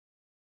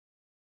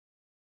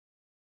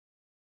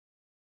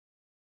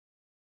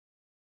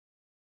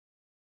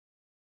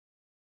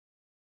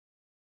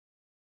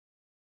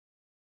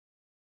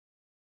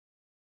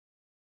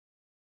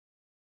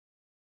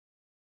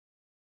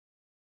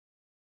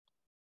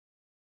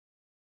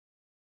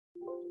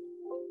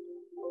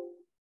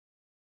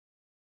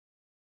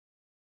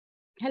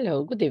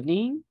Hello, good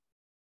evening.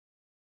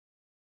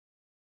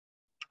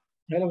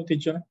 Hello,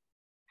 teacher.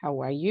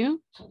 How are you?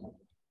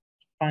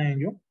 Fine,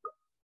 you?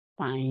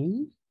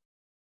 Fine.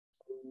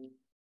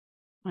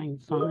 I'm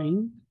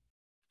fine.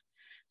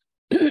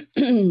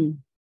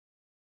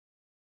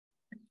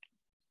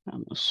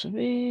 Vamos a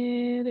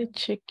ver,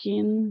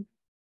 check-in.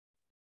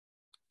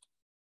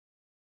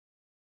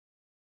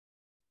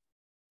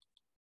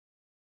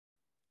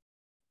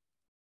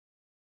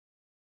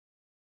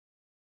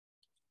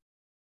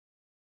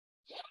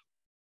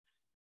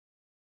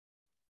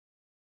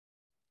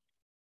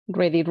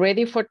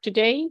 Ready for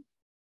today?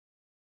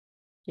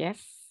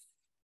 Yes.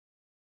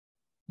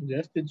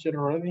 Yes, teacher,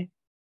 already.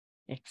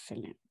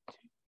 Excellent.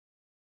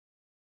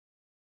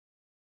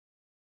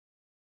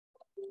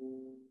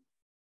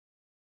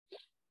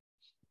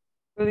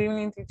 Good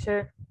evening,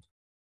 teacher.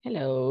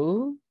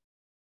 Hello.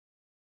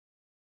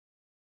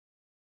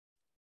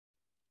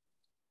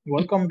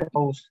 Welcome,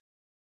 Rose.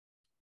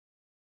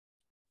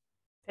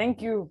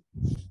 Thank you.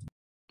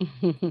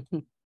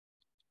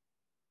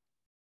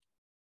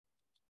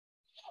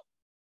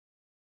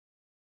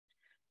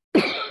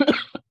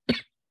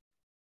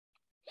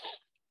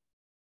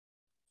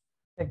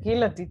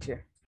 Tequila,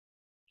 teacher.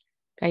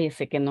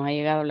 Cállese que nos ha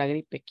llegado la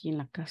gripe aquí en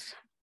la casa.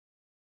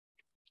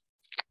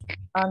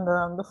 Anda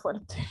dando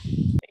fuerte.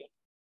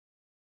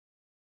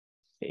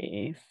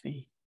 Sí,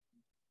 sí.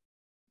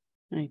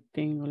 Ahí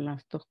tengo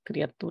las dos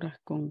criaturas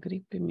con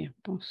gripe y mi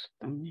esposo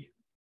también.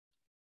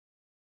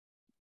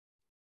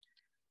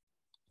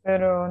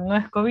 Pero no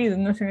es COVID,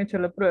 no se han hecho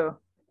la prueba.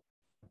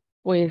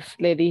 Pues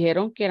le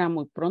dijeron que era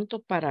muy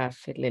pronto para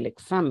hacerle el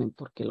examen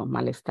porque los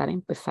malestares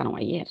empezaron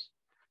ayer.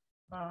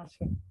 Ah,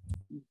 sí.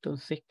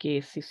 Entonces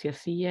que si se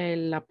hacía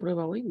la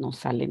prueba hoy no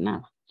sale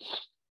nada.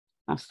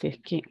 Así es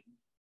que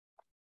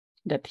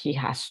that he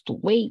has to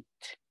wait.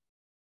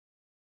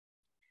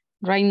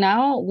 Right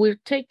now we're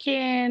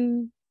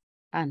taking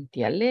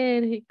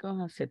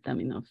antialérgicos,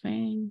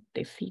 acetaminofén,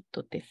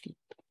 tecito.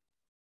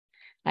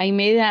 I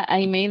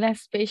made a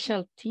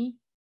special tea.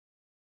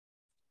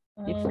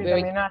 It's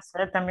very... Vitamina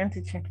C también,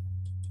 teacher.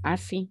 Ah,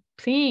 sí.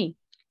 Aquí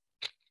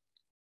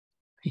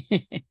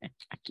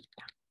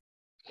está.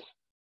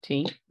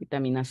 Sí,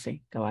 vitamina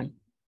C, cabal.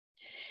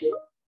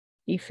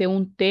 Hice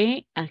un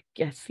té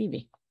así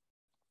ve.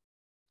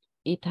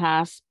 It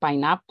has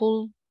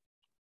pineapple,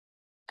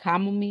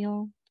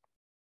 chamomile,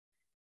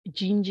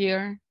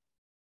 ginger,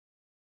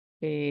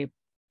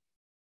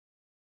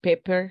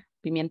 pepper,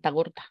 pimienta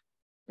gorda.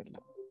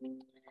 Perdón.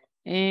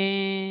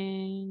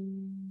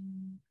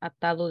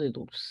 Atado de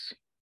dulce.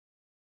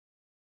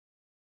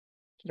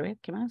 Quiero ver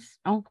qué más.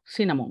 Oh,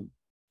 cinnamon.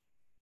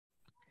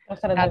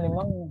 Cáscara de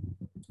limón.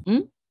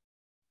 ¿Mm?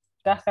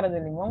 Cáscara de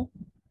limón.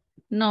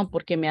 No,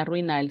 porque me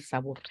arruina el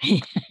sabor.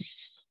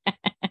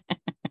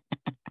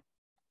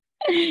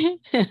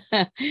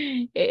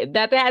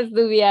 That has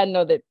to be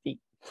another tea.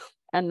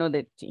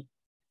 Another tea.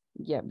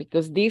 Yeah,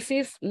 because this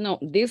is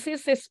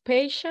a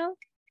special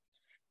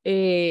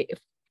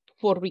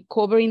for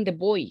recovering the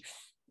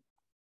voice.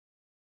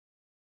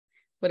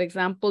 For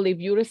example, if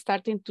you're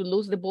starting to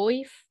lose the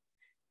voice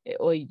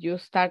or you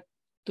start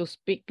to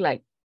speak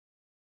like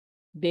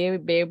very,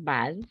 very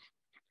bad,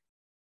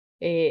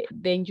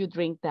 then you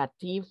drink that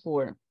tea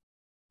for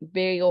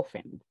very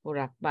often, for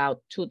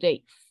about 2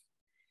 days.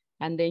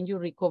 And then you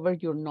recover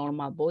your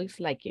normal voice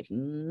like if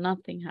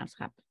nothing has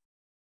happened.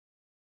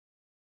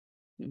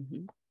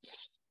 Mm-hmm.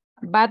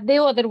 But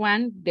the other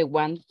one, the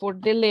one for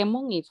the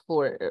lemon is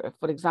for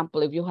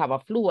example, if you have a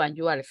flu and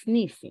you are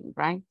sneezing,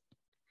 right?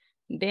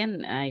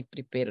 Then I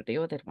prepare the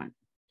other one.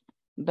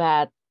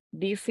 But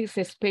this is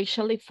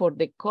especially for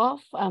the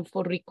cough and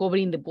for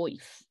recovering the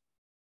voice.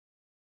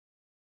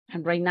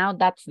 And right now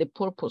that's the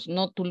purpose,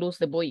 not to lose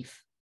the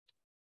voice.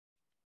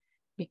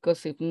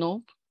 Because if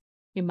no,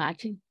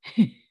 imagine.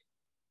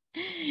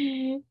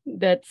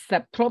 That's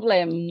a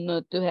problem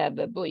not to have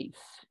a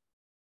voice.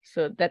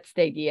 So that's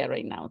the idea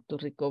right now, to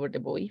recover the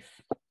voice.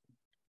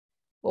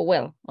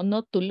 Or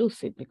not to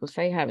lose it, because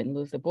I haven't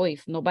lost the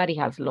voice. Nobody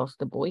has lost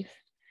the voice.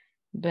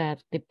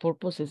 But the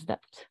purpose is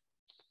that,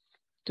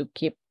 to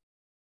keep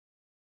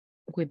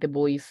with the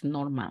voice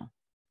normal,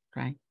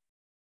 right?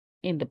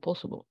 In the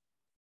possible.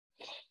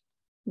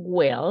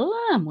 Well,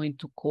 I'm going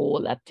to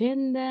call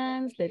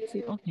attendance. Let's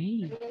see.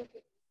 Okay.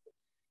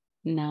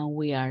 Now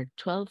we are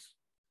 12.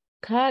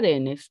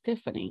 Karen,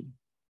 Stephanie.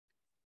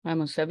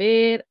 Vamos a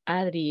ver,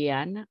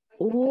 Adriana.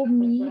 Oh,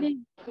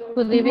 miren.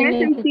 Good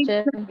evening,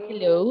 teacher.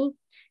 Hello.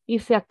 Y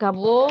se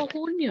acabó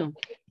junio.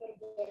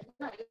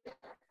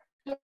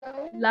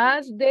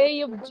 Last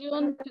day of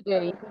June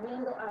today.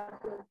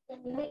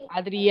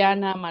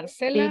 Adriana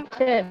Marcela.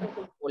 Teacher.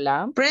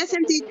 Hola.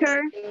 Present,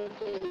 teacher.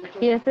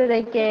 Fíjese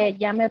de que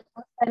ya me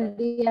puse al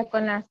día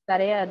con las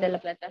tareas de la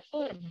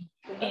plataforma.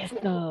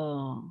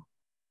 Esto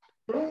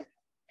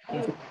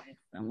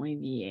está muy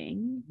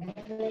bien.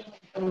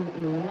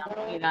 Vamos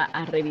a ir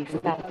a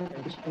revisar.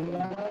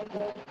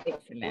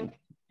 Excelente.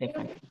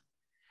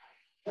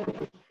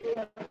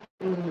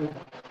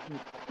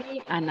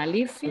 Sí, Ana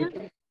Alicia.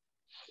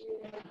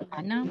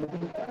 Ana.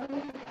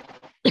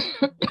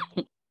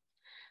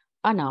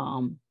 Oh,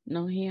 no,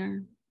 no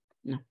here.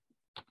 No.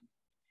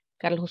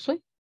 Carlos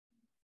Josué.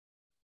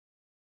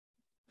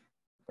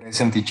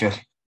 Present, teacher.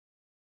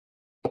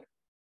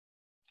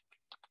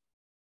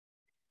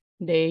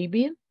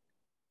 David.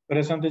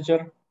 Present,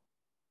 teacher.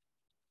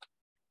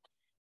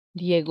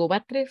 Diego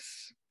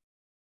Batres.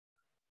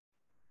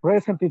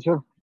 Present, teacher.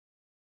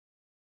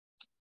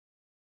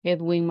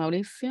 Edwin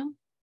Mauricio.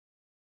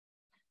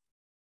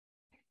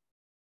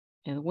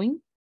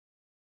 Edwin.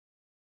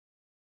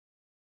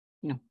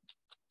 No.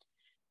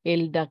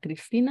 Elda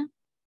Cristina.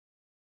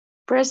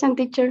 Present,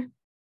 teacher.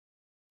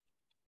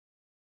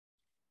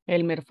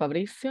 Elmer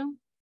Fabricio.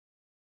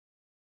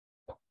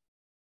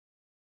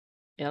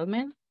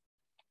 Elmer.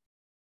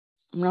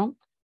 No.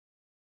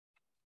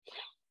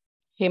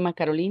 Gema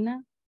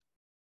Carolina.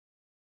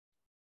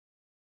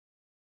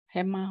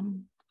 Gema.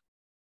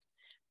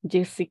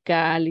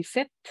 Jessica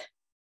Lisette.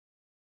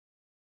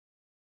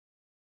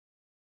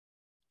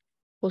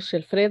 José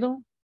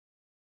Alfredo.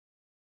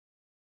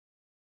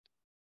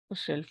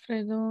 José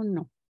Alfredo,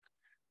 no.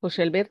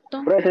 José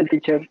Alberto. Present,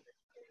 teacher.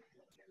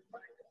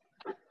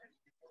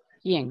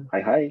 ¿Quién?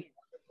 Hi.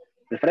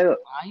 Alfredo.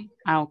 Ay,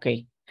 ah, ok.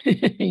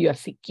 Yo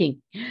así,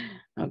 ¿quién?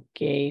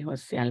 Ok,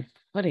 José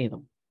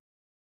Alfredo.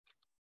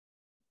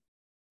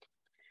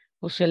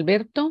 José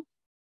Alberto.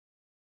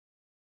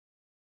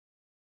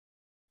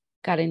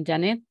 Karen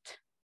Janet.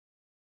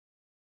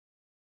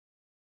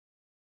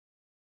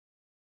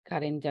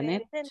 Karen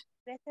Janet.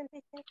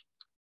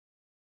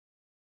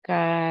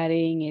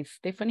 Karen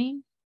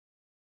Stephanie.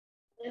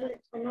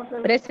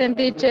 Present,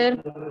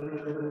 teacher.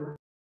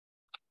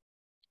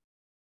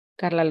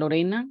 Carla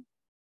Lorena.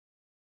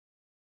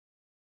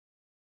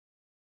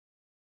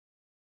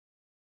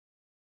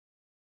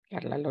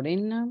 Carla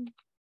Lorena.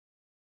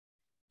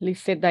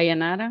 Lizeth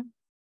Dayanara.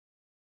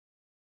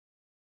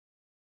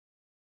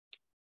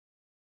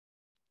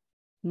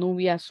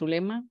 Nubia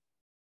Zulema.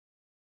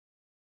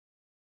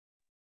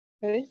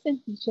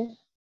 Present, teacher.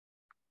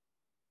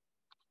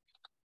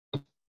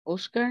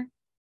 Oscar.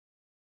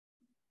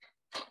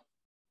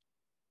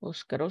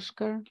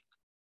 Oscar.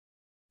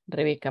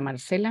 Rebeca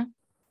Marcela.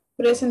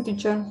 Present,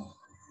 teacher.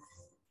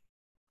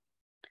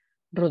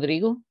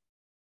 Rodrigo.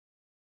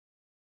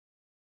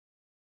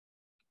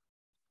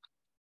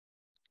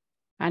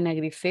 Ana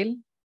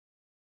Grisel.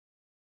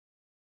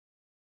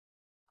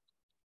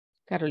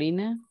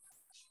 Carolina.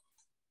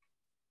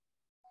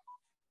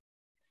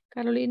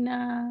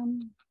 Carolina.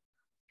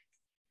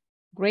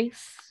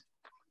 Grace.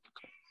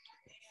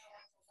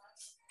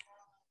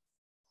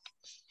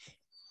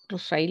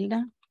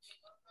 Rosailda.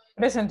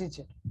 Present,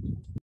 teacher.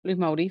 Luis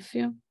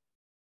Mauricio.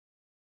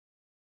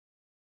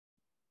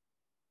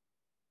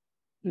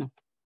 No.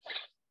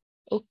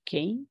 Ok,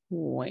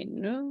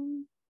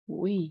 bueno.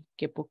 Uy,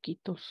 qué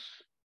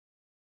poquitos.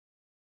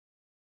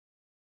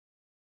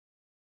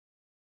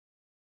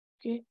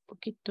 Qué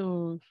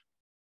poquitos.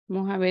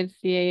 Vamos a ver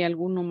si hay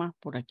alguno más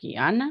por aquí.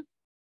 Ana.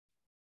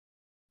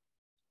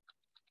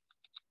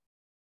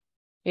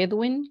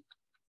 Edwin.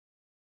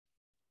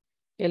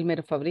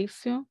 Elmer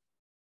Fabricio.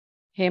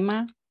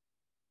 Gema.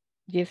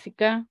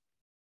 Jessica.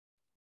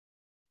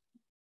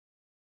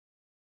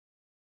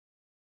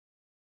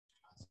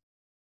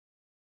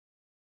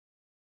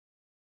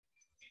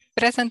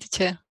 Present,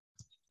 teacher.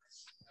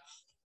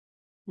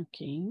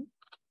 Ok.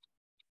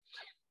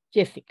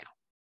 Jessica.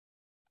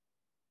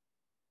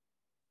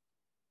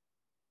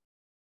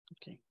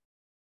 Ok.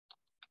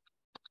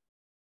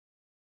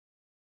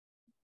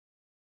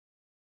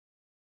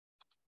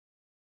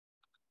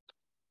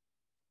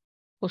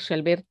 José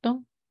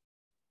Alberto.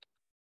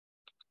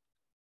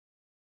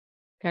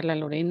 Carla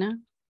Lorena.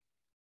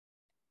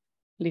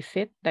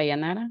 Lisette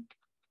Dayanara.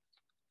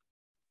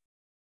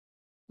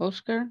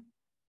 Oscar.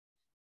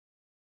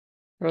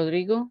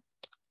 Rodrigo.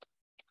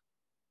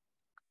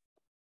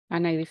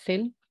 Ana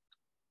Grisel.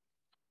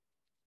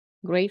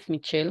 Grace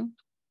Michelle.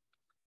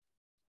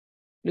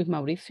 Luis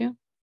Mauricio.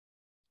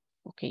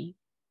 Ok.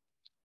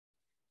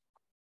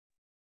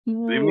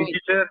 Good evening,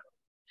 teacher.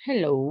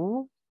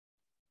 Hello.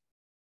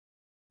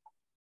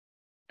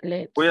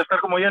 Let's... Voy a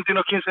estar como ya en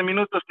unos 15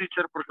 minutos,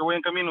 teacher, porque voy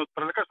en camino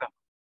para la casa.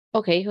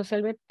 Ok, José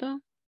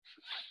Alberto.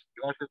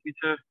 Gracias,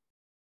 teacher.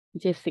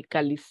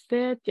 Jessica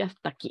Lisette ya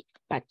está aquí.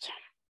 Pacha.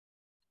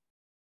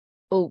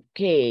 Ok,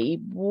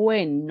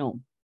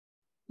 bueno.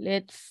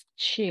 Let's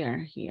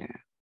share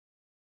here.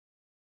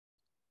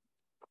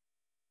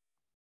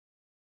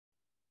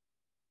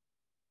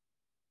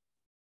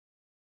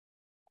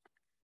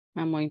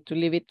 I'm going to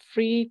leave it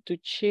free to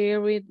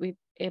share it with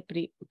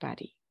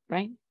everybody,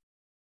 right?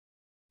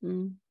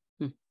 Mm-hmm.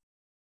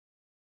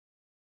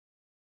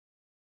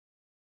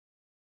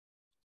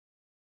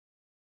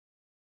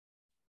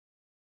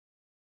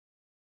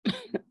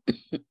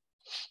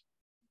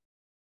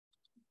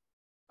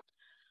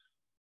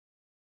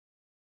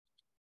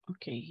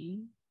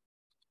 Okay.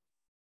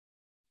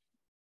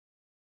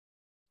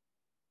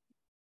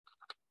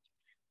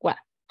 Well,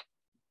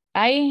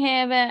 I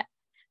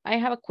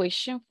have a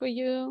question for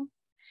you.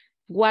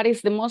 What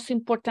is the most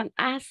important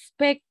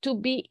aspect to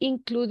be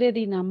included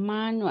in a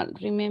manual?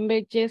 Remember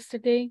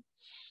yesterday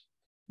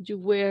you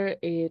were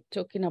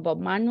talking about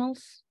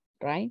manuals,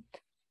 right?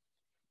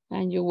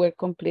 And you were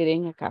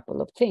completing a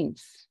couple of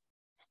things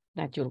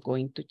that you're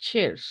going to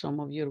share. Some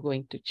of you are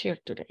going to share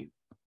today.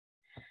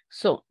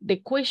 So the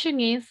question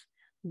is,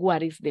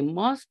 what is the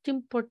most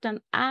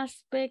important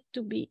aspect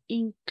to be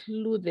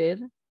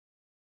included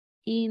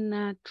in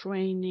a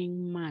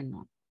training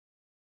manual?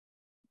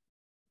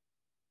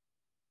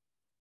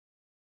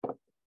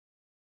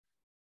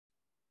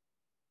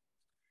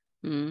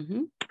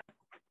 Mm-hmm.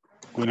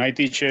 Good night,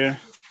 teacher.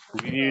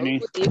 Good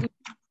evening. Good evening.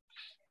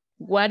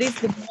 What is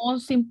the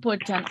most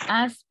important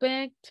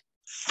aspect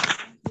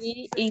to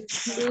be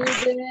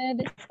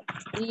included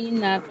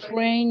in a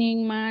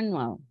training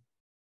manual?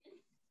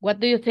 What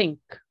do you think?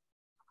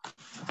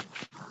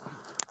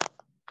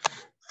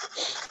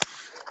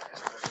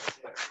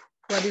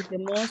 What is the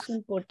most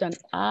important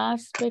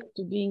aspect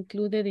to be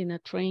included in a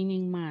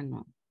training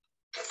manual?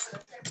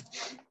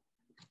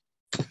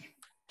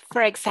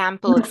 For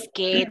example,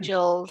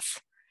 schedules,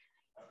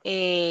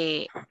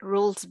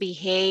 rules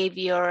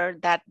behavior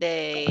that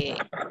the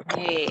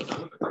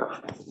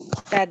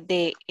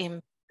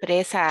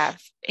empresa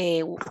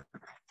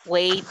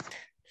wait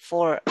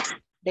for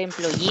the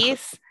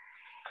employees,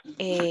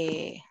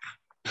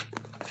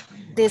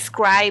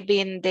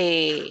 describing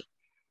the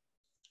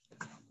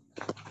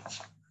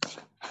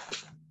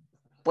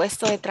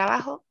puesto de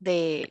trabajo,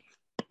 the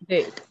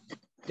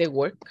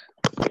work.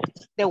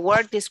 The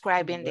work,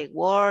 describing the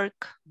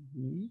work.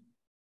 Mm-hmm.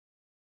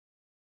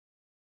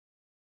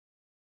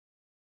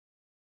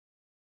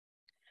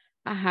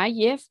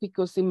 Yes,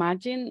 because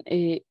imagine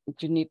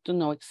you need to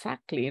know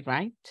exactly,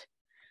 right?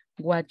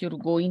 What you're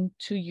going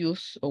to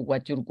use or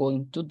what you're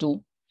going to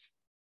do.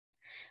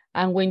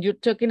 And when you're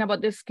talking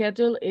about the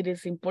schedule, it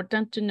is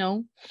important to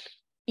know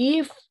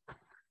if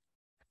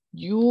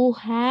you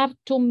have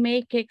to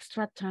make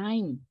extra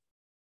time.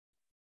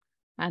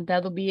 And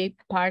that will be a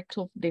part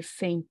of the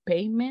same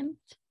payment,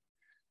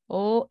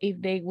 or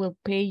if they will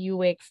pay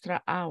you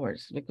extra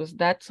hours, because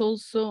that's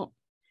also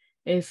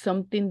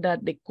something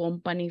that the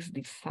companies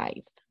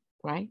decide,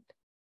 right?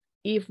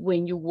 If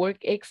when you work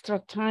extra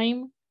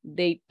time,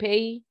 they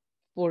pay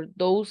for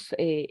those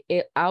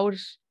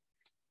hours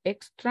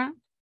extra,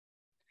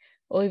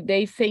 or if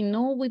they say,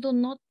 no, we do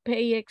not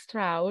pay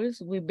extra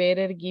hours, we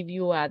better give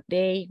you a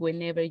day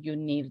whenever you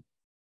need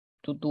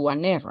to do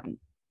an errand,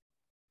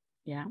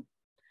 yeah?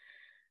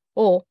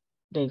 Or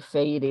they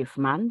say it is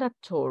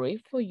mandatory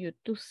for you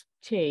to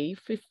stay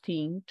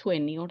 15,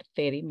 20, or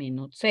 30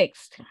 minutes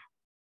extra,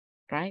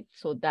 right?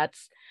 So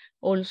that's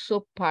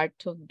also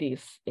part of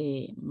this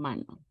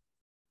manual.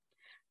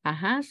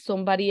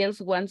 Somebody else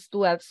wants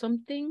to add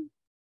something?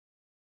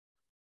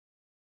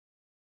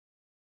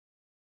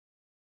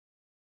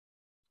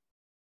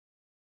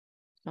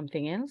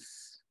 Something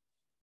else?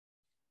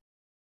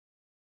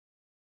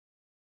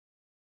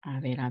 A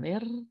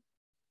ver.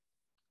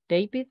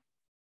 David,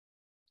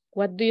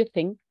 what do you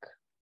think?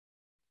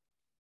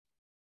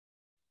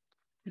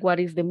 What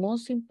is the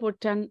most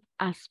important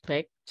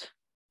aspect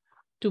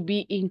to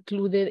be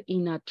included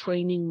in a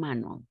training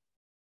manual?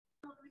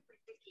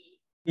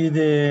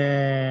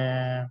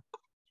 The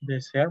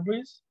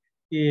service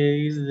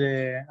is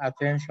the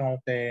attention of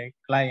the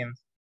client.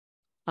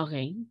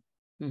 Okay.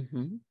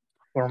 Mm-hmm.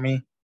 For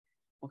me.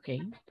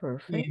 Okay,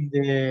 perfect. In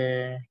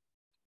the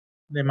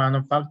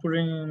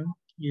manufacturing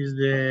is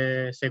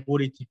the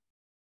security.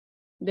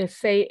 The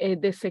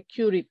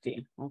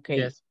security, okay.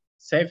 Yes,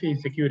 safety and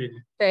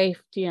security.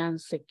 Safety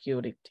and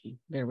security,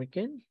 very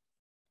good.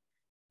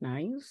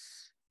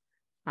 Nice.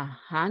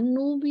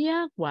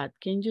 Nubia, what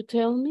can you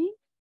tell me?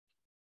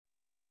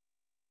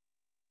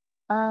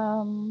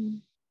 I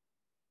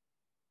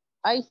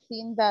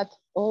think that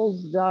all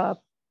the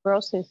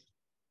process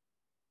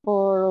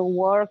for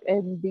work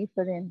in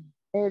different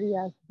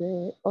areas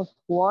of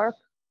work.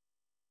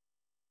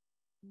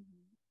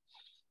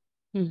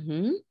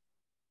 Mm-hmm.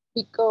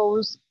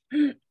 Because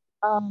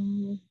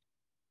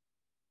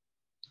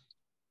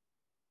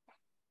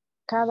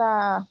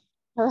cada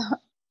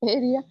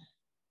area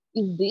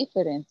is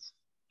different.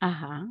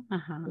 Yeah.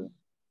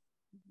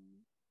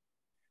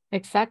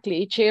 Exactly,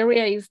 each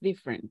area is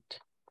different,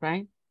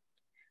 right?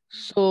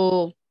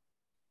 So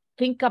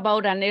think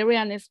about an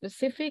area in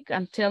specific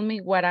and tell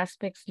me what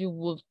aspects you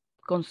would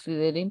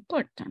consider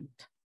important.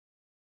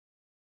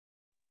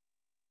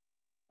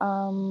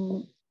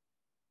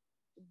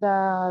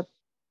 That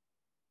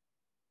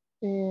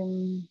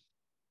the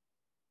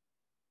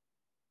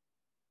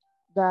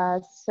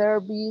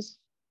service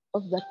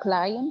of the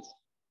client,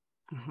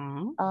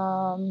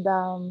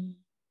 the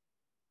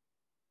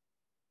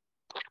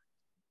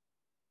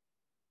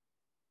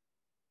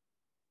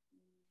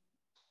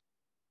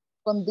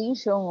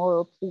condition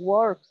of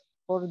work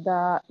for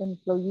the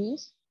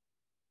employees.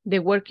 The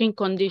working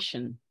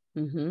condition.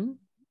 Mm-hmm.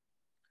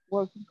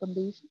 Working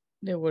condition.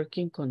 The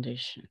working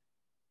condition.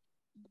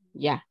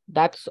 Yeah,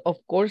 that's,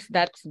 of course,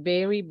 that's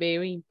very,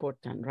 very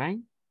important, right?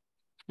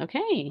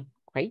 Okay,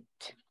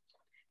 great.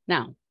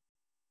 Now,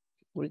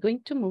 We're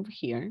going to move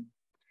here.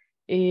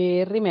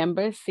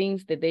 Remember,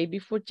 since the day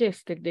before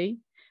yesterday,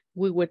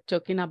 we were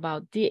talking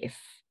about this,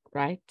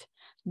 right?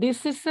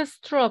 This is a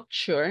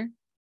structure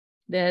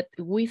that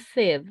we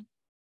said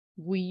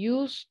we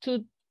use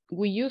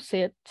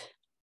it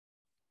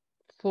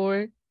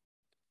for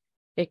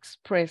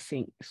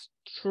expressing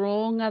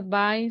strong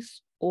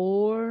advice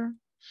or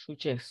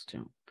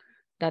suggestion.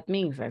 That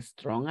means a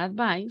strong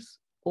advice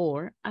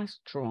or a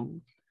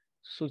strong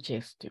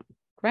suggestion,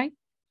 right?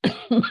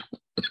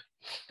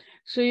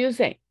 So you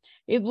say,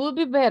 it would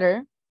be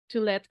better to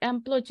let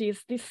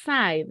employees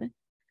decide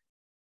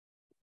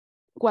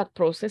what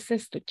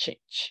processes to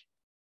change.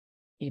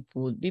 It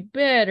would be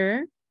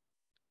better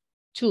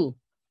to,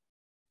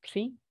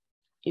 see?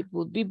 It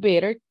would be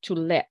better to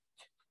let.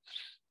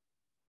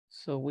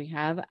 So we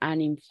have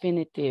an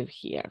infinitive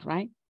here,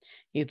 right?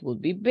 It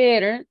would be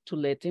better to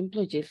let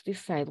employees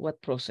decide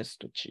what process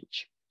to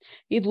change.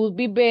 It would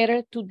be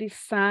better to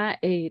decide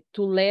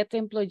to let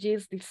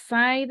employees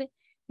decide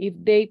if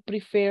they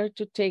prefer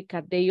to take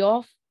a day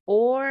off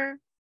or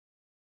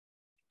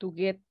to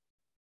get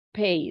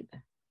paid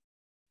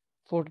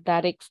for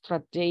that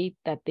extra day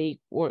that they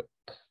work,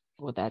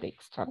 or that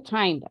extra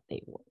time that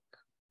they work.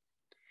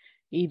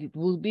 It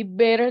would be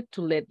better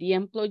to let the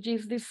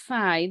employees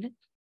decide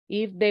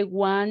if they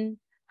want,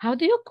 how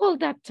do you call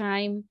that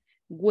time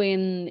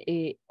when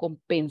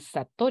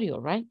compensatorio,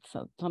 right?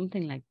 So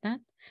something like that.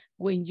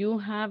 When you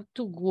have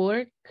to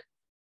work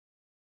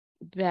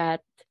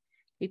that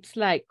it's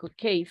like,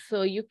 okay,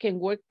 so you can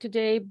work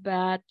today,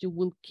 but you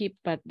will keep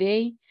a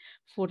day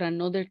for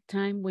another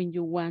time when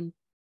you want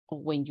or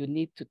when you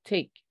need to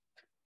take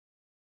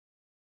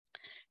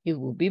it. It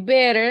would be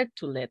better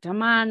to let a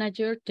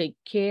manager take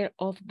care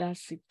of that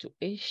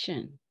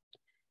situation.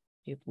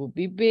 It would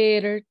be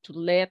better to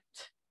let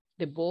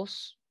the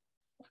boss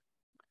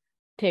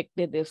take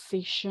the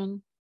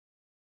decision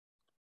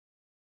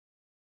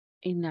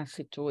in a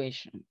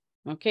situation.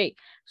 Okay,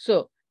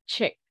 so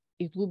check.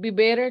 It would be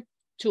better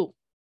to.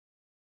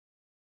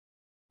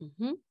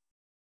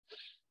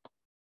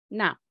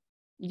 Now,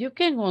 you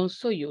can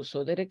also use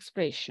other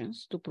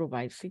expressions to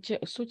provide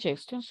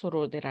suggestions or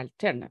other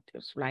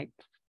alternatives, right?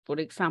 For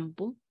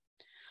example,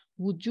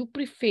 would you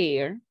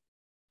prefer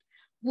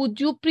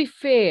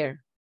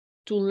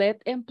to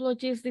let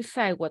employees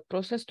decide what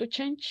process to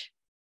change?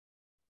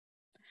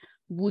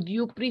 Would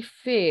you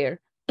prefer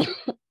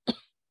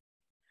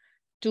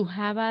to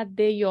have a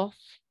day off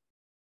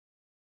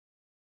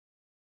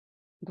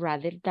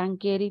rather than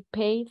getting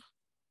paid?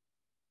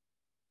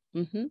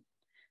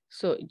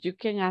 So you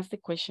can ask the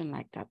question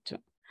like that too.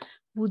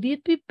 Would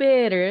it be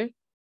better,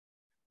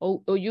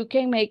 or you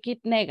can make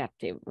it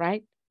negative,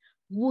 right?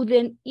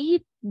 Wouldn't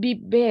it be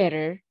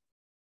better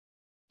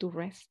to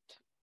rest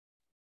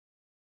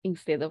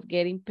instead of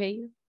getting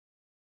paid?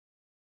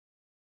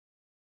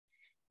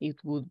 It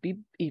would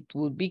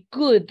be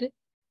good.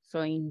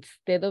 So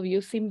instead of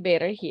using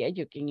better here,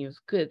 you can use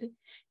good.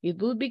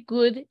 It would be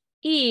good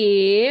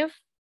if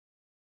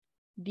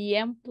the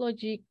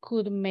employee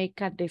could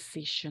make a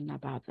decision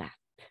about that.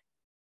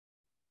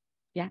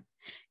 Yeah,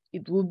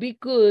 it would be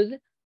good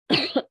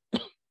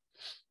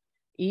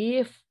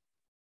if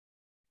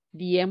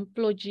the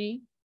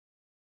employee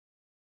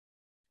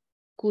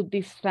could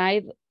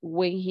decide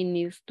when he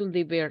needs to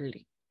leave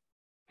early.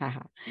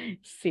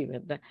 Sí,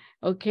 ¿verdad?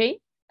 Okay,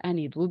 and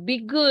it would be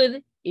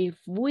good if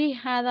we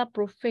had a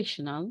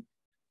professional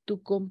to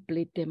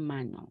complete the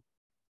manual.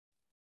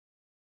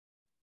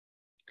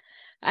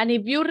 And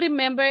if you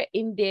remember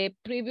in the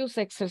previous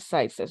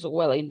exercises,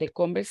 well, in the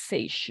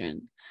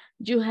conversation,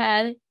 you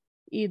had,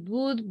 it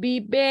would be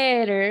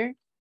better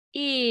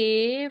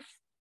if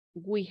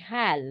we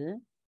had,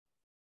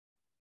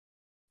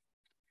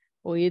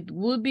 or it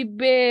would be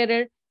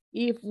better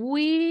if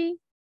we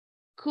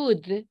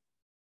could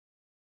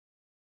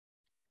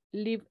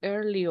leave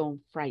early on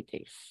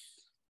Fridays.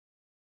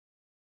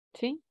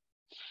 See?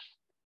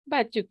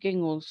 But you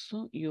can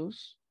also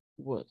use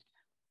would.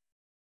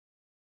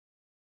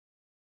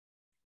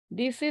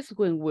 This is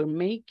when we're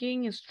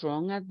making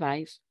strong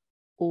advice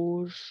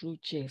or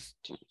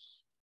suggestions.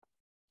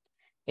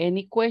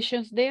 Any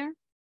questions there?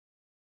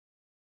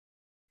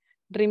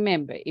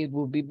 Remember, it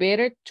would be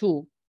better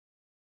to,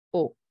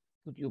 or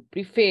would you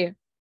prefer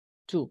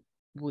to?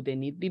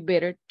 Wouldn't it be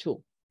better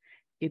to?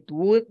 It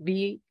would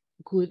be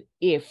good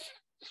if.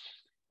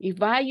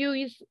 If I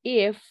use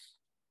if,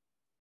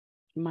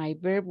 my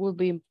verb will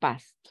be in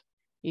past.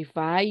 If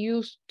I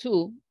use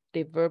to,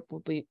 the verb will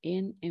be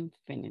in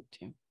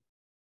infinitive.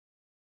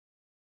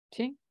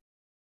 See?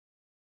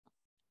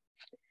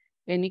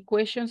 Any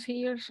questions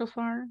here so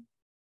far?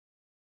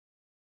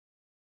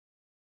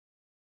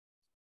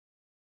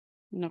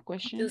 No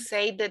questions? To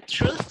say the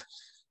truth,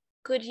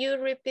 could you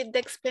repeat the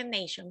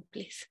explanation,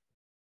 please?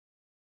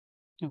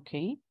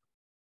 Okay.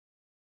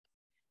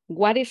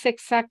 What is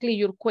exactly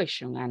your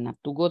question, Anna?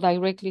 To go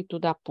directly to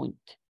that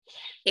point.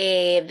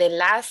 The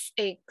last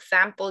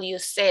example you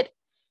said,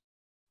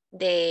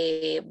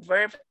 the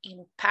verb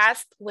in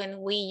past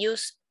when we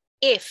use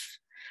if.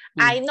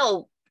 I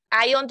know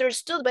I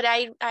understood, but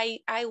I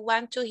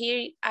want to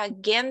hear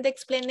again the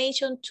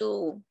explanation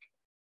to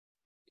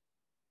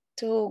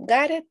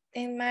get it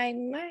in my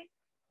mind.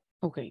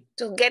 Okay.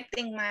 To get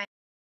in my.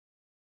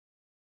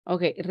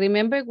 Okay,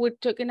 remember we're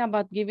talking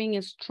about giving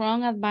a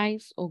strong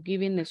advice or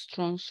giving a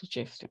strong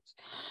suggestions.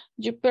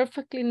 You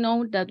perfectly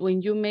know that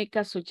when you make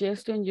a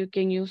suggestion, you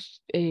can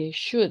use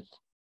should,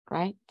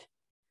 right?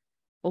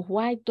 Or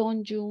why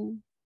don't you?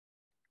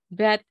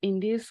 But in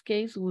this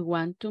case, we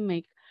want to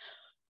make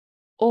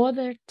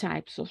other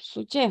types of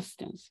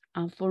suggestions.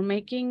 And for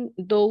making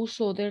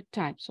those other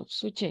types of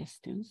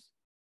suggestions,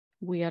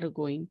 we are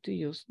going to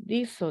use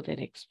these other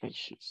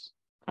expressions,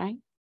 right?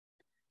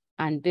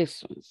 And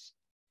these ones.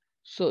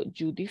 So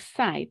you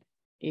decide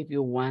if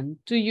you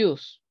want to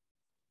use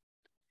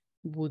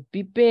would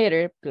be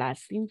better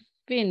plus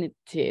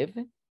infinitive,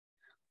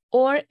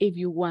 or if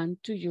you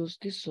want to use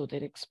these other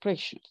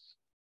expressions.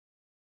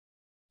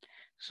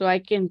 So I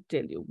can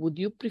tell you, would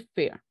you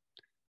prefer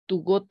to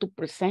go to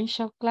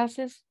presential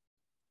classes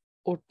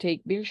or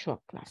take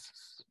virtual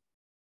classes?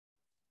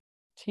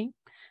 See?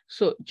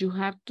 So you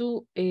have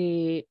to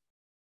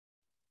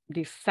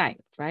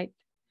decide, right?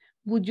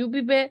 Would you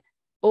be better,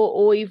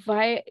 or if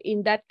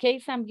in that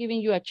case, I'm giving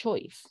you a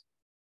choice,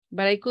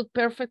 but I could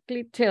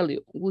perfectly tell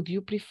you, would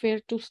you prefer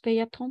to stay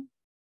at home?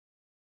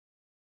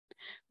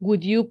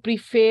 Would you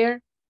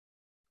prefer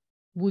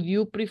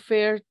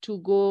to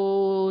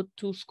go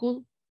to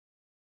school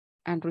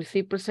and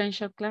receive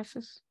presential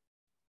classes?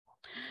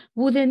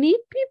 Wouldn't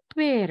it be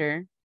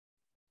better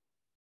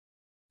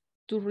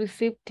to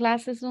receive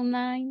classes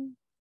online?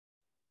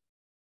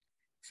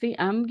 See,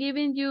 I'm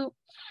giving you,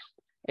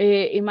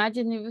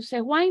 imagine if you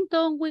say, why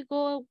don't we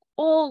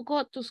all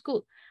go to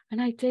school?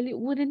 And I tell you,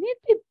 wouldn't it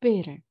be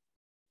better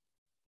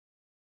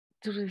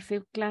to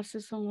receive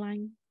classes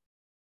online?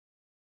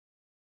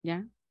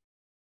 Yeah.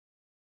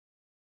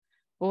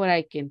 Or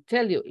I can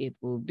tell you, it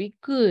would be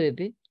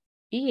good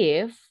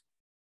if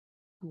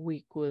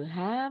we could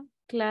have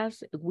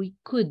class, we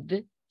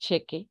could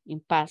check it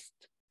in past.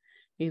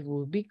 It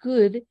would be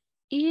good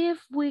if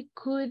we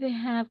could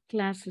have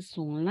classes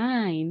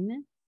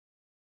online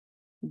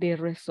the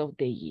rest of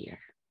the year.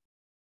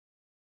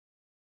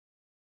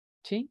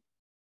 See?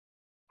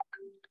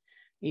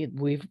 It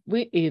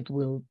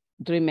will,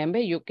 remember,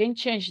 you can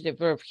change the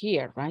verb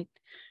here, right?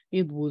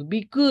 It would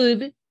be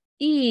good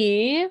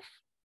if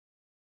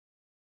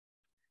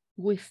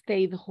we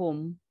stayed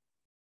home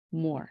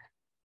more.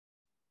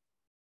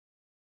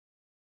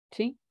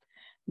 See?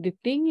 The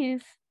thing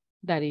is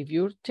that if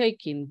you're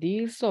taking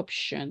this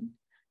option,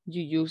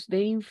 you use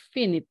the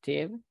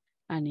infinitive,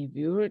 and if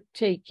you're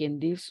taking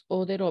this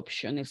other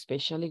option,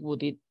 especially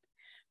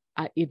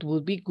it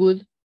would be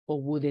good,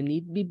 or wouldn't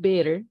it be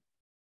better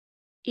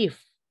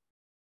if?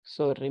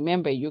 So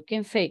remember, you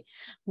can say,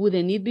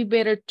 wouldn't it be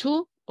better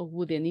to, or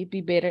wouldn't it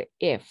be better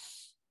if?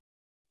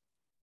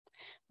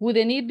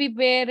 Wouldn't it be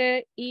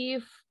better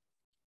if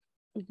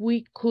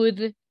we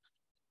could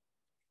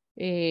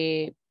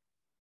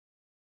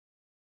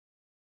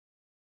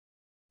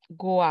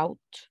go out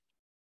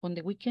on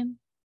the weekend?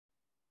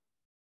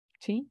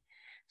 See?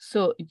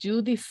 So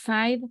you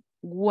decide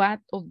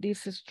what of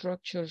these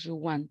structures you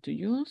want to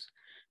use,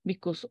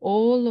 because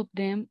all of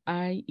them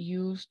are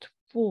used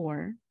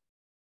for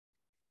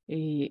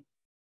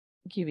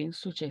giving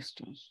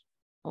suggestions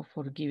or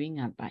for giving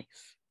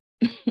advice.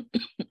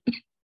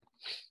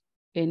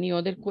 Any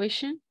other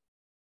question?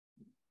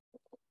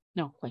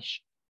 No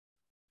question.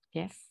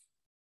 Yes.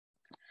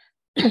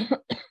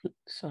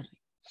 Sorry.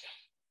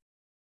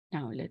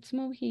 Now let's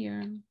move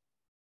here.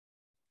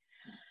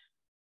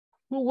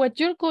 What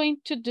you're going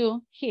to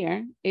do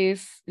here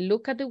is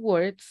look at the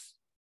words,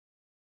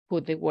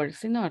 put the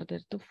words in order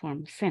to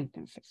form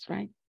sentences,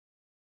 right?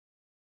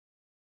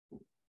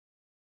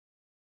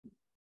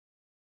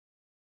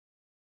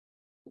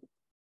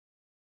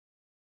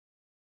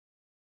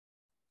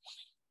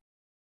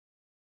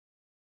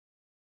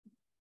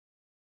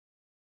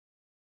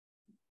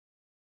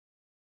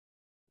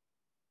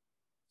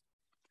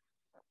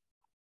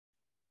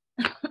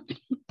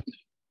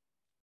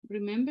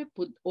 Remember,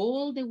 put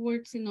all the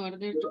words in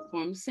order to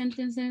form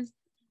sentences,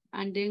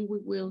 and then we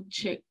will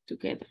check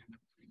together.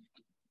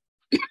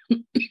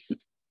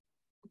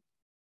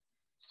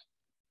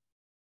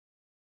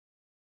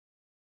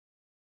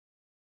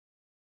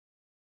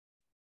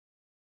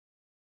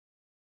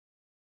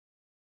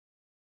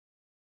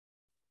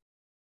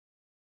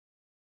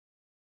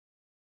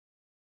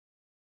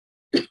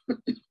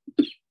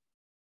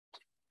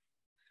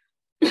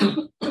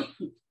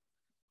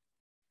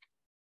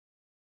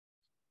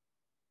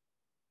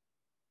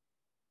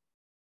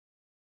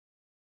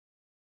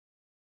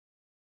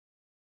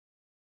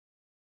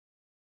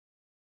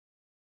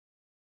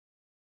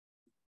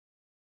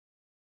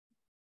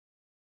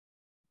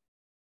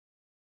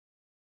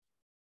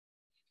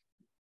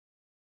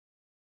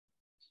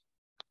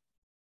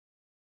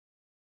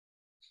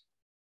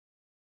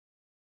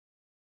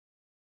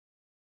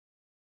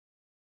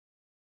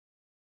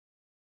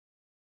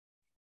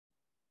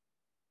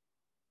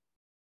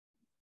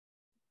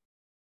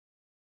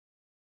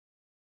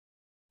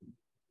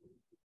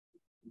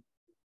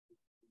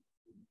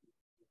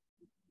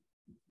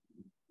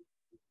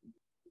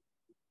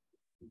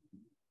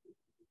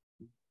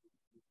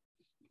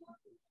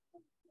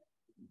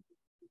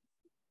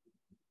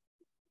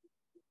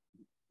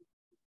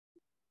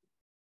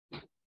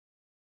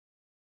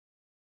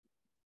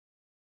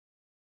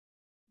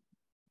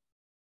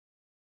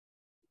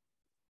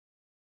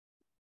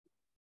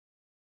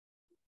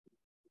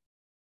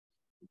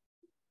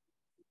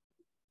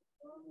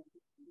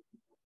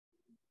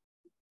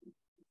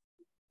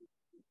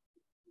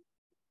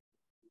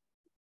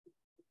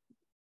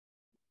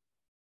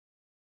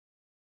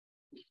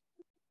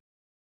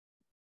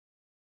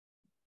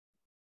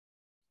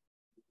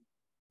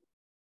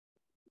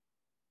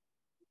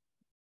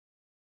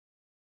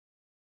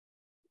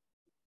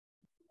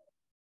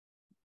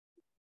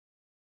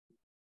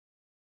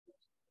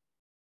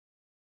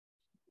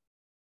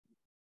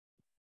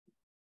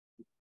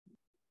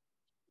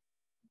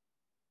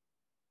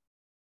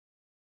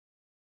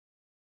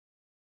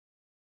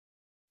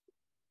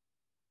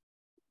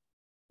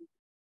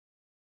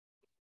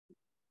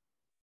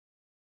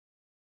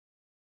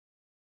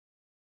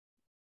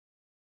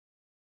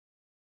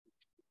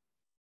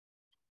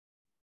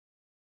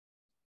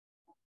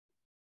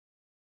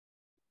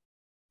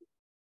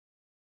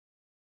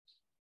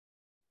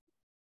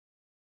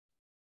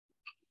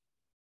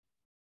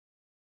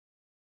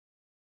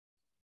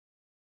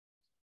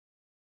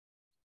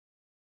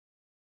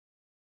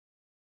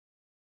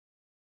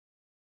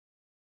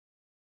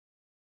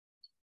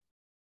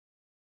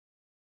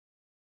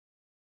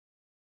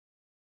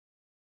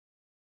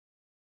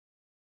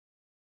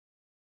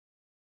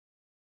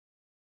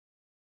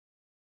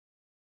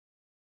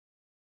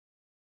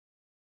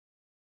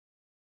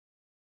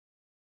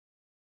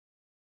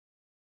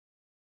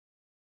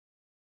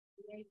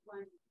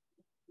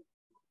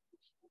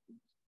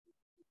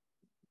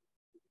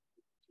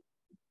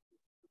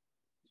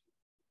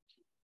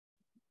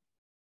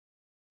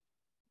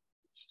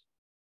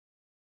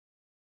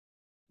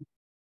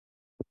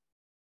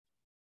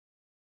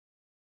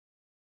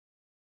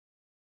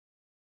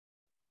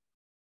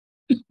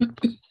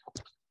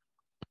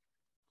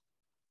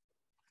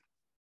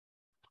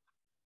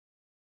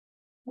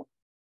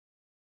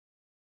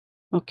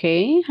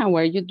 Okay, how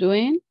are you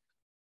doing?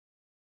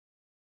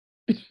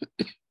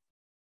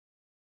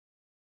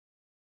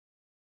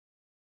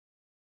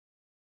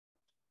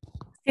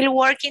 Still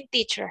working,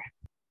 teacher.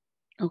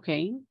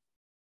 Okay.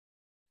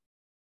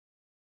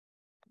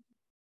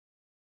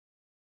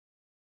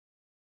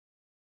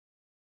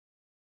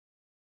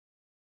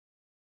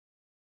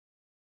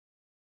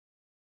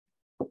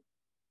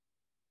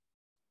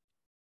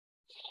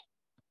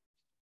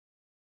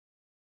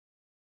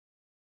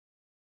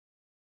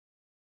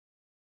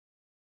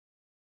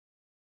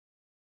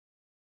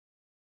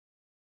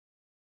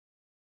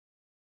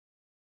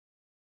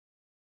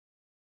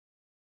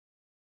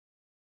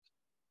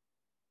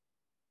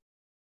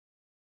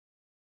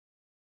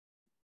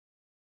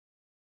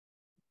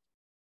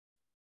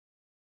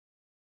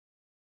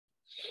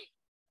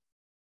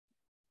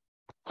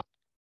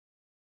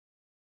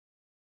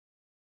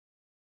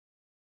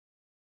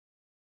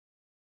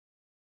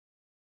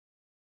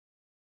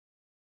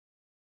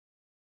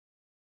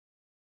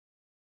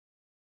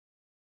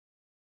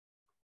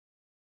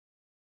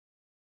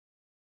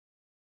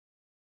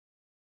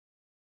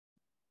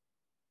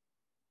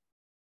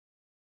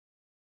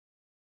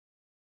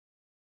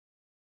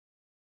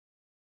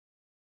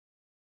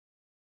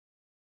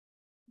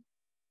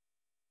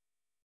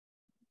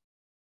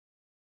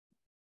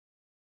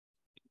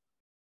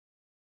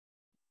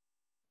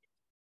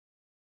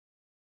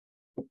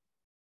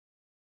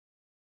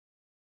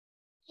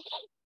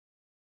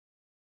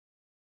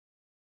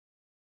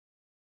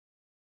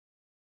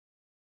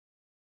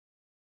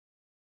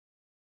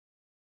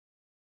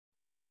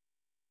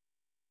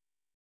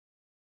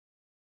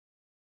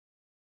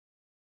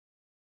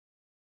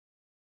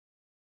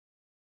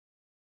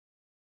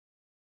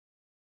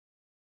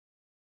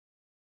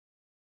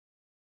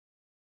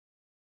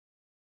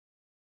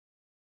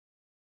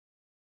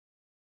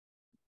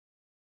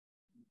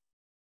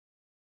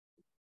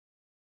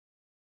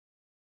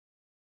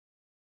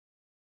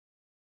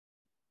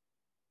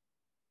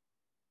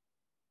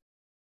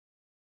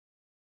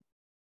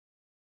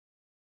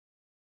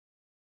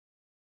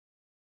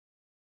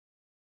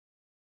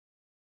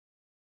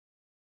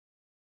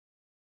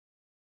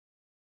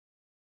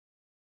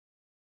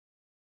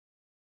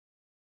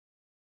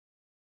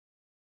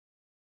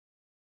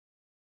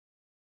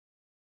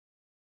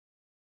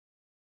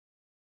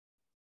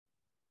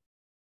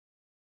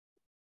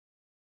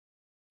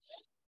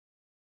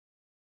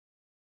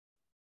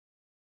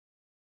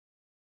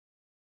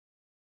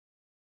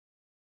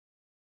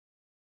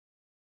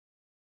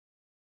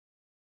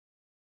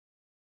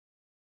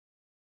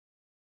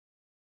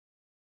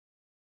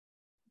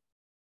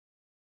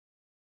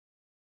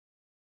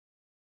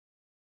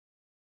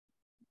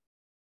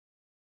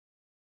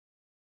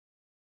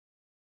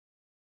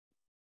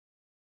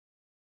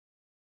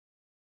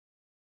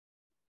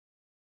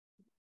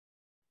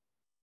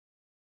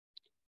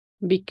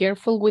 Be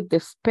careful with the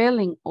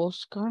spelling,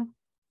 Oscar.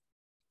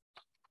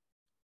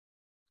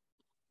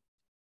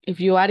 If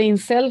you are in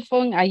cell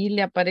phone, ahí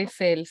le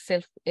aparece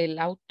el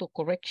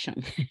autocorrection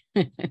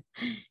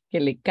que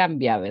le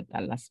cambia,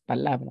 ¿verdad? Las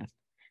palabras.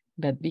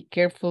 But be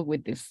careful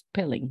with the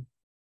spelling.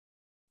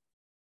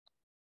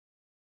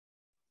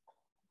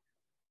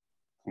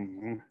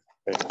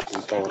 Pero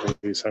intentaba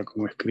revisar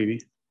cómo escribí.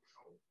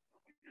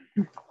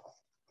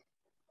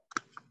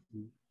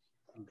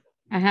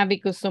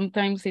 Because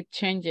sometimes it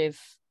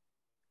changes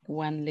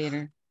one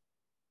letter.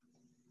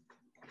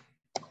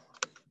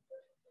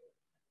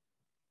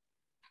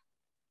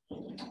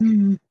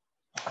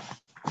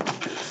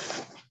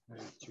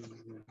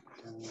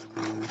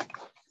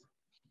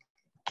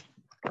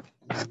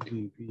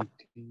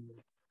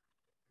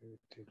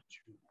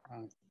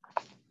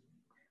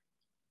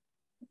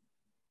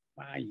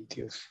 Ay,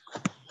 Dios.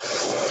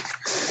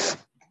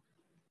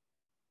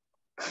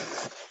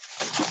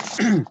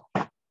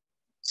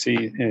 Sí,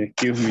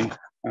 excuse me.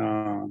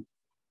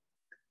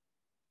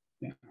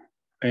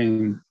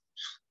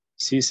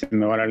 Sí, se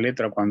me va la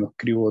letra cuando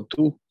escribo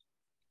tú.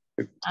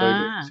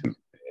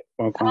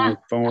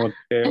 Cuando pongo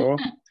TO,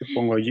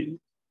 pongo yo,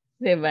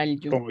 Se va el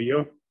yo. pongo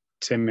yo,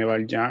 se me va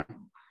el ya,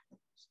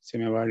 se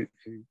me va el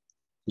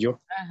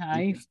yo.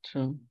 It's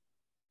true.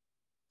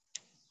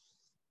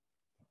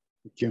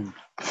 Yo.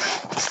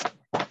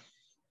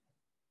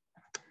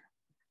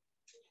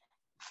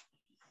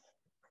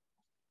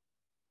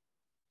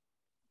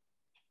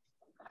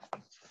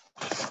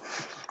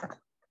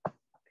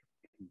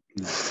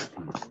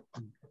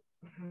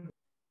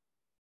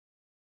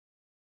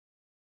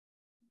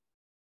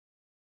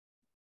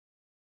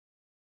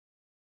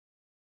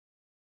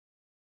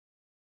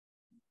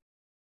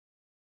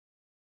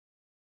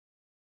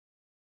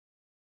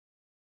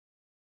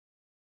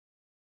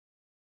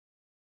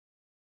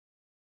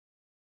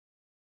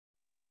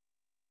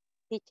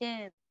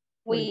 Teacher,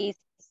 we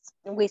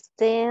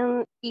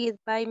send it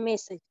by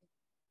message.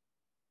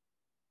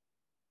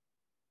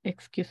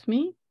 Excuse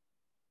me?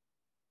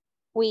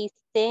 We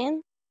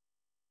send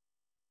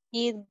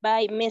it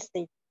by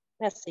message.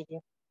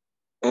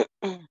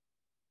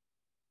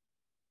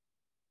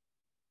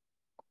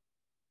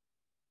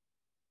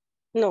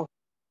 No.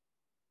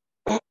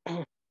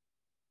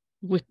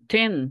 With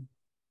 10.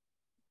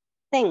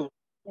 Send.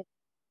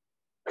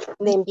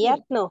 De enviar,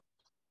 no.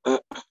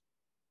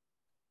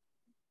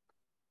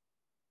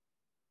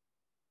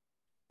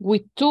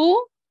 With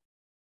 2,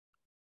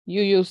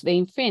 you use the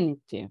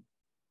infinitive.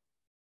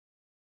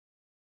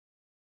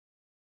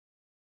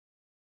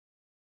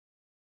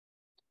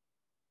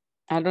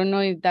 I don't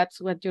know if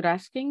that's what you're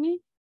asking me.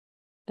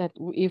 That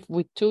if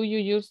with 2 you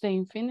use the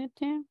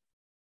infinitive.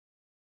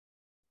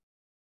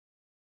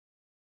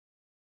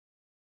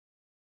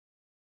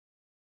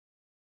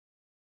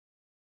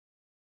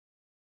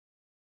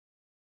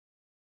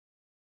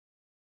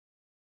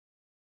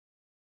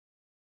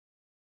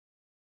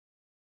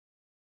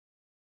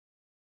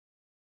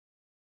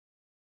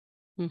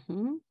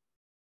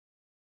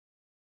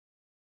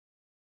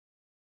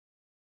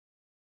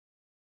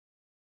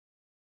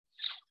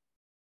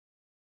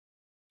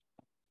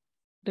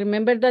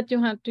 Remember that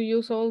you have to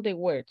use all the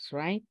words,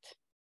 right?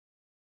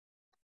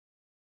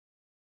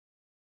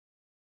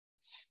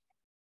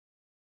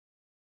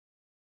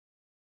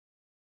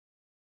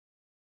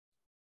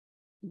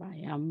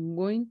 I'm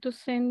going to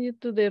send you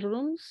to the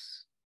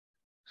rooms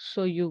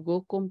so you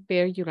go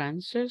compare your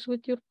answers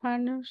with your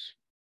partners.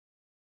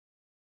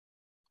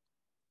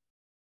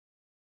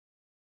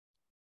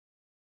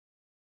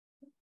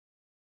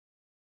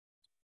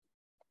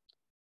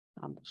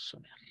 Vamos a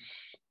ver.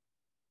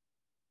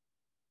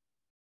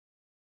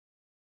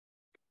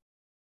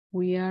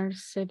 We are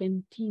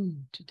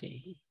 17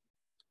 today.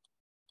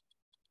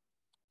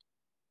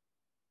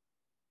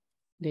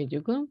 There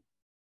you go.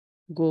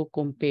 Go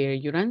compare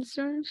your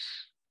answers.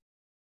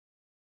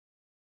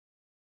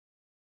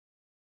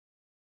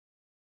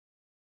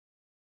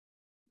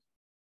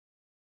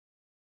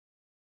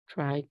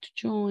 Try to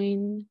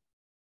join.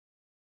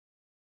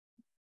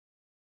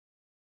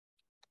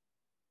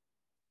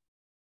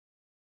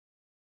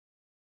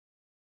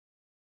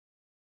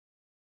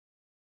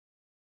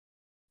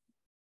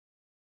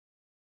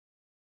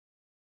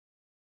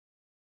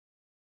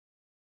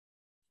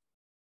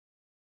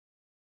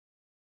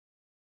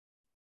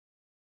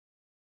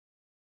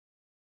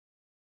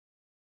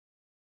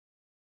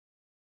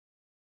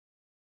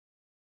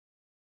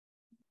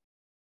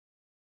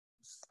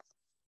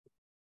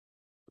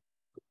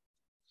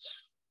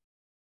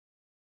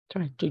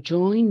 Try to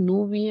join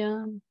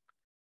Nubia,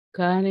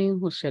 Karen,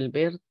 José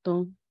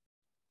Alberto.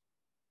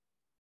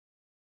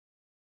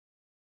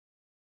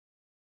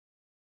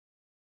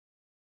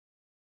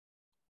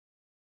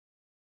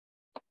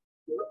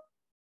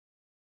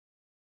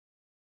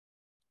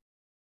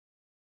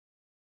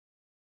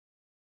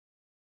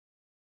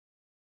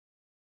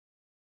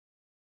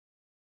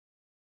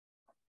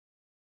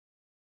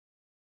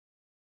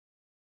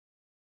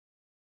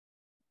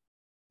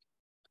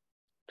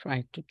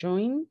 Try to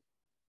join.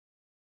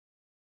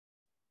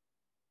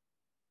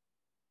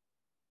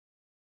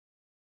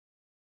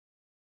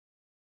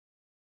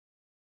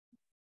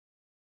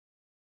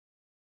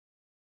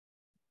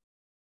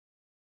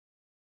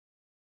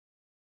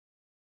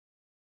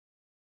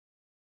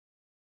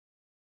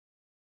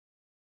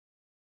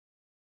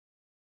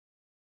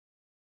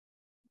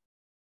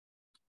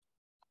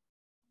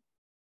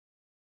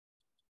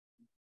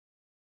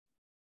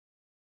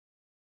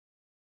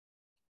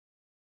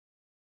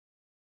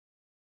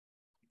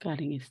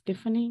 Karen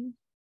Stephanie.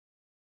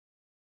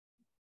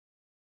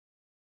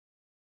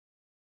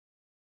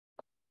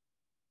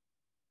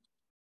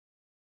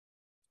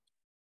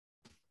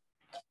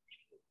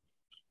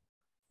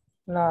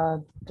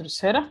 La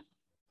tercera.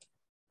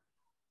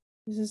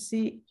 Eso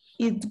sí,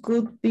 it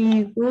would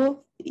be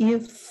good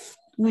if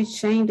we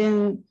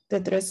change the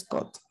dress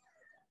code.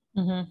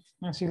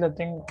 Así la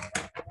tengo.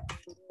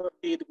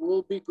 It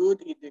will be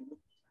good if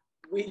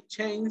we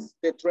change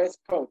the dress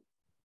code.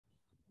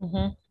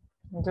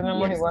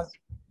 Tenemos Yes. igual.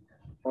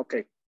 Ok.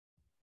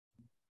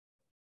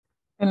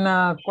 En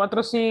la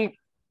 4 sí,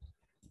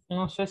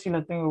 no sé si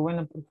la tengo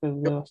buena porque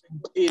veo.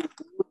 It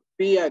would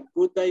be a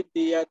good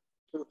idea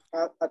to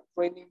have a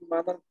training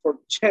manual for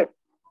chef.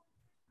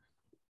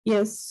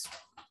 Yes.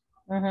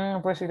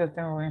 Pues sí la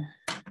tengo buena.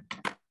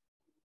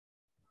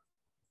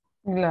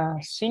 Y la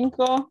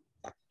 5.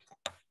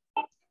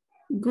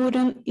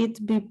 Wouldn't it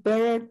be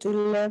better to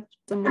let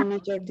the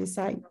manager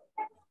decide?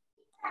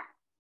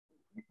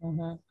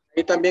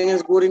 Y también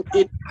es good in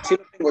it. Sí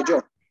lo tengo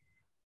yo.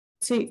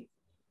 Sí.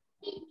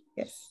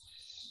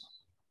 Yes.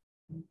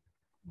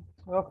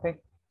 Ok.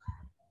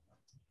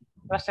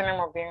 Las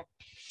tenemos bien.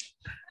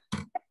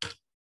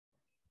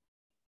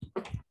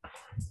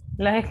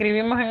 Las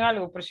escribimos en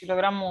algo, pero si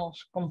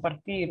logramos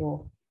compartir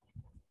o...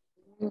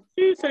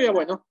 Sí, sería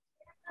bueno.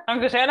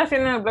 Aunque sea las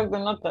tienen en el blog de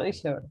nota,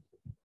 dice, ¿verdad?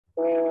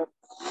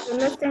 Yo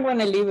las tengo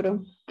en el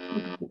libro.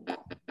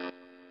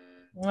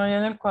 No, yo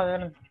en el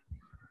cuaderno.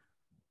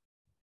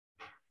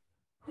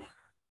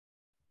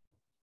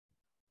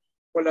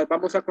 Pues las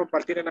vamos a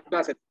compartir en la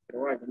clase. Pero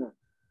bueno,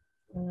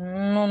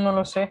 no. No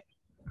lo sé.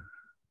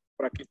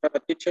 Por aquí está la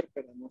teacher,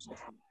 pero no sé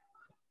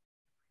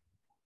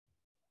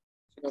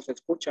si nos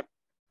escucha.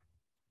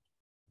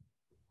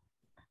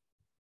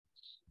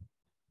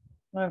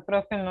 No,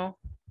 creo que no.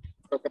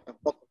 Creo que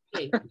tampoco.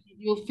 Okay. Did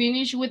you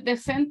finish with the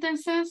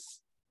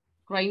sentences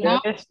right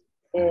now?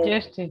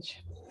 Yes,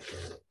 teacher.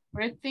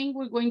 I think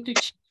we're going to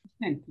change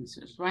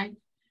sentences, right?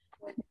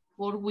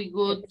 Before we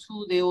go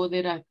to the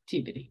other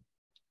activity.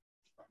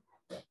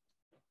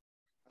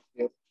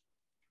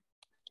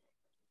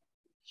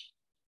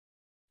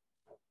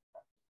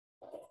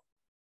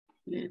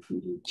 Let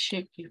me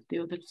check if the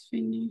other's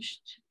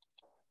finished.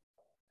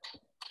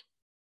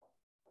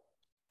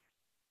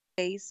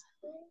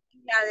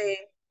 La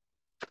de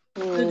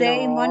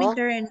Today No.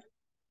 Monitoring.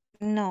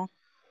 No.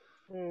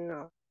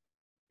 No.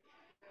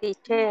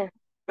 Teacher.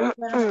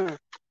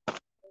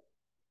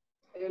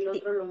 El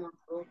otro lo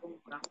marcó con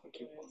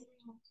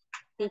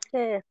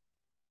Teacher.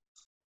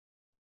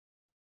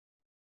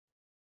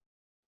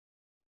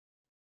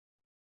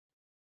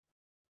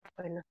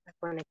 Pues no está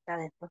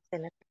conectada,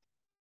 entonces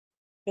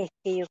es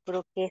que yo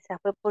creo que esa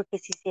fue porque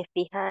si se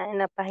fija en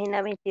la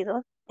página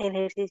 22,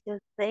 ejercicio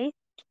 6,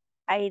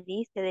 ahí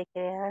dice de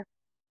crear.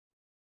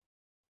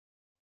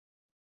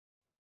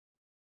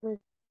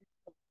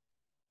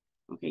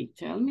 Okay,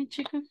 tell me,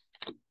 chica.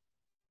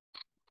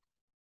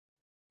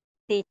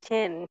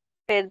 Teacher,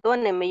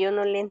 perdóneme, yo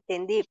no le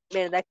entendí,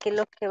 ¿verdad que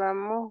lo que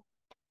vamos?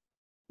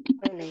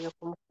 Bueno, yo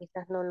como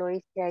quizás no lo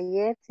hice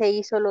ayer, se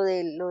hizo lo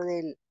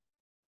del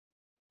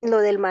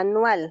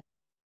manual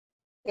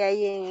que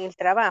hay en el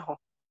trabajo.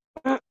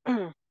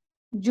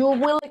 You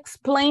will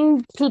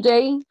explain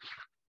today.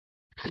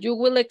 You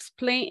will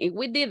explain.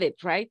 We did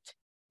it, right?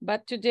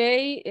 But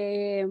today,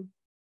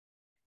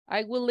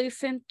 I will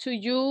listen to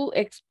you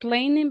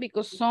explaining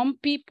because some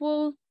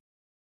people,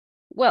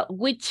 well,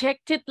 we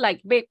checked it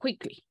like very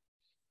quickly.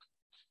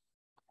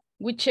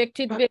 We checked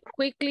it very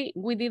quickly.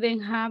 We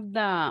didn't have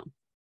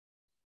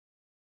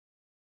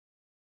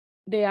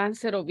the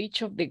answer of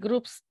each of the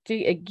groups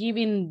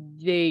giving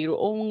their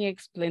own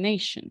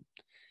explanation.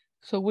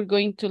 So we're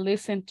going to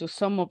listen to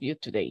some of you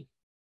today.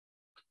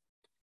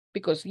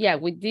 Because yeah,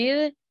 we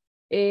did,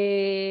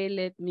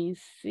 let me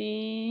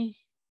see.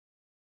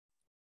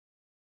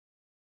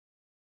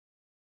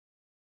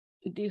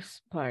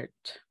 This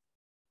part.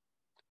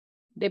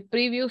 The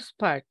previous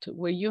part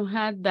where you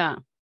had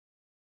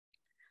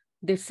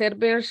the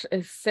server's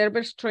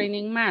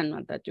training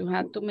manual that you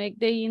had to make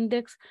the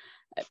index,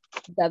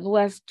 that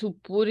was to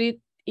put it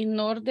in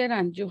order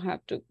and you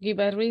have to give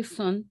a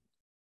reason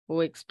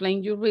or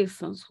explain your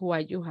reasons why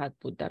you had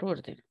put that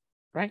order,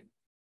 right?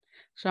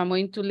 So I'm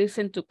going to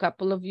listen to a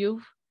couple of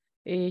you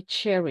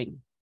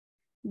sharing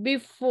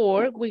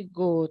before we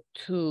go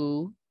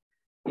to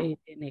the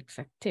next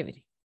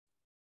activity.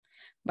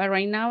 But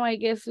right now, I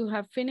guess you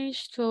have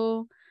finished,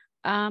 so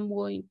I'm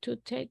going to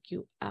take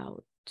you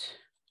out.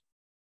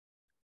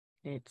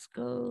 Let's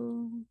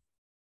go.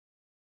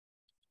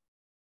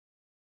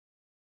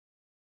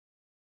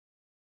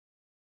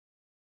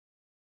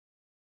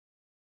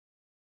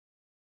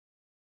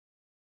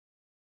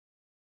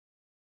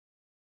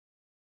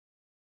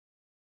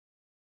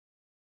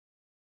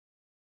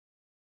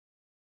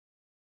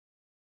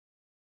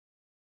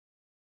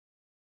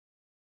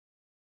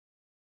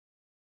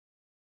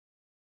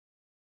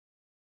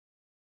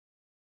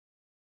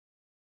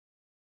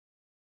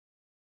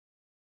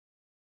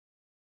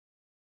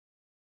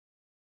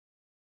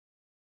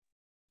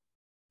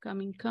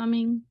 Coming.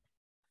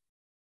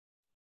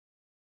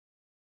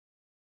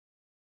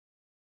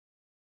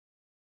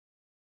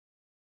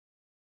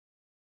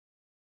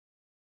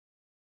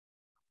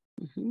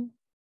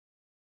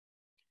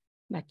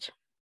 Gotcha.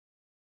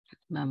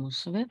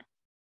 Vamos a ver.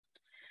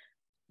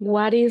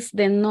 What is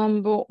the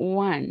number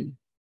 1?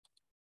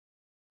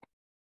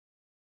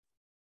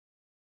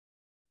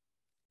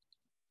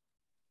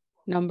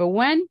 Number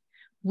 1,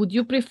 would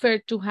you prefer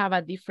to have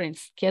a different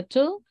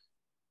schedule?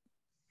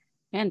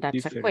 And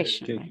that's a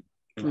question, right?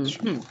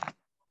 Mhm.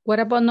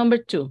 What about number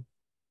 2?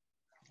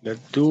 The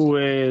 2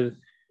 is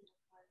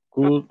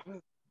could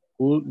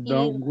Wouldn't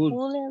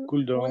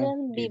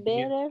be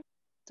better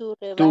to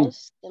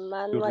revise the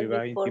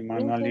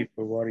manual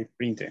before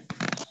printing?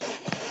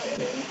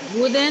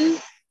 Wouldn't,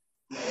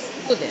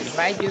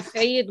 right? You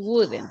say it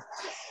wouldn't.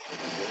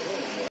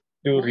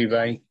 To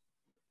revise.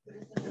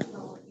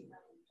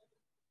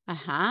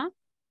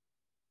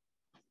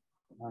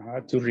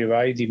 To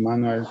revise the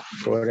manual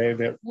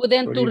forever.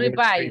 Wouldn't to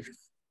revise.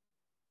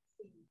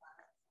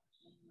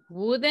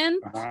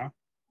 Wouldn't.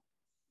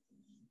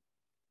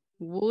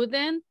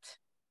 Wouldn't.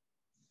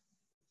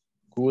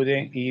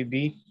 Couldn't it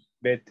be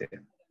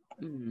better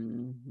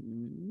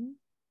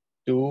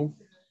to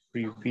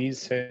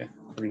revise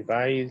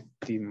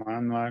the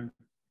manual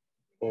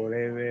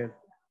forever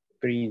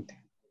printing?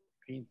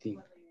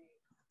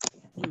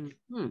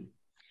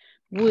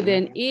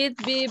 Wouldn't it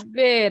be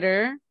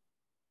better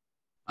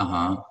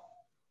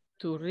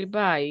to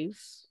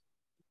revise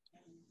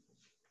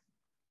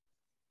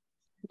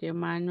the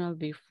manual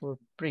before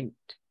print?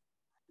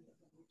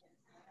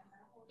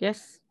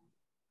 Yes.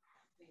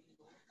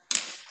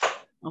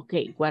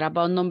 Okay, what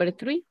about number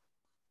 3?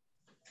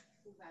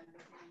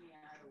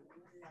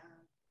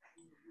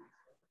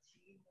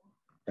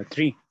 The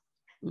 3.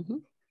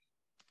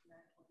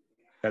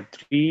 The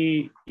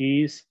 3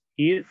 is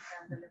it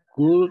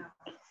good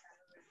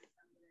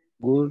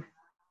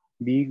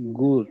be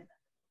good.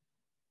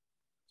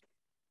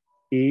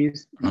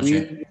 Is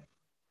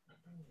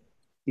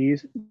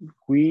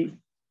we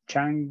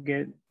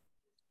change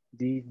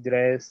the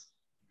dress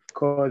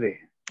code?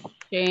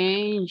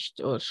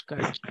 Changed,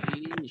 Oscar,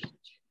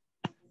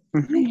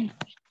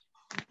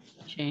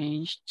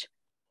 changed.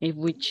 If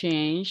we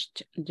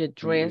changed the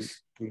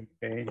dress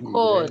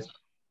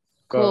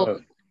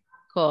code.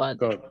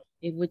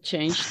 If we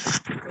changed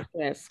the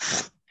dress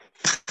code.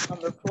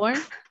 Number 4.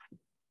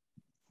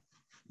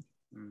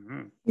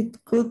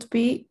 It could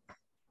be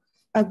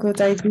a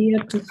good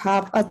idea to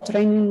have a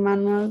training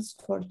manuals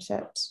for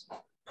chefs.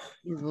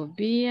 It would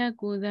be a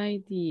good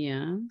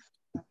idea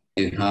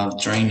to have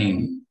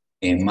training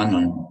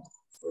manual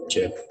for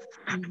chef.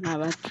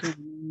 Have a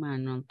training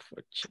manual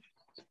for chef.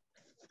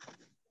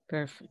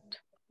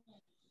 Perfect.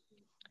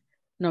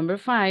 Number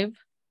 5.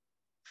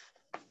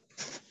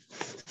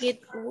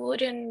 It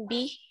wouldn't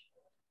be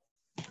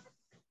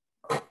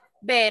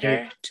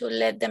better to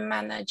let the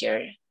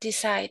manager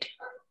decide.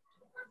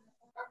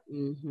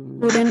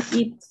 Wouldn't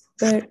it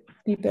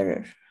be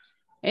better?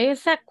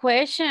 It's a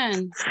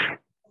question.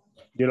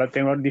 Yo la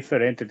tengo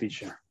diferente,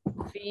 teacher.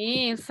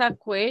 Sí, it's a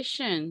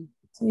question.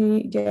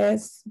 Sí,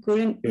 yes. Yo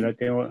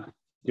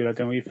la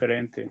tengo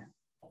diferente.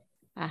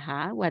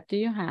 Ajá, what do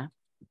you have?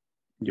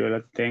 Yo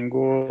la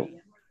tengo,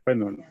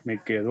 bueno, me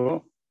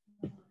quedó.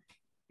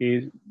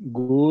 Is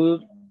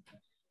good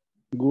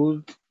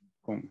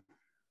con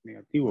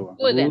negativo.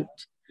 Wouldn't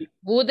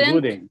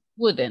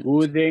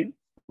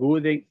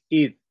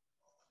it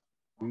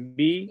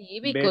be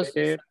sí, because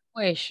better? it's a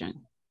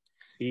question.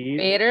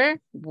 Better,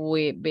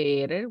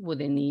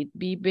 wouldn't it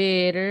be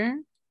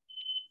better?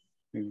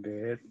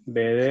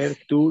 Better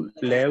to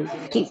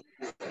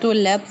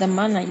let the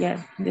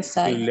manager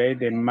decide. To let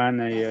the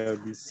manager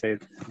decide.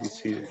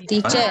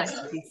 Teacher.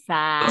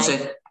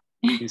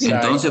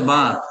 Entonces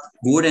va,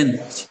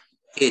 wouldn't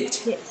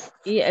it?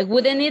 Yeah,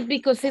 wouldn't it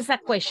because it's a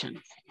question.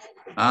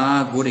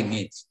 Wouldn't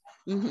it?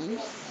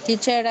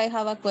 Teacher, I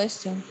have a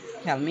question.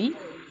 Tell me.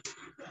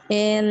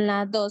 En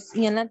la 2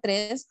 y en la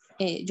 3,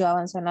 yo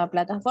avanzo en la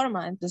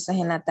plataforma. Entonces,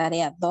 en la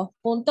tarea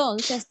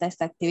 2.11 está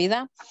esta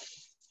actividad.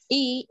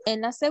 Y en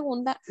la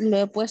segunda lo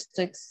he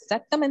puesto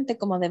exactamente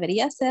como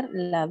debería ser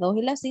la 2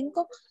 y la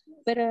 5,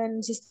 pero en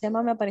el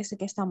sistema me parece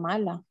que está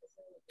mala.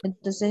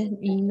 Entonces,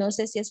 no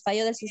sé si es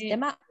fallo del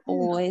sistema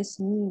o es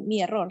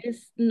mi error.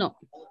 No,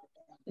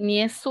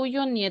 ni es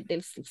suyo ni es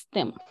del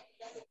sistema.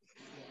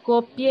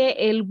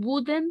 Copie el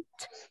wouldn't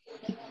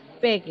y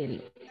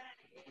péguelo.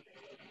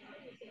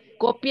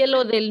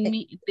 Cópielo del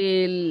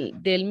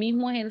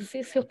mismo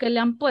ejercicio que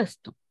le han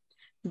puesto.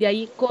 De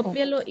ahí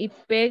cópielo y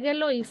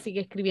péguelo y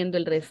sigue escribiendo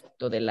el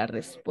resto de la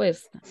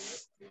respuesta.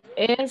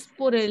 Es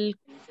por el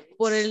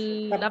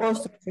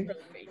apóstrofe.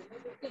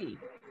 Sí.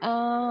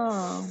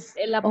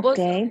 El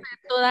apóstrofe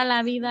toda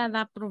la vida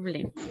da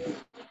problemas.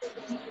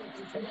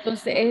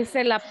 Entonces es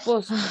el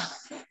apóstrofe.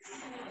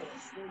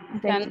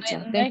 O sea,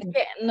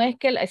 no es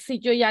que sí,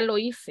 yo ya lo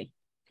hice.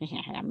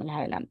 Ya me las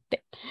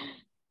adelanté.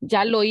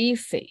 Ya lo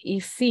hice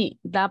y sí,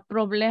 da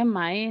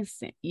problema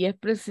ese. Y es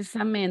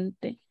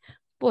precisamente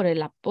por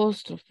el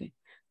apóstrofe.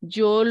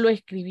 Yo lo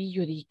escribí,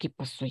 yo dije, ¿qué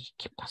pasó? ¿Y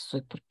qué pasó?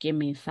 ¿Y por qué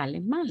me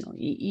sale malo?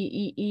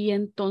 Y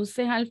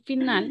entonces al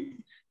final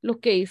lo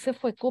que hice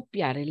fue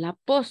copiar el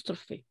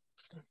apóstrofe.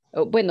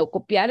 Bueno,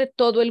 copiar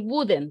todo el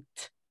wouldn't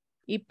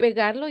y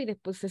pegarlo y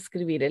después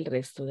escribir el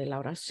resto de la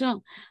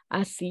oración.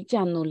 Así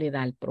ya no le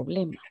da el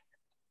problema.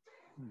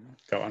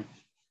 Cabal.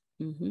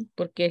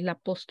 Porque es la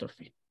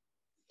apóstrofe.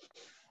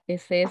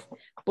 Ese es,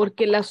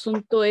 porque el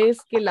asunto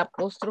es que la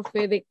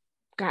apóstrofe de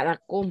cada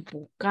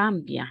compu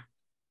cambia,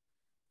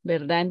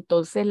 ¿verdad?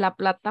 Entonces la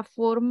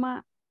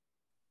plataforma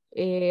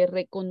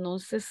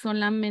reconoce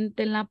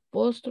solamente la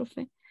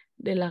apóstrofe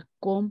de la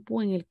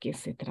compu en el que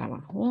se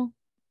trabajó.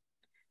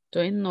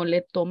 Entonces no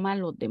le toma a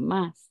los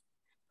demás.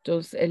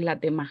 Entonces es las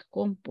demás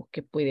compus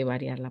que puede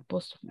variar la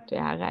apóstrofe. Entonces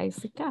haga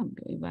ese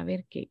cambio y va a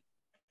ver que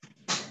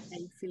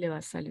ahí sí le va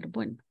a salir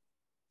bueno.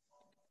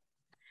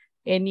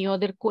 Any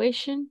other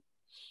question?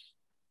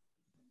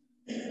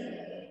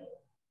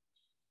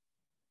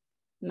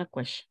 No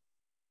question.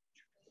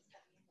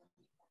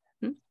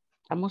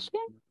 ¿Estamos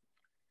bien?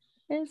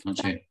 Está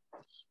Sí.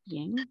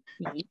 bien.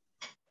 Bien.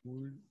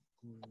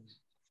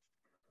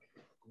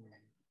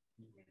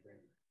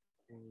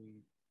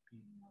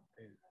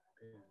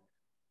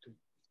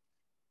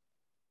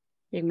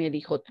 ¿Quién me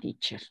dijo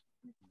teacher?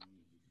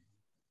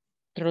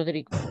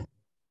 Rodrigo.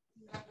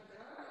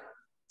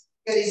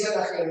 ¿Qué dice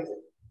la gente?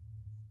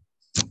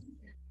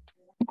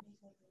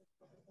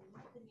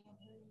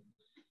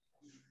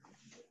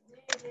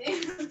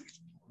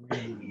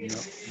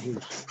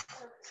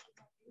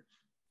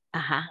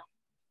 Ajá.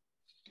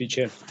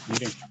 Teacher,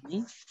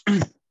 miren.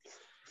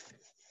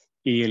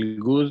 Y el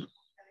good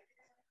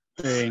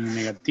en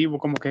negativo,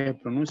 ¿cómo que se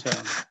pronuncia?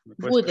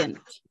 Wouldn't.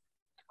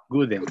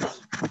 Wouldn't.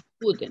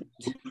 Wouldn't.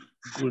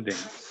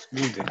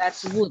 Wouldn't.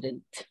 That's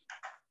wouldn't.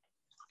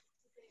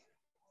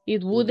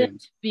 It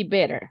wouldn't be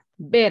better.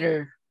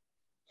 Better.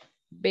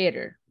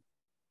 Better.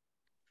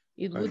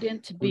 It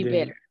wouldn't be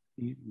better.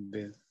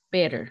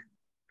 Better.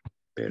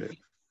 Better.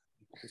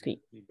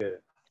 Sí.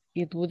 Better.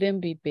 It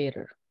wouldn't be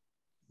better.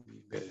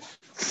 Better.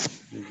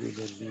 It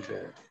wouldn't be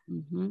better.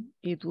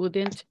 It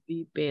wouldn't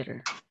be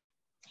better.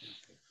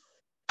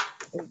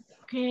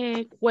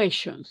 Okay,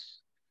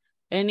 questions.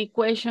 Any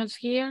questions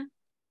here?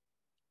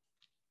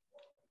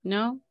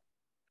 No?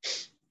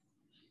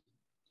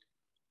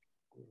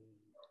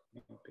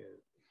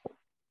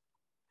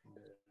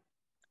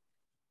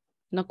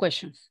 No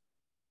questions.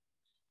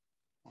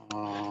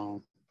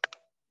 No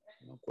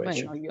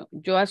Bueno,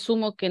 yo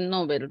asumo que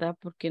no, ¿verdad?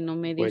 Porque no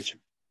me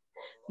dicen.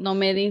 No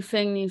me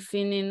dicen ni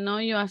sí ni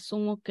no, yo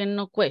asumo que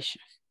no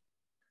questions.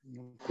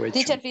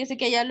 Teacher, fíjese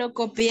que ya lo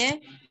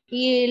copié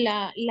y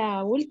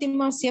la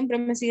última siempre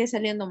me sigue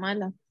saliendo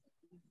mala.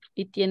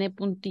 Y tiene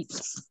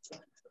puntitos.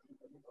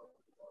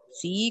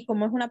 Sí,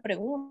 como es una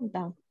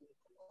pregunta.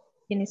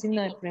 Tiene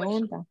signo de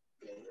pregunta.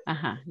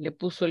 Ajá, le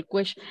puso el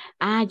question.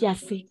 Ah, ya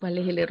sé cuál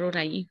es el error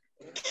ahí.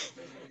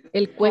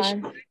 El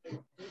question.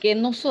 Que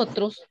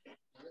nosotros,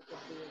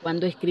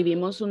 cuando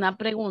escribimos una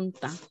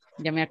pregunta,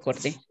 ya me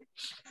acordé.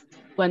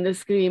 Cuando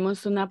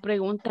escribimos una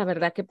pregunta,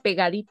 ¿verdad? Que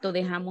pegadito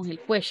dejamos el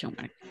question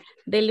mark.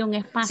 Dele un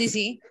espacio.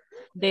 Sí.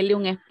 Dele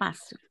un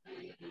espacio.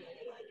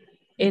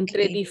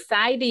 Entre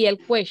decide y el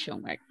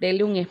question mark.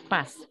 Dele un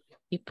espacio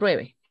y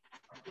pruebe.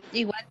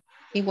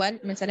 Igual,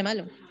 me sale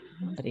malo.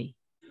 Hombre.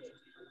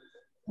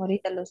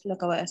 Ahorita lo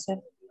acabo de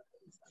hacer.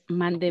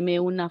 Mándeme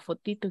una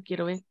fotito,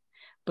 quiero ver.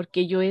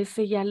 Porque yo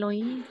ese ya lo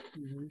hice.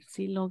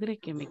 Sí logré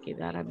que me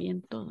quedara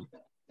bien todo.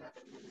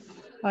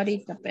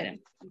 Ahorita,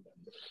 esperen.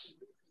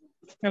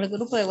 En el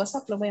grupo de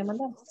WhatsApp lo voy a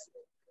mandar.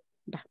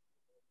 Va.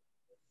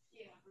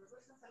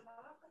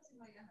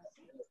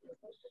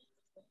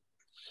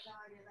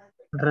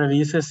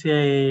 Revise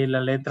si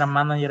la letra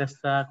manager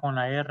está con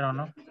la R o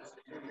no.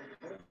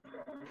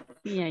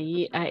 Y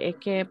ahí es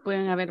que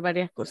pueden haber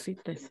varias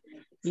cositas.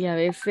 Y a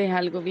veces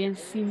algo bien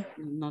simple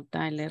no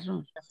da el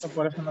error. Eso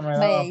por eso no me da.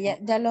 Vaya,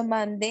 ya lo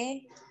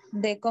mandé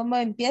de cómo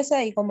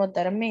empieza y cómo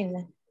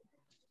termina.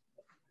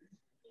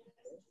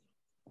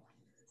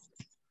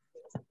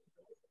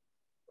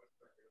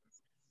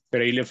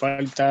 Pero ahí le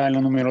falta, en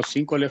los números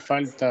 5 le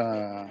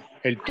falta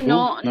el tú.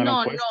 No,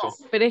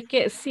 puesto. pero es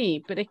que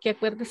sí, pero es que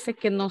acuérdese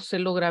que no se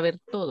logra ver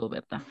todo,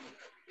 ¿verdad?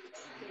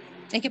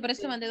 Es que por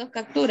eso mandé 2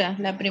 capturas.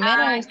 La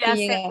primera es que ya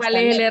llega sé cuál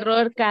hasta es el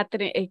error,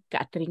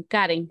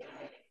 Karen.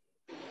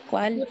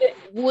 ¿Cuál?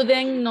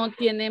 Wooden no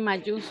tiene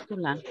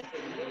mayúscula.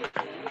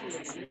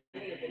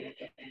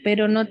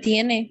 Pero no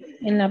tiene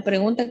en la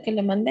pregunta que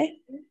le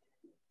mandé.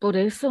 Por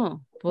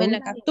eso. En la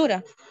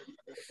captura.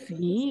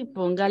 Sí,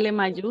 póngale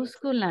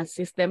mayúscula.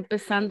 Si está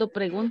empezando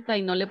pregunta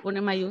y no le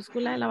pone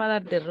mayúscula, la va a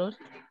dar de error.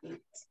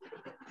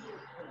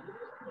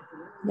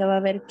 Ya va a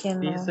ver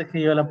quién no. Dice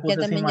que yo la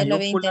puse sin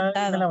mayúscula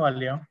y me la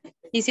valió.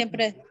 Y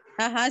siempre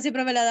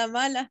me la da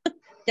mala.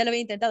 Ya lo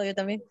había intentado yo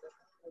también.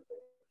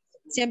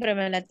 Siempre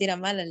me la tira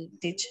mal el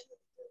teacher.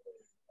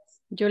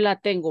 Yo la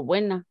tengo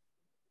buena.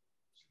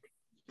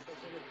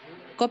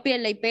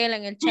 Cópiela y pégala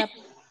en el chat.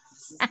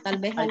 Tal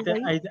vez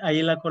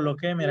ahí la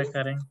coloqué, mira,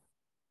 Karen.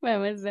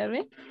 Vamos a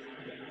ver.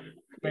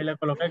 Ahí la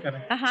coloqué,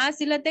 Karen. Ajá,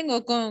 sí la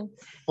tengo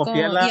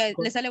Copiarla. Y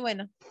le sale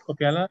bueno.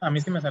 Copiarla, a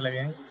mí sí me sale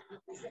bien.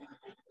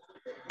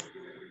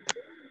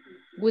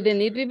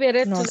 Wouldn't it be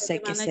better No to sé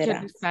let the qué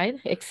manager será.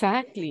 decide?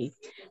 Exactly.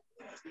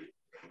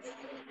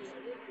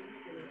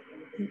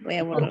 Voy a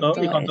Con borrar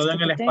todo, y todo con todo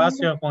esto en el que tengo.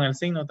 espacio, con el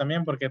signo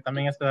también, porque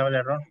también este daba el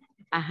error.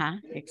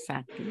 Ajá,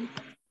 exacto.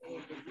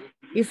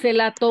 Y se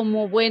la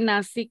tomó buena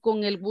así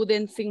con el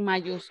wooden sin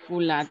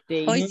mayúscula.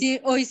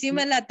 Hoy sí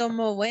me la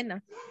tomo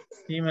buena.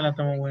 Sí, me la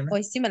tomo buena.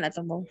 Hoy sí me la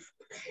tomo.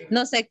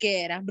 No sé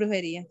qué era,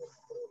 brujería.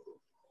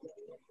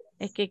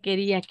 Es que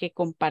quería que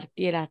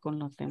compartiera con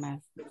los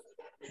demás.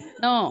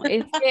 No,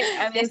 es que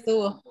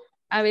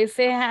a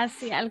veces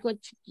hace algo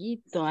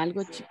chiquito,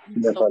 algo Le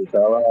chiquito.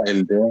 faltaba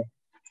el D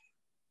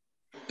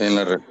en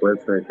la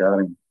respuesta de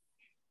Karen.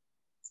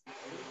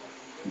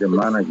 De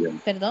manager.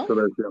 ¿Perdón?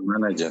 Solo decía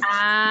manager.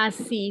 Ah,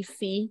 sí,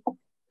 sí.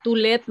 Tu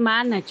lead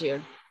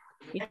manager.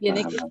 Y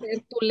tiene que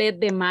ser tu lead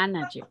de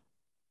manager.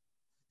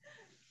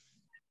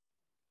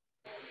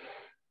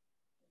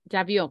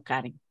 Ya vio,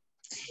 Karen.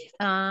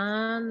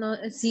 Ah, no,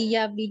 sí,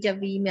 ya vi.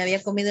 Me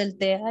había comido el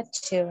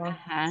TH. ¿Va?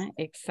 Ajá,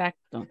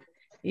 exacto.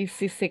 Y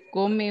si se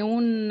come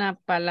una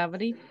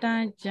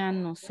palabrita, ya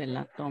no se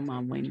la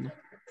toma buena.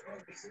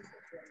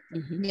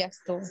 Ya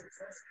estuvo.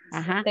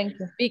 Ajá. Thank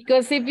you.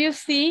 Because if you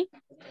see,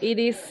 it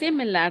is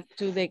similar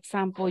to the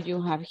example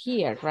you have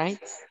here, right?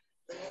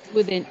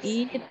 Wouldn't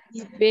it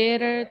be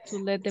better to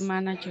let the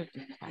manager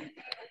decide?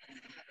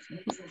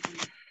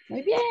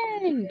 Muy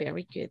bien,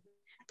 very good.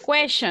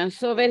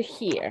 Questions over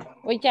here.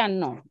 O ya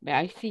no,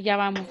 ahí sí ya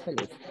vamos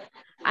feliz.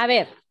 A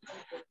ver,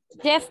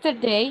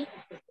 yesterday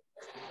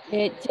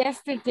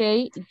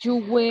you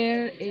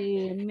were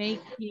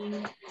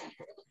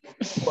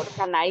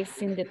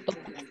organizing the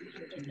topics.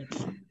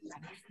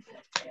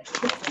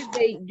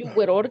 Yesterday you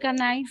were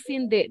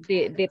organizing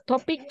the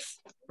topics,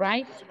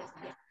 right?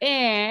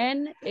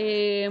 And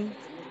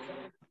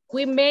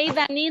we made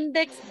an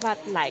index, but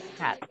like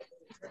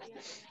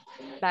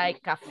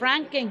a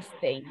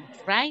Frankenstein,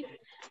 right?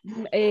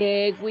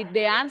 With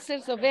the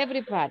answers of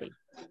everybody.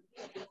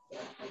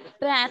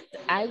 But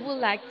I would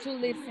like to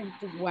listen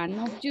to one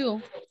of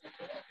you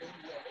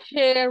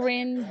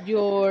sharing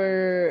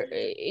your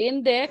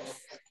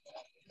index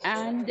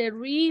and the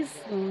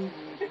reason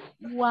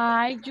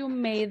why you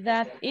made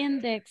that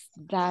index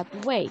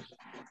that way.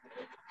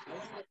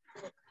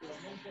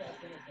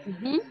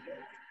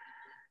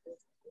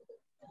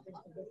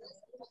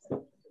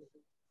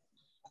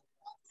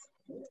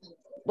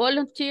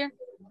 Volunteer.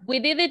 We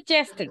did it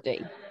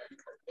yesterday.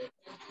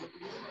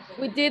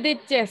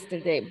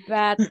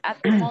 But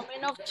at the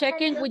moment of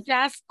checking, we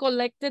just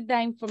collected the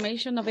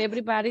information of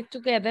everybody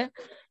together,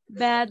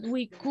 but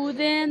we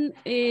couldn't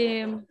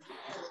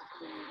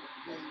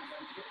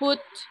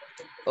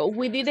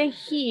we didn't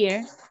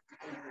hear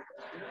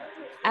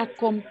a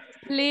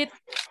complete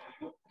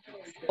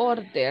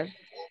order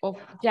of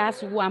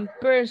just one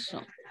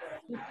person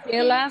to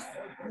tell us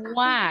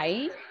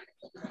why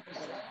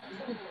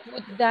you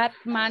put that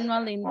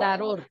manual in that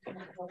order.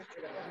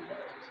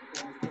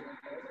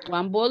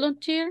 One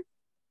volunteer?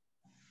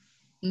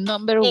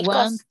 Number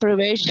one,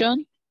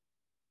 prevention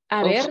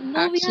A ver,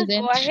 Nubia,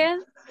 accident. go ahead.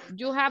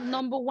 You have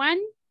number one?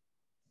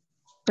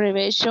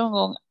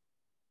 Prevention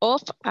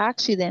of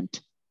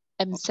accident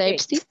and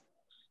safety.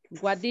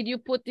 What did you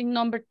put in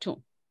number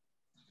two?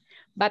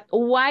 But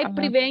why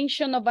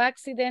prevention of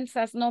accidents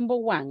as number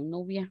one,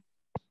 Nubia?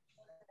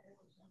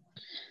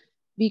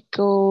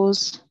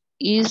 Because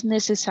it's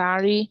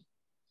necessary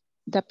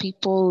that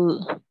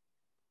people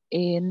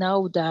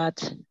know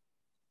that.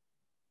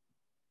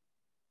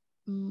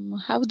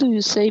 How do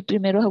you say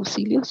primeros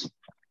auxilios?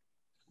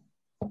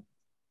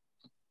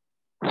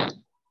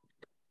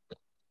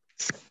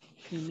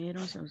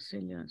 Primeros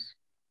auxilios.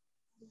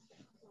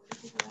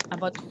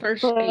 About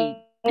first aid.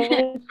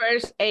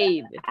 First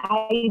aid.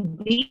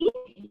 ID.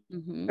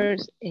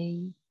 First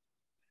aid.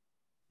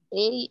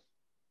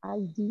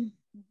 AID.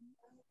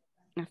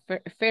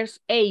 First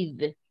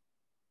aid.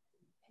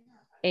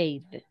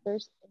 Aid.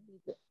 First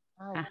aid.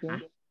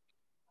 Okay.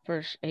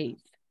 First aid.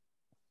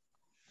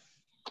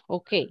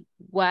 Okay,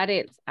 what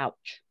else?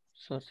 Ouch.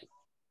 Sorry.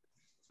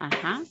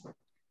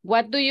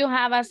 What do you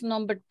have as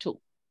number two?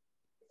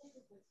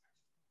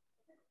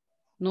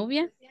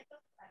 Nubia?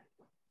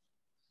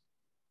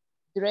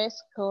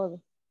 Dress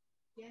code.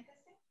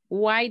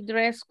 Why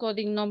dress code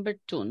in number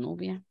two,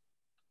 Nubia?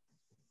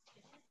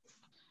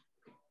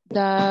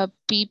 The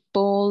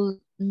people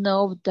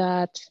know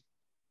that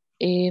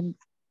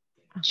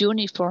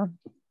uniform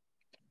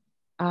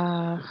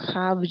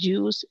have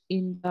used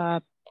in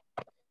the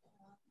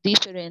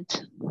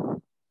different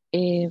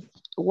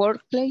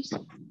workplace.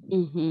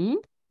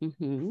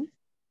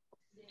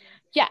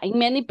 Yeah, in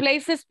many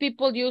places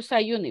people use a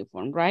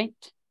uniform, right?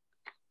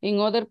 In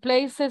other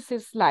places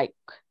it's like,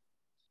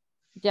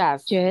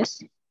 yes,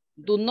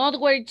 do not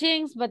wear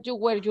jeans, but you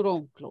wear your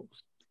own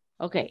clothes.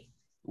 Okay,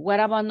 what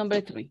about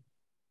number three?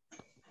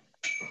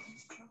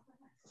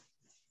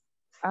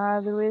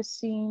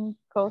 Addressing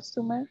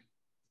customers.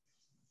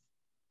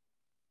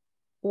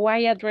 Why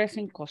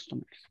addressing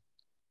customers?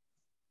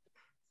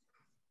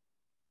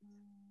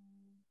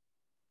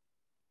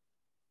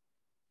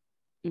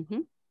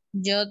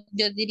 Yo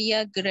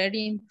diría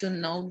getting to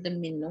know the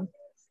menu.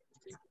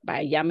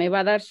 Ya me va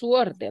a dar su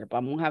order.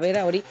 Vamos a ver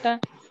ahorita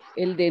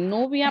El de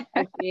Nubia,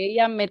 porque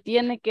ella me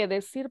tiene que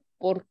decir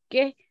por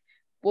qué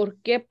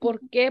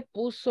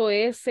puso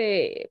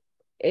ese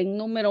en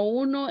número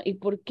 1 y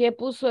por qué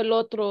puso el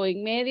otro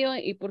en medio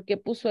y por qué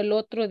puso el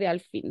otro de al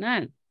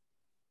final.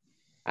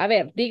 A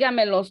ver,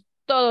 dígamelos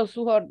todos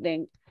su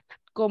orden,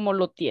 cómo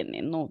lo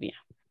tiene, Nubia.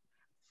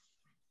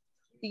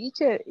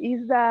 Teacher,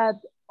 is that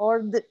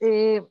or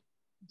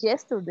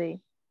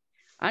yesterday?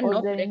 Ah, Or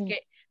no,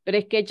 pero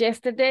es que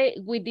yesterday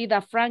we did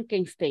a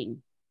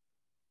Frankenstein.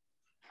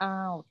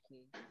 Ah, ok.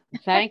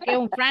 ¿Saben qué es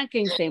un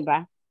Frankenstein,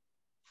 va?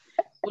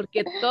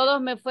 Porque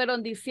todos me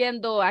fueron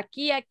diciendo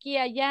aquí, aquí,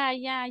 allá,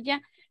 allá,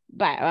 allá.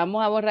 Va,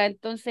 vamos a borrar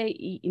entonces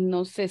y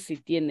no sé si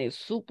tiene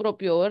su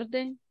propio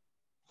orden.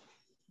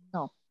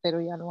 No, pero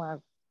ya lo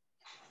hago.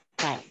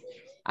 Va.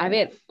 A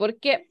ver, ¿por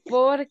qué?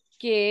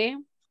 Porque,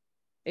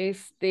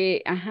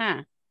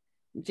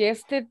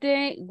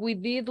 yesterday we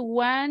did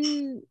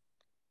one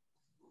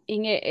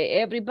in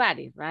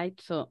everybody, right?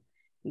 So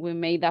we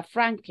made a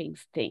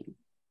Frankenstein.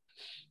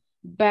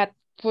 But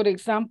for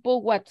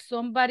example, what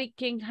somebody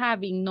can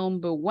have in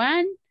number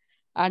 1,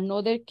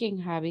 another can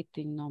have it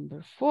in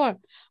number 4.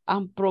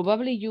 And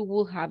probably you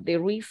will have the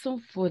reason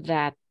for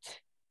that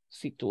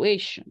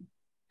situation.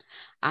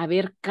 A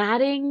ver,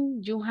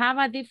 Karen, you have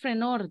a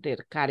different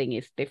order.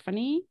 Karen,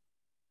 Stephanie,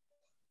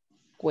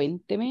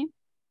 cuénteme.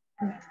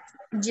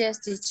 Yes,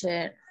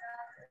 teacher.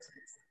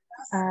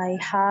 I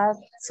have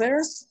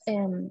first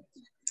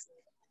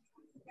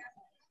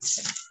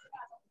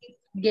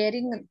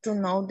getting to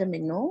know the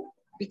menu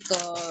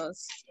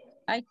because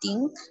I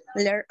think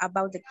learn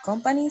about the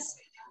company's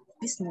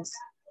business.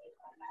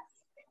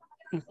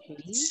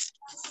 Okay.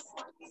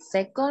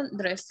 Second,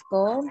 dress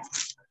code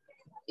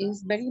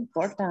is very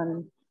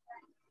important.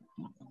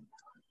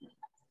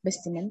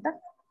 Vestimenta.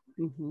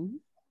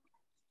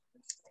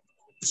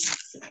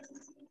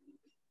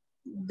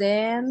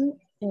 Then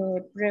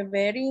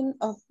preventing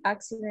of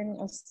accident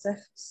of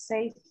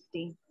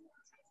safety.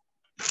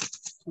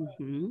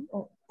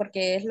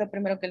 Porque es lo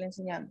primero que le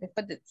enseñan.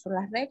 Después de son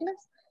las reglas,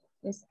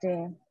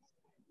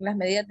 las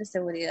medidas de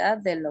seguridad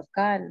del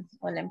local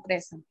o la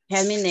empresa.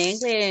 Tell me in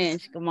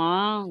English, come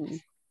on.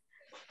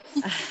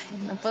 Ay,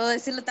 no puedo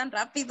decirlo tan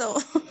rápido.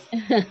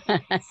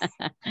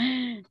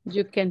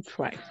 You can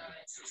try.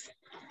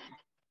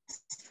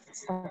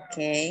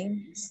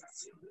 Okay.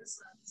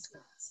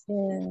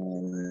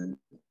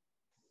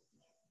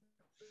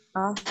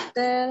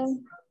 After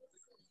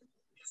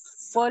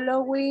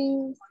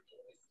following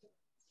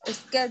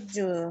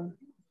schedule.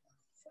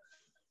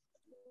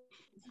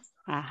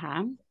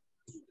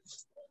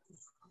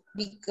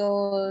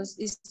 Because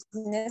it's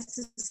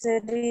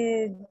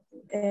necessary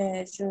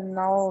to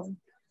know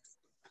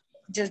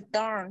your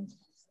turn.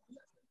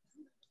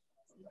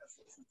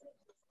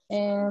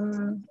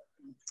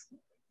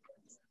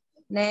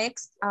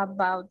 Next,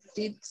 about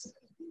tips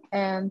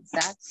and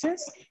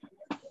taxes.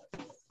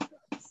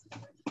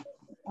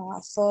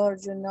 For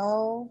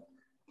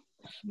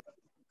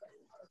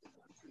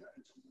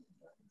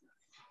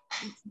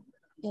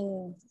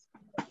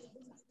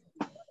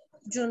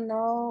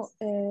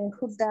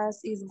who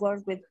does his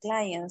work with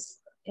clients,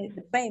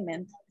 the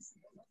payment.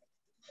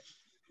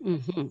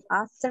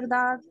 After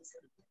that,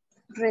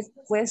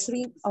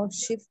 requesting of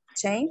shift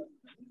change.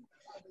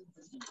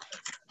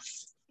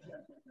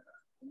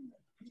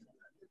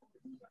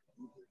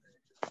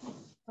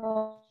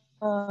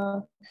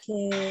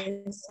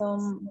 Okay,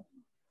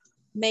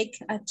 make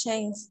a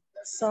change,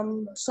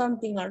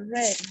 something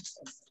already.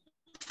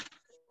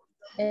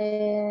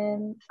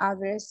 And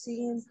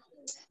addressing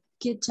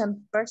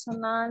kitchen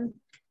personnel,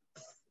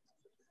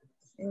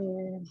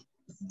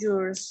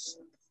 your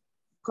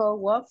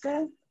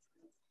co-worker,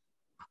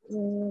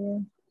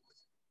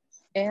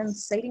 and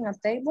setting a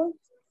table.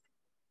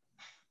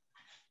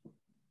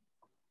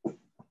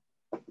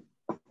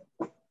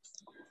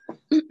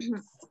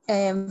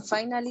 And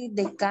finally,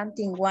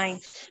 decanting wine.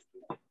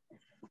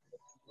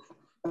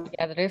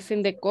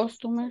 Addressing the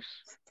customers.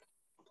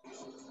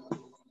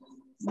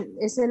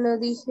 Ese lo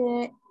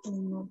dije,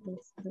 1, 2,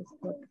 3,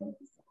 4,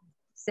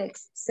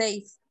 6,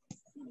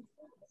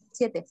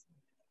 7.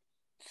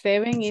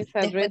 7 is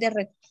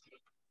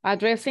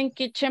addressing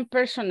kitchen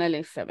personnel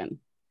is 7.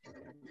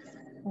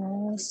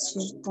 Oh,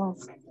 cierto.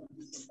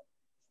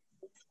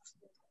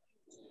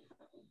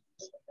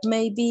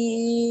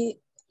 Maybe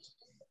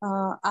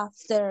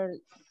after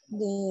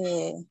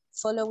the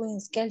following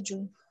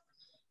schedule.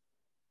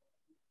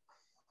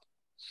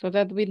 So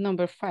that with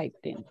number 5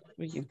 then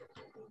for you.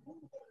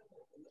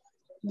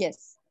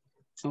 Yes.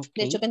 Okay.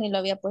 De hecho que ni lo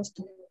había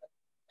puesto.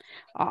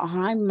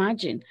 I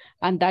imagine.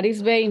 And that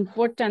is very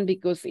important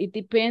because it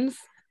depends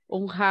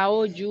on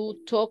how you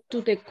talk to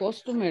the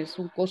customers.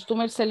 Un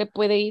customer se le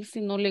puede ir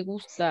si no le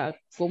gusta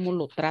cómo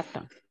lo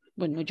trata.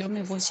 Bueno, yo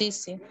me voy. Sí,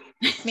 sí.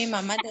 Mi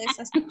mamá de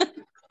esas.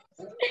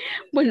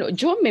 Bueno,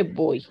 yo me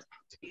voy.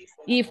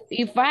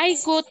 If I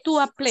go to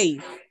a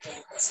place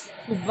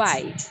to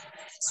buy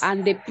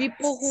and the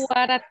people who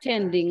are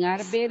attending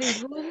are very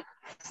rude,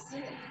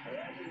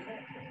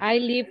 I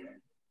leave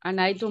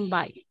and I don't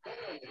buy.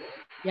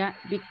 Yeah,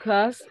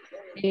 because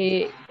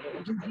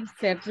you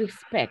deserve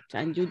respect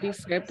and you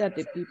deserve that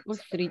the people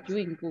treat you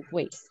in good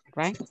way,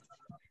 right?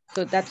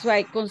 So that's why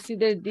I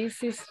consider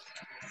this is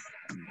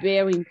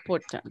very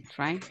important,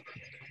 right?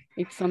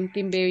 It's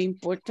something very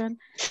important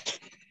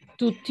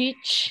to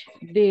teach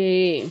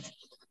the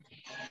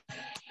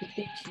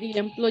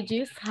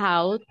employees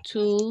how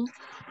to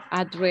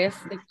address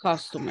the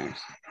customers.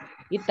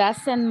 It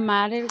doesn't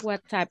matter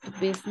what type of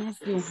business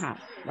you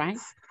have, right?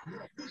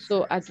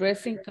 So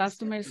addressing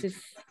customers is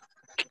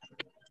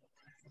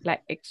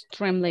like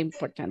extremely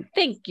important.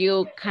 Thank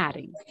you,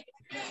 Karen.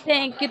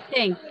 Thank you,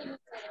 thank you.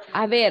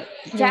 A ver,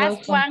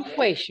 just one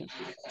question.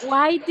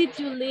 Why did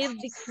you leave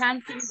the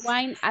canteen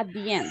wine at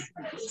the end?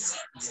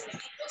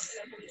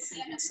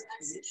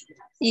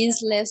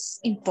 Is less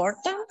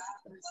important.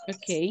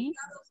 Okay.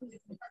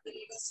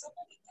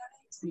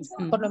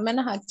 Por lo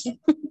menos aquí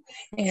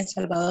en El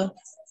Salvador.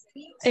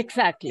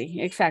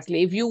 Exactly,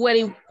 exactly. If you were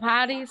in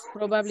Paris,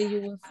 probably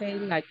you will say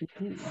like, it's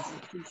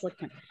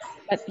important.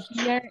 But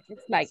here,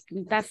 it's like,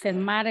 it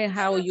doesn't matter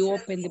how you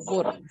open the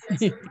bottle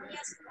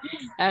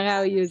and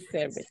how you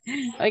serve it.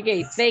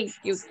 Okay, thank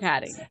you,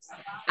 Karen.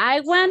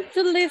 I want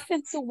to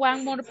listen to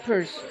one more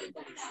person.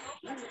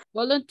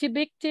 Volunteer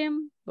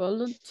victim,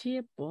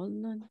 volunteer,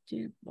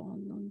 volunteer,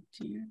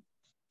 volunteer,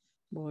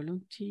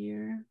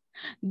 volunteer.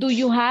 Do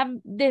you have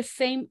the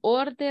same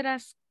order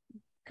as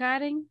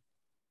Karen?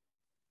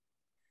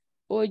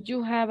 Or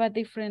you have a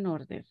different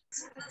order?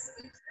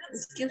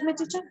 Excuse me,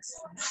 teacher?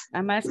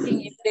 I'm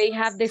asking if they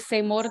have the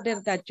same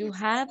order that you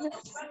have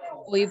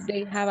or if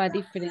they have a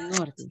different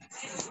order.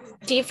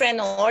 Different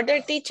order,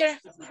 teacher?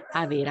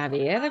 A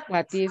ver,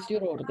 what is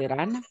your order,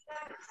 Ana?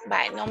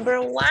 By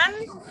number 1,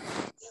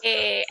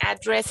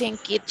 addressing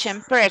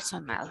kitchen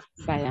personnel.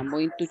 But I'm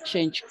going to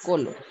change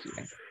color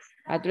here.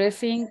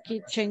 Addressing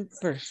kitchen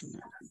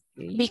personnel.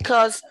 Okay.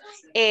 Because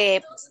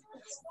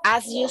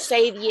as you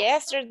said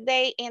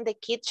yesterday, in the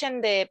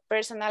kitchen, the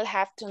personnel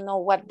have to know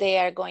what they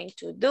are going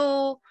to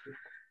do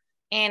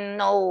and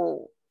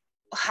know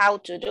how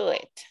to do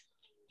it.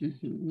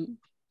 Mm-hmm.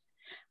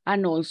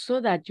 And also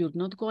that you're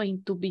not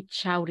going to be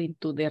shouting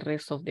to the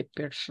rest of the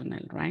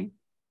personnel, right?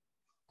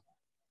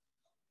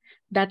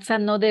 That's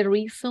another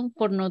reason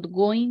for not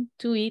going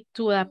to eat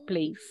to a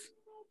place.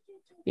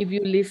 If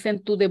you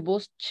listen to the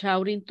boss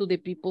shouting to the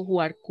people who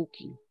are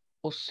cooking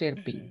or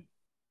serving,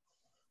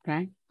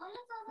 right?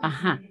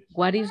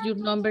 What is your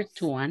number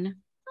 2, Anna?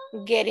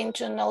 Getting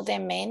to know the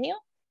menu.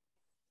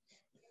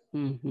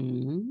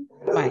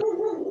 Right.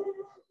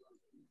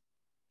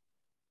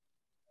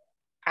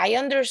 I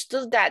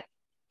understood that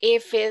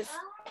if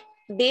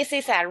this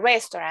is a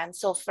restaurant,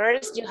 so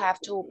first you have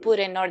to put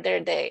in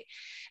order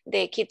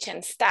the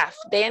kitchen staff,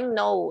 then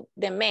know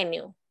the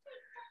menu.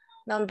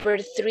 Number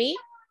 3,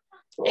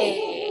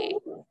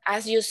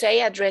 as you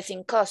say,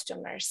 addressing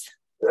customers.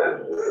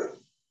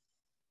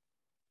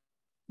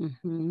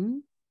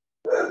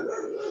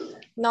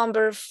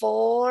 Number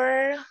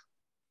 4,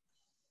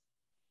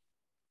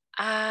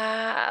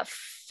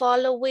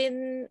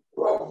 following,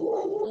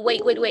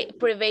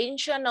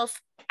 prevention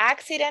of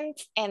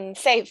accidents and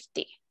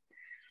safety.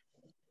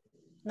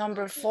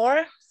 Number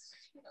 4.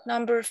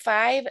 Number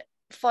 5,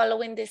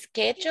 following the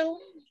schedule.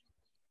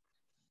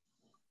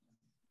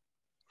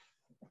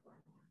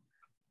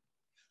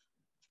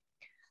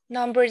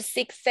 Number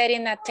 6,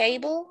 setting a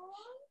table.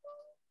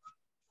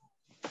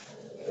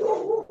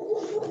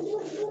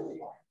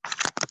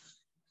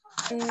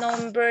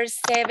 Number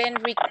 7,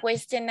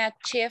 requesting a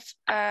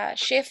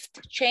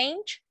shift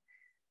change.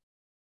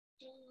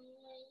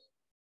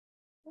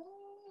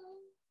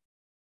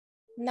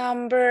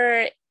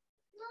 Number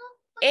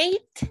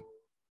 8,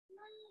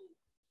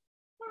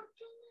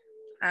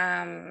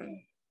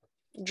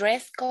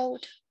 dress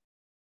code.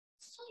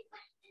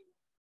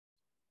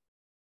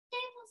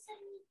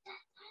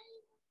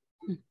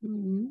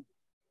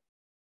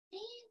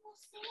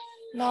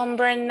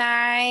 Number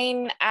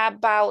 9,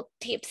 about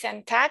tips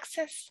and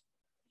taxes.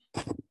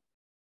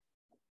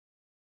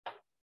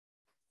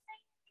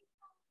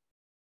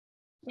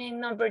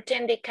 And number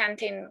 10, the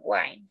canteen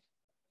wine.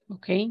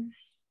 Okay.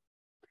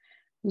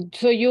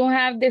 So you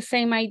have the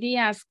same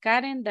idea as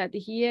Karen, that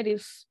here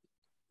is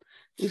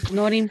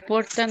not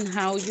important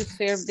how you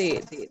serve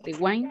the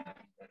wine?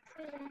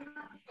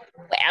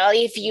 Well,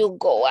 if you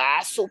go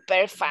a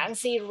super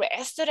fancy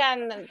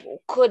restaurant,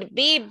 could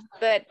be,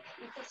 but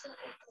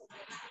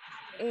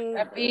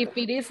if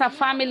it is a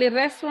family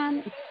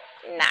restaurant,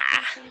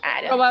 nah,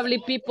 I don't. Probably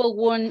people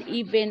won't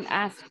even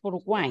ask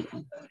for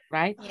wine,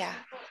 right? Yeah.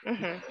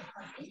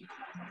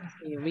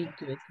 Very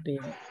good,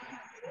 very.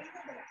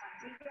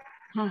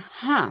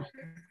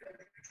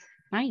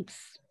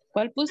 Nice.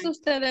 ¿Cuál puso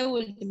usted de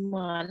último,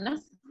 Ana?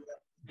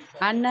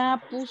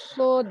 Ana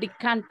puso the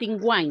canteen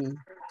wine.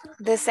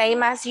 The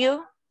same as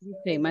you? The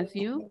same as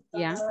you,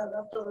 yeah.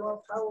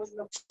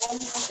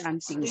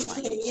 Canteen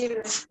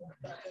wine.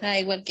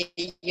 Igual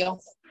que yo.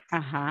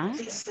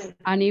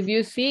 And if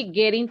you see,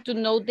 getting to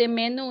know the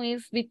menu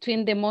is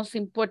between the most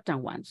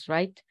important ones,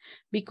 right?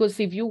 Because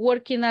if you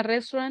work in a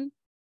restaurant,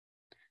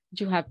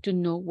 you have to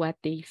know what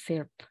they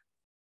serve.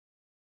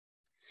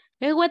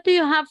 Hey, what do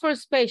you have for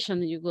special?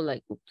 And you go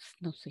like, oops,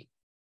 no sé.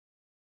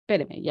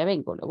 Espéreme, ya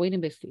vengo, lo voy a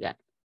investigar.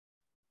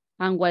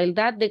 And while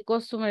that, the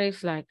customer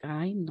is like,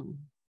 I know.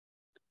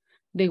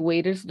 The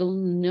waiters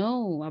don't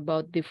know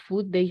about the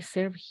food they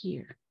serve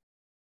here,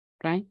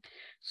 right?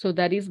 So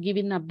that is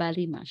giving a bad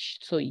image.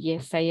 So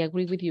yes, I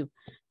agree with you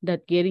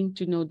that getting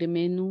to know the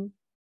menu,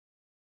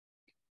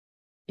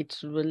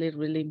 it's really,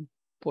 really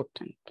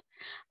important.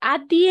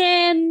 At the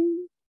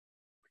end,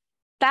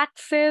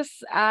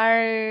 taxes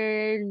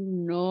are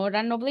not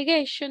an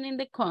obligation in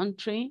the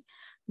country,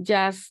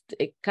 just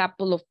a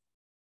couple of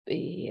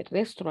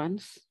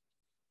restaurants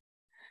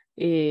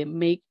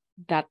make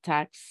that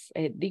tax,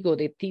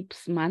 the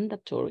tips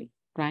mandatory,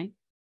 right?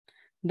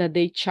 That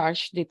they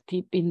charge the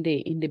tip in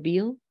the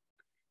bill,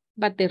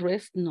 but the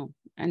rest no.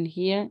 And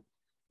here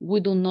we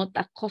do not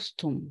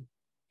accustom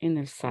in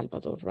El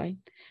Salvador, right?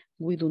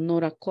 We do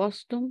not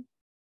accustom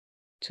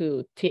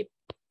to tip.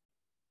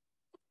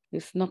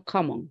 It's not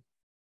common.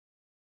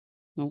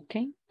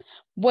 Okay.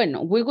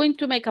 Bueno, we're going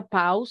to make a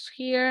pause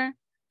here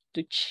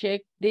to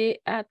check the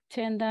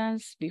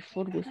attendance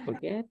before we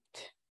forget.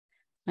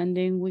 And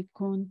then we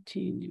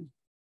continue.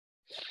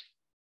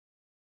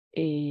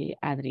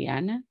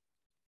 Adriana.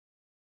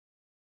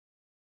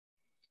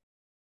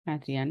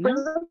 Adriana.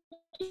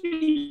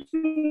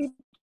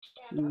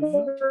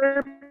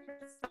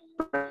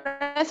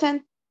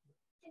 Present.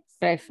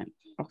 Present.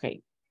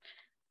 Okay.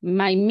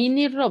 My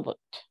mini robot.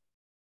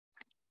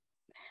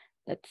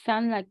 That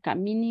sounds like a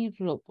mini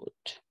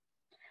robot.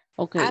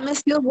 Okay. I'm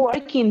still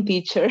working,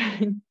 teacher.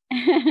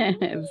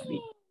 Sí.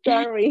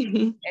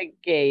 Sorry.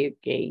 Okay,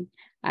 okay.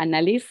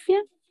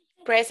 Analicia.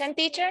 Present,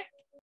 teacher.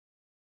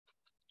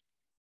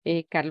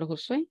 Carlos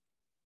Josué.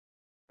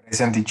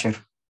 Present, teacher.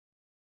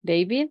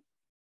 David.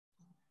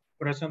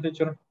 Present,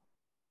 teacher.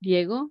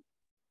 Diego.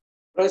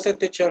 Present,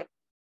 teacher.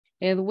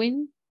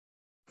 Edwin.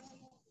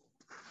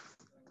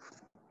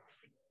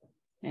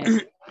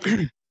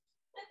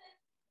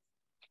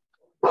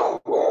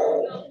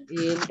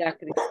 Elga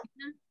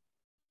Cristina.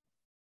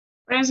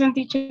 Present,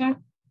 teacher.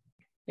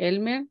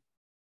 Elmer.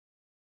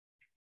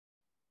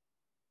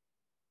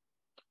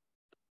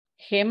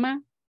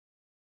 Gema.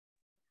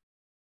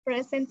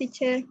 Present,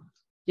 teacher.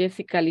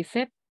 Jessica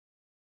Lisette.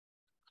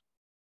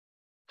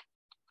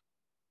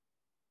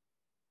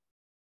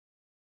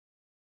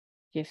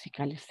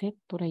 Jessica Lisette,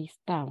 por ahí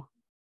estaba.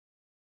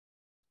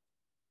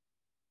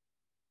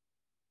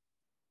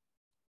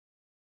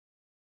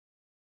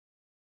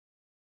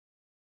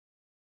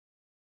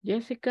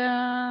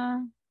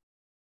 Jessica.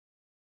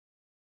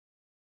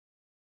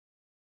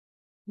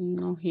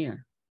 No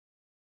here.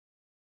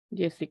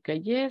 Jessica,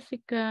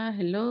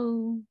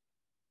 hello.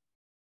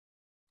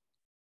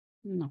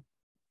 No.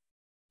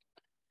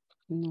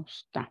 No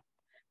está.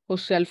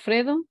 José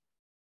Alfredo.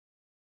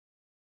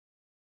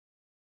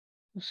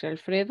 José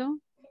Alfredo.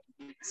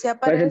 Se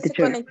aparece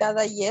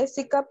conectada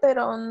Jessica,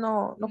 pero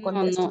no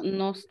contesta.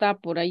 No está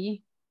por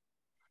allí.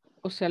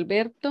 José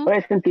Alberto.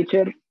 Present,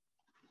 teacher.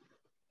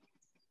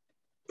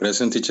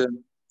 Present, teacher.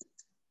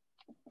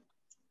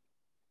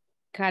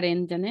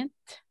 Karen Janet.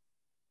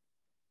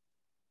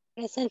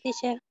 Present,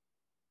 teacher.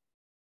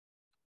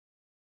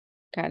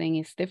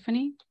 Karen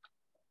Stephanie.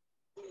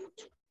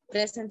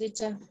 Present,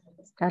 teacher.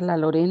 Carla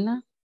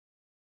Lorena.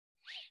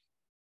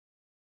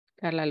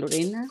 Carla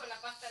Lorena.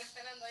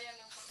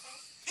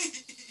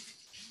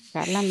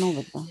 Carla no,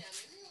 ¿verdad?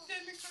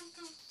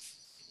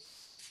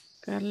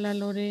 Carla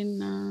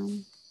Lorena.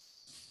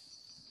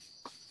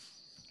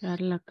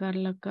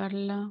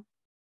 Carla.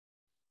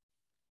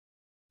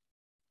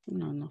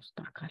 No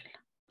está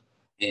Carla.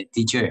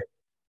 Teacher.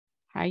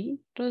 Hi,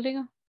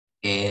 Rodrigo.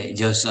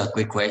 Just a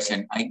quick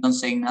question. I don't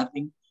say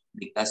nothing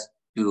because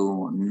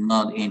you're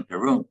not in the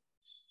room.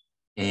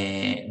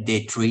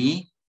 The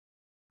tree,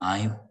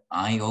 I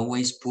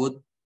always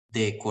put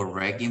the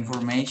correct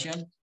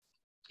information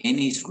and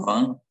it's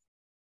wrong.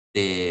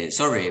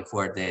 Sorry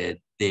for the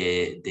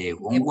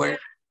homework.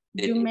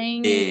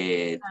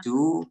 The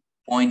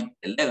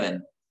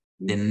 2.11,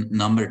 the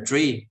number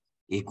 3.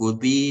 It would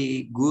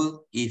be good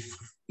if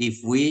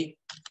we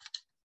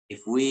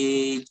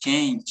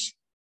change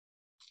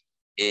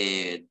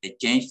the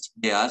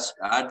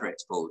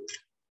address code.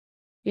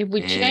 If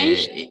we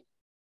change.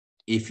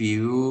 If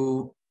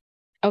you.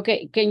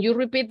 Okay, can you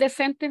repeat the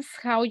sentence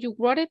how you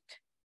wrote it?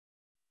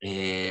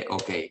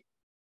 Okay,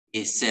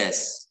 it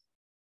says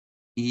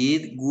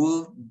it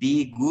would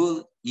be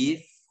good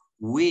if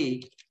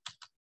we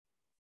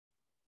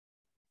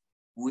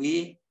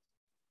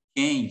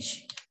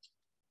change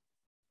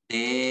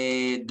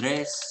the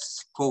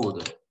dress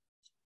code.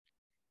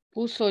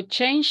 Puso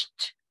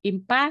changed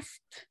in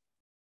past.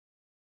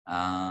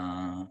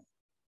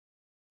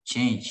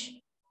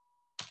 Change.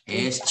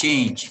 Es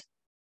change.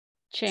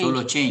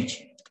 Solo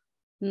change.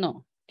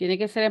 No, tiene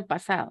que ser en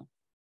pasado.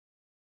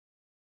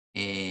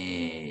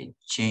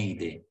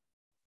 Change.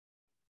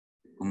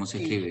 ¿Cómo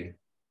se escribe?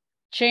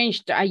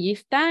 Changed. Allí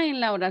está en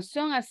la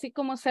oración, así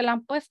como se la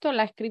han puesto,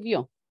 la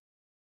escribió.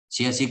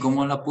 Sí, así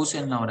como la puse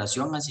en la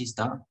oración, así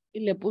está. Y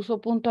le puso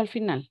punto al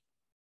final.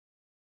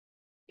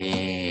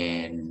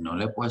 No. no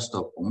le he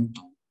puesto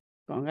punto.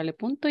 Póngale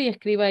punto y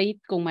escriba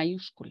it con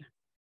mayúscula.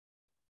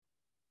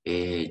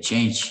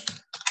 Change.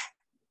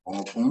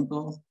 Pongo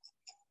punto.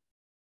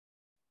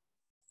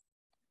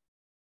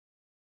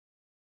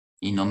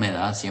 Y no me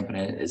da,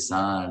 siempre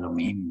está lo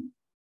mismo.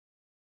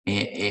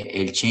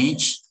 El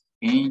change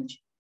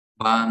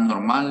va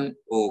normal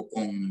o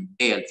con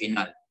E al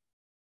final.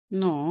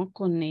 No,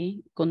 con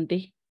E, con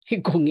D,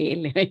 con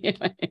L.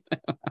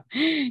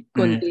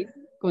 Con D,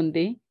 con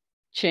D.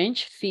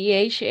 Change,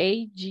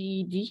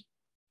 C-H-A-G-D.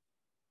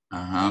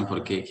 Ajá,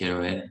 porque quiero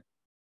ver.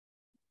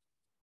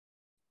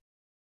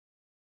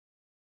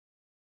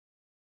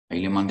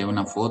 Ahí le mandé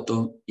una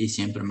foto y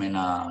siempre me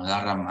la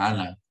agarra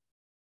mala.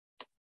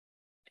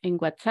 En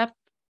WhatsApp.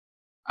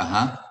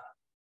 Ajá.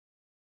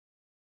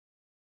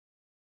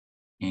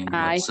 En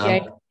Ah,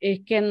 WhatsApp.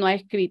 es que no ha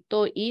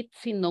escrito it,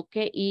 sino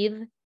que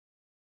id.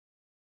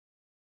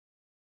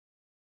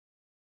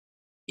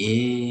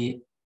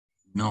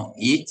 No,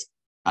 it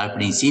al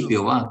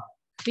principio va.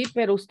 Sí,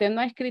 pero usted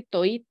no ha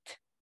escrito it.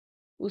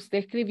 Usted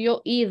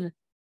escribió id.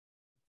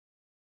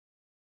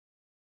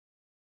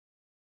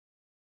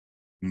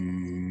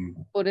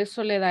 Por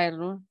eso le da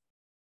error.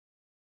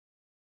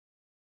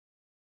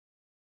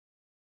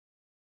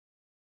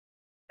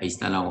 Ahí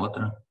está la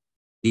otra.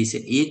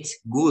 Dice,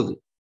 it's good.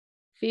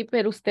 Sí,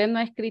 pero usted no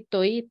ha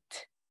escrito it.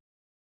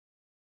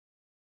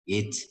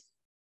 It.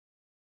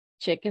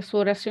 Cheque su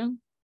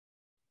oración.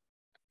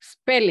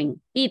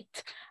 Spelling, it.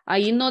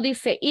 Ahí no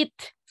dice it,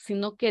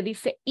 sino que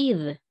dice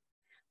id.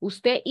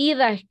 Usted id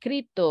ha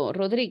escrito,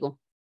 Rodrigo.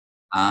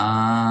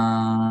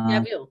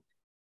 ¿Ya vio?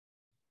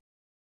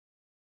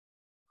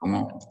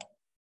 ¿Cómo?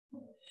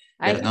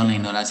 Perdón la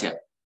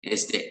ignorancia.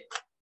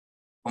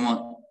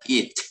 ¿Cómo?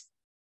 It.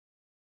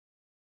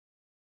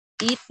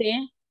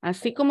 Ite,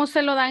 así como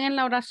se lo dan en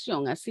la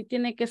oración, así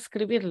tiene que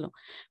escribirlo.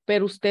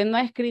 Pero usted no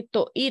ha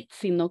escrito it,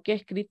 sino que ha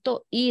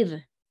escrito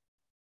id.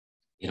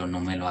 Pero no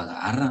me lo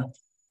agarra.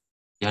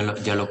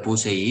 Ya lo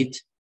puse it.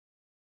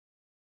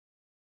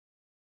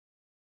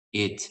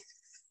 It.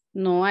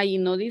 No, ahí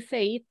no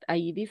dice it,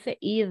 ahí dice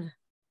id.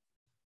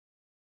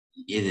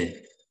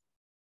 Id.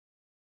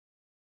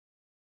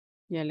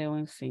 Ya le voy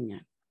a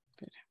enseñar.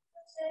 Espera.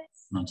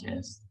 No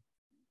es.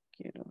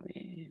 Quiero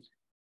ver.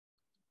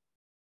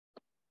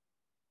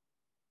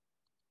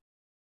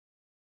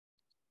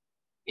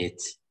 It.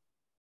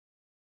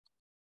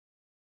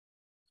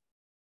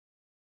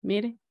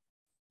 Mire.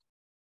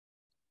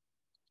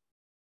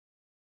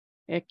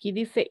 Aquí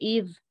dice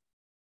id.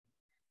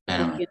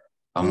 Espérame.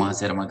 Vamos a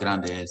hacer más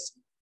grande eso.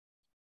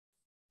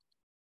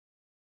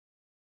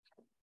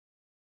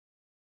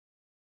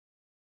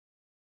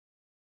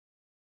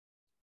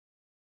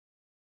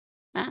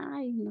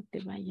 Ay, no te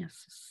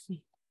vayas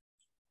así.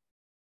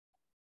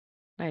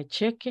 Vaya,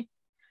 cheque.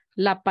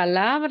 La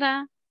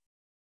palabra,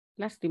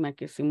 lástima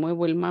que si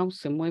muevo el mouse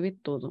se mueve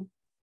todo.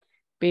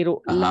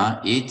 Pero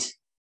Ajá, it.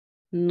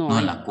 no en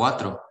hay. la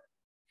 4.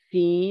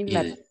 Sí,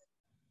 Id.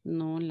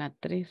 no, la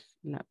 3.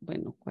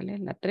 Bueno, ¿cuál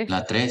es la 3?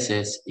 La 3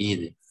 es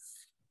id.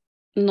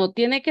 No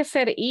tiene que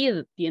ser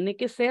id, tiene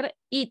que ser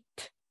it.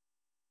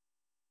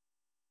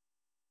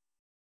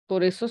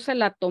 Por eso se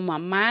la toma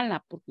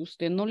mala, porque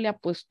usted no le ha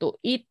puesto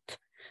it,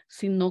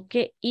 sino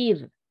que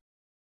id.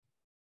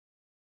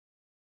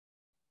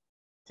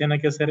 Tiene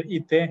que ser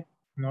IT,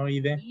 no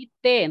ID.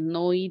 IT,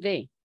 no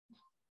id.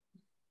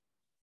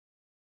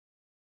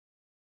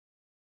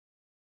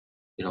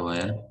 Quiero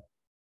ver.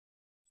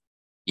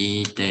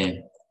 IT.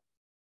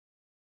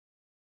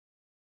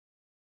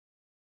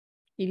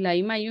 Y la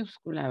I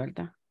mayúscula,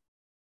 ¿verdad?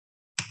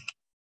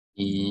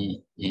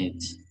 Y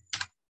it.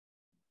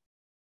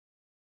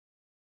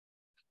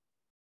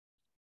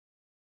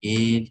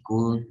 It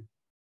could.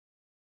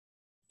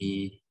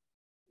 It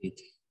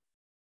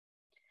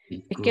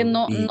Es que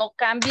no be.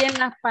 cambien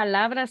las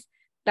palabras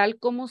tal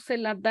como se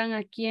las dan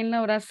aquí en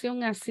la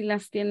oración, así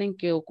las tienen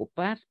que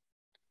ocupar.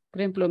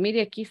 Por ejemplo,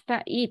 mire, aquí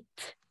está it.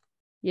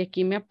 Y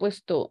aquí me ha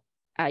puesto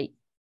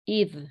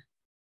id.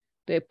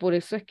 Entonces, por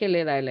eso es que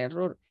le da el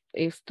error.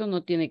 Esto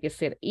no tiene que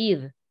ser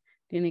id.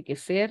 Tiene que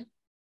ser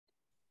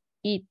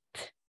it.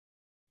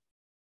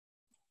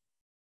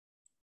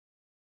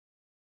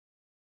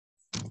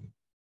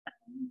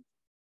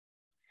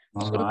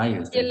 Solo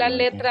cambie la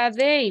letra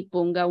D y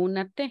ponga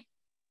una T.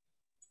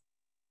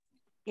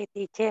 Que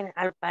teacher,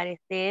 al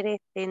parecer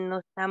no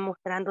está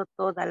mostrando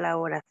toda la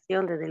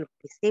oración desde el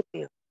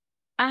principio.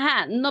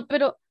 Ajá, no,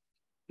 pero...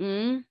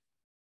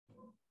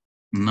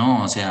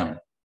 No, o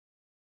sea.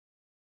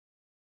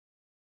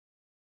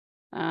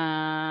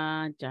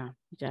 Ya.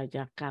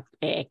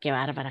 Qué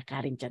bárbara,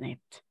 Karen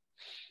Janet.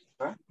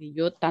 Y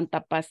yo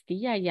tanta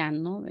pastilla ya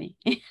no ve.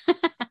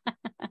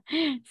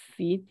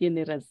 Sí,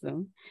 tiene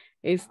razón.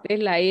 Esta es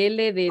la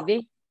L de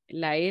D.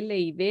 La L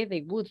y D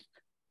de good.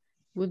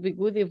 Would be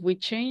good if we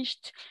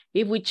changed.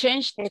 If we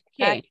changed,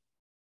 ¿qué?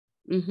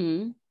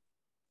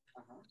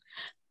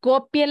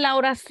 Copie la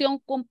oración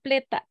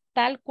completa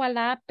tal cual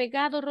la ha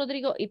pegado,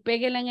 Rodrigo, y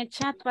péguela en el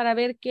chat para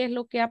ver qué es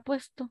lo que ha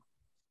puesto.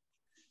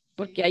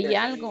 Porque hay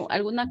algo,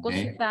 alguna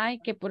cosita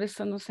hay que por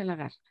eso no se la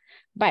agarra.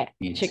 Vaya,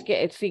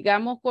 cheque,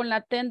 sigamos con la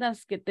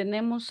attendance que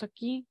tenemos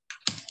aquí.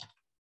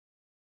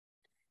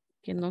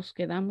 Que nos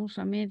quedamos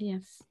a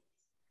medias.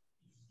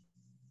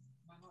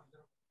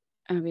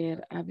 A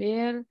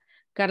ver.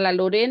 Carla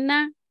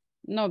Lorena,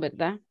 no,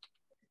 ¿verdad?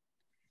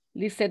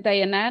 Lizeth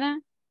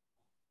Dayanara.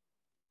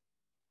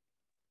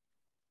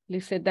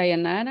 Lizeth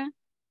Dayanara.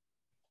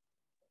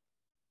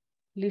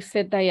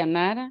 Lizeth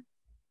Dayanara.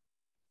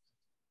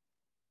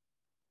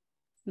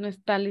 No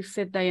está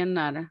Lizeth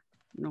Dayanara,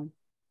 no.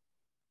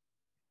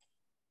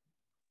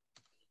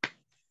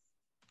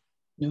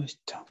 No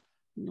está.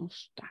 No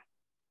está.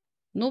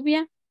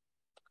 Nubia.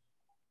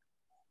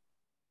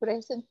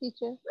 Present,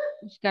 teacher.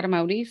 Oscar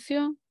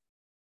Mauricio.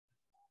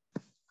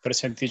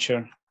 Present,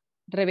 teacher.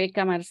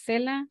 Rebeca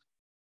Marcela.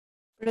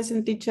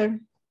 Present, teacher.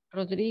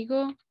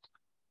 Rodrigo.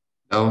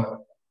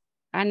 No.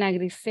 Ana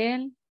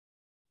Grisel.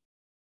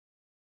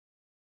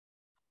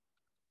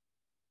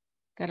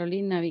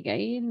 Carolina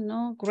Abigail,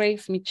 no.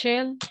 Grace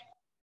Michelle.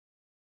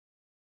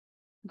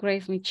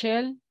 Grace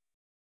Michelle.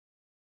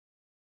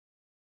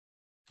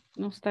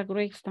 No está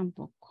Grace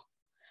tampoco.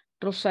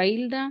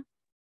 Rosailda.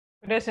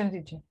 Present,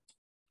 teacher.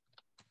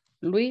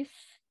 Luis.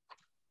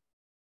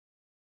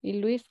 ¿Y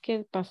Luis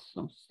qué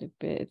pasó? Se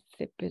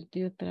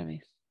perdió otra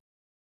vez.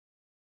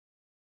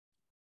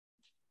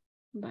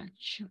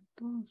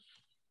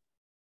 Bachapos.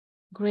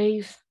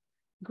 Grace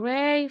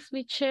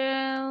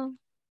Michelle.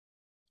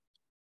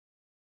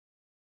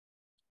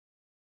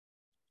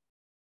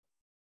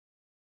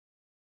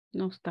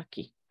 No está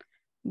aquí.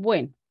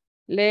 Bueno,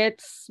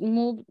 let's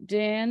move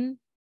then.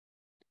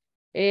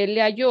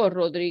 Le halló,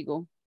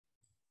 Rodrigo.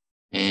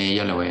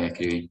 Yo le voy a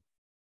escribir.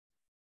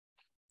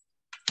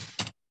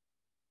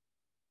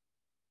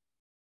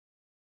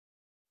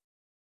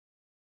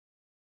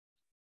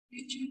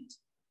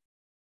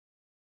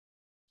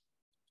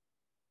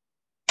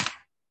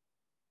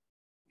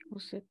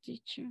 José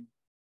teacher.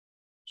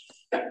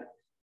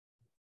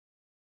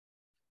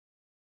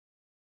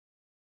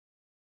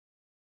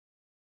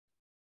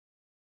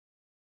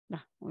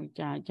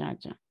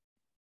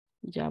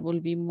 Ya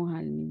volvimos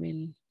al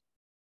nivel.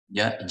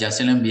 Ya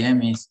se lo envié,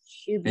 Miss,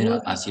 It pero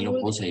would be así lo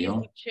good puse if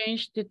yo. you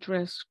change the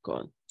dress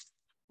code.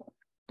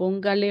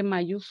 Póngale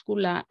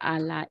mayúscula a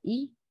la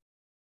I.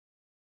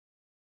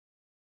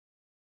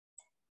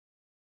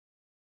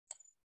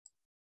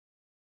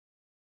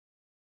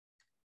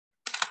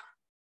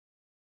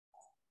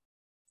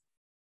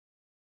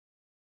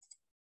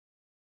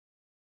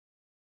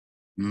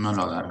 No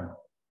lo agarro.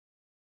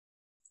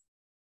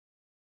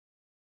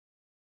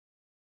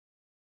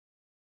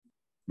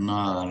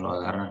 No lo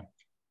agarra.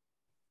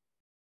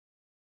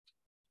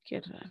 Qué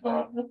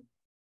raro.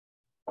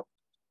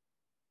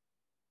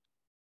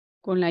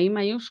 Con la I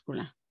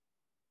mayúscula.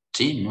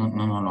 Sí, no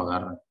lo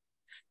agarra.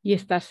 ¿Y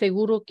está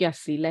seguro que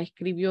así la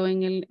escribió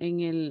en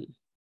el...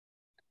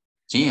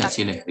 Sí,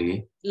 así le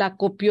escribí. ¿La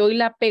copió y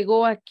la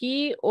pegó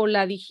aquí o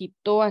la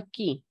digitó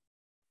aquí?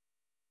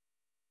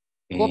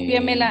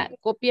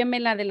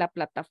 Cópiemela de la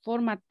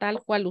plataforma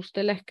tal cual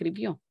usted la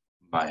escribió.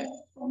 Vale,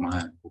 vamos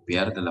a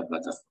copiar de la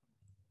plataforma.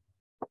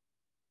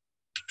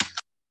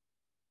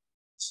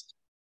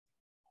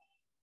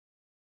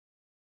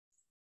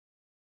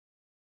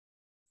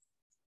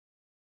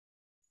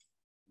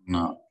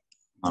 No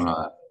lo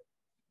agarro.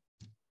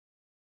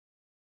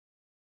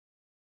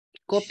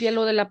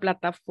 Cópialo de la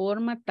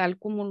plataforma tal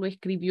como lo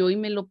escribió y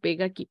me lo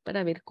pega aquí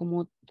para ver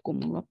cómo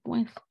lo ha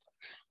puesto.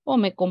 O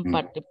me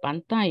comparte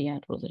pantalla,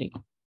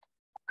 Rodrigo.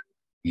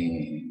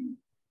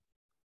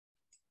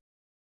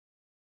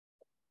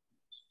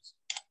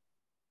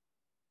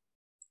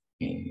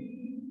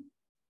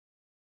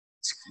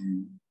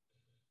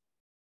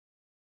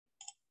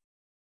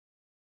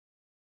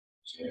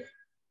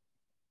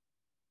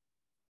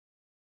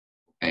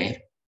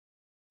 Okay.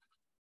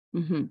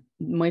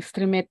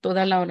 Muéstreme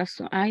toda la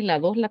oración. Ay, la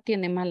 2 la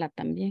tiene mala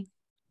también.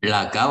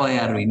 La acabo de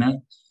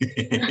arruinar.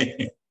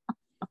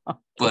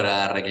 Por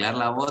arreglar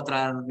la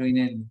otra,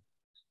 arruiné.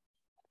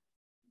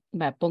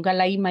 Va, ponga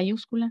la I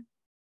mayúscula.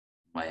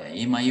 Vaya,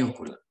 I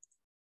mayúscula.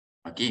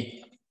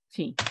 Aquí.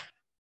 Sí.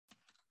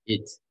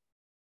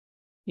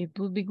 It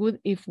would be good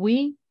if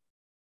we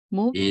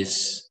move.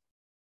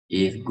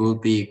 It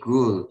would be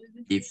good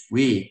if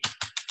we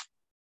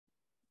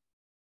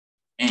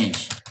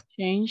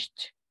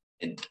changed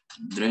the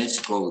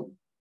dress code.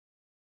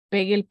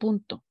 Pegue el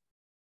punto.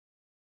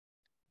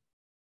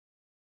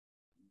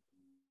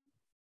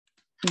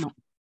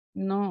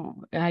 No,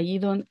 ahí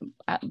donde,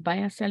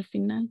 váyase al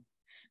final.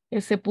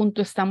 Ese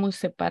punto está muy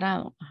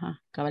separado.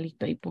 Ajá,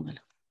 cabalito, ahí póngalo.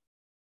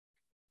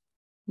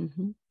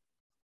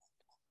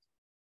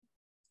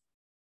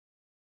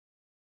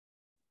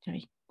 Ya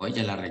vi.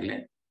 Oye, la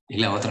arreglé. Y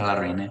la otra la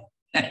arruiné.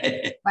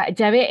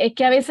 Ya ve, es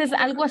que a veces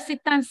algo así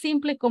tan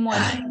simple como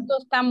el punto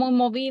está muy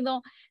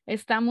movido,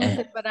 está muy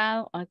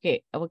separado.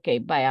 Ok,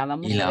 vaya,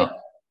 vamos y a ver.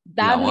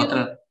 la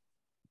otra.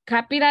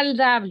 Capital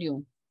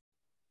W.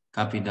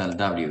 Capital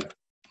W.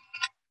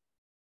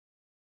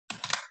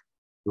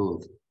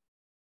 Good.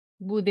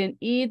 Wouldn't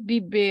it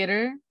be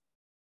better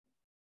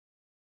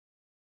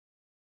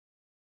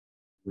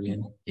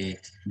Wouldn't it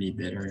be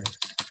better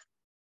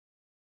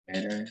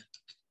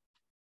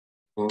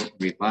to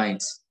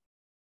revise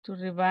To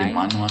the revise.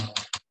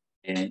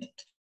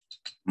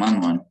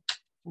 manual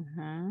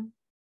Uh-huh.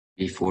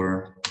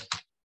 before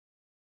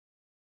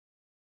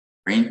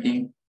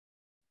printing?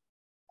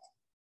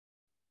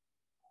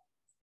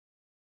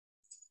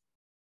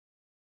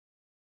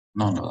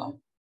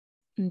 No.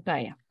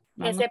 Vaya.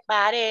 Que Vamos.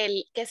 separe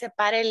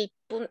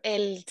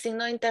el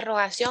signo de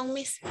interrogación,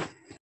 Miss.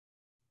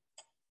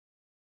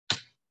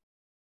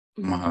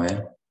 Vamos a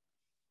ver.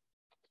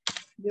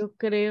 Yo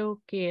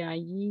creo que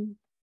allí.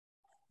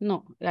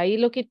 No, ahí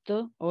lo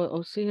quitó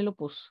o sí se lo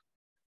puso.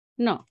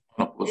 No,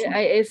 Lo puso.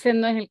 ese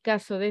no es el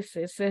caso de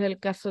ese es el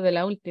caso de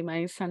la última,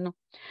 esa no.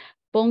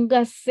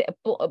 Póngase,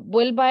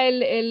 vuelva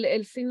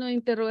el signo de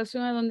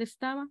interrogación a donde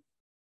estaba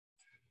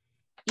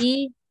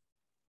y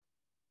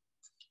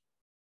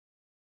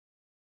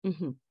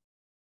ujú,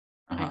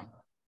 ahí.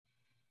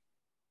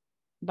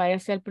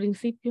 Váyase al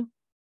principio.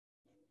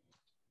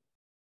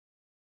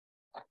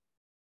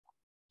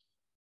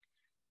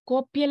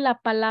 Copie la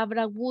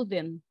palabra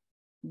wooden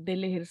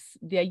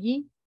de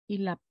allí y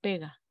la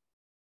pega.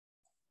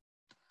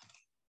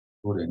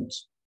 Wouldn't.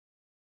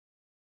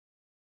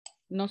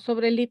 No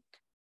sobre el it.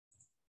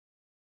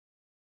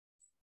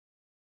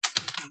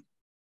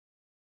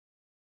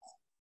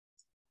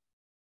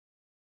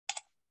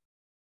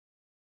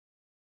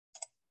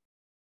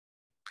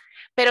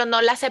 Pero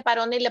no la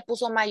separó ni le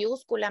puso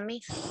mayúscula,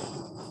 Miss.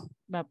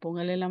 Va,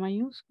 póngale la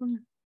mayúscula.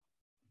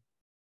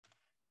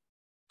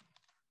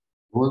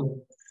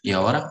 Would. ¿Y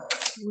ahora?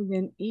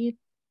 Wooden it.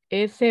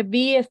 Ese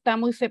B está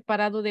muy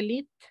separado del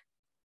it.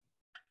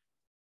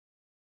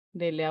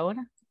 Dele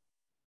ahora.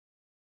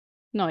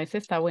 No, ese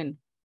está bueno.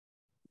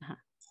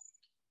 Ajá.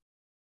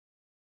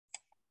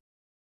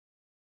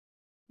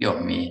 Dios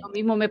mío. Lo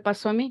mismo me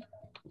pasó a mí.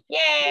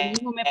 Yeah. Lo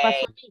mismo me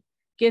pasó a mí.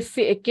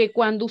 Que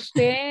cuando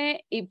usted,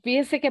 y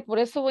fíjese que por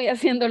eso voy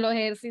haciendo los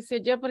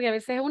ejercicios yo, porque a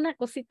veces es una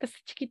cosita así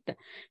chiquita,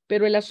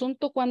 pero el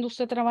asunto cuando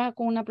usted trabaja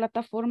con una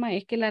plataforma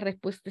es que la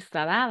respuesta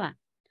está dada.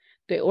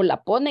 Entonces, o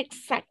la pone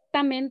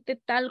exactamente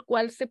tal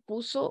cual se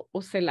puso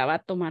o se la va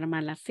a tomar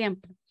mala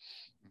siempre.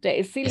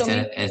 Entonces, sí, lo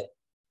mismo.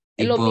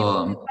 Lo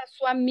mismo me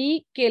pasó a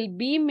mí, que el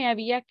B me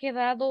había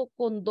quedado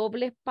con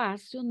doble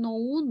espacio, no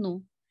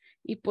uno,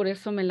 y por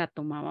eso me la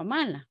tomaba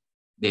mala.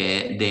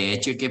 De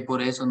hecho que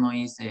por eso no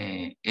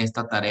hice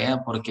esta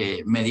tarea,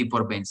 porque me di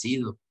por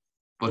vencido,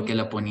 porque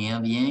la ponía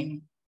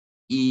bien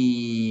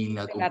y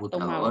la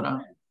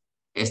computadora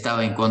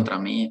estaba en contra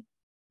mía.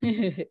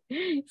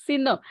 Sí,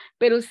 no,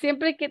 pero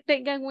siempre que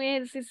tengan un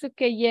ejercicio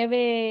que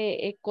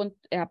lleve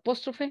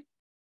apóstrofe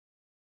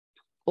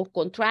o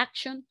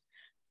contraction,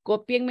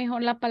 copien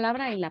mejor la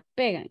palabra y la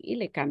pegan y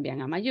le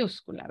cambian a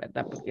mayúscula,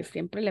 ¿verdad? Porque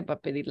siempre le va a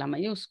pedir la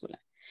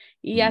mayúscula.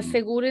 Y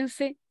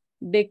asegúrense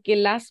de que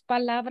las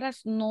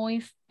palabras no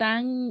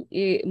están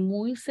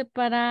muy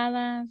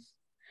separadas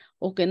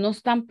o que no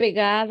están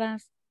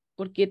pegadas,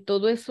 porque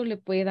todo eso le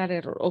puede dar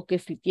error. O que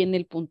si tiene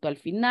el punto al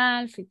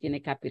final, si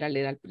tiene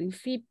capitalera al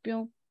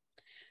principio,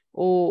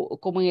 o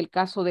como en el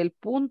caso del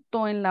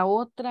punto en la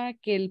otra,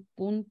 que el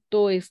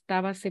punto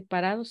estaba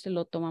separado, se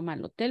lo toma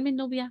mal. Tell me,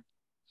 Nubia.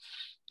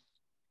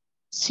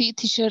 Sí,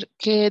 teacher,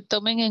 que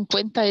tomen en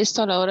cuenta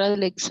esto a la hora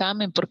del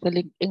examen, porque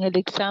en el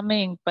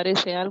examen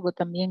parece algo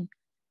también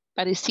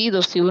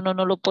parecido. Si uno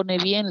no lo pone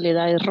bien, le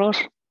da error.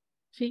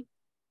 Sí.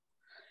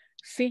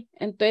 Sí,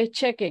 entonces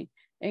chequen.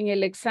 En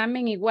el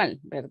examen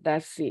igual,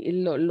 ¿verdad? Sí,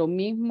 lo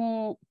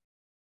mismo.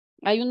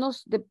 Hay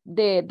unos,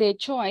 de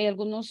hecho, hay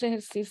algunos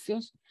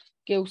ejercicios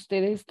que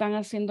ustedes están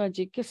haciendo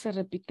allí que se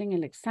repiten en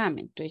el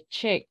examen. Entonces,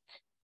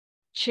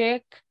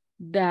 check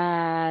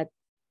that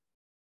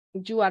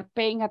you are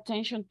paying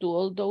attention to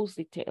all those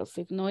details.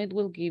 If not, it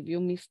will give you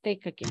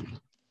mistake again,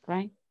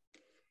 right?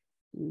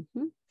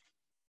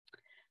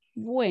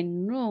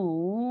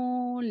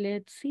 Bueno,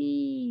 let's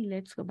see,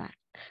 let's go back.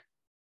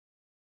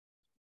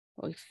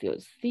 Hoy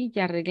sí,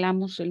 ya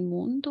arreglamos el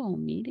mundo.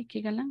 Mire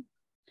qué galán.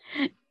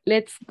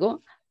 Let's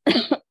go.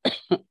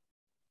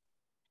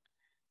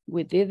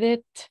 We did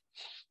it.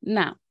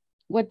 Now,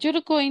 what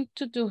you're going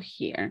to do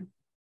here,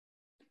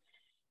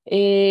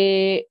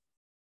 you're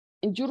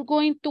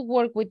going to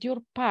work with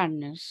your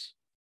partners.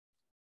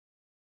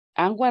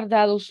 Han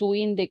guardado su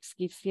index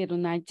que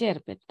hicieron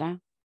ayer, ¿verdad?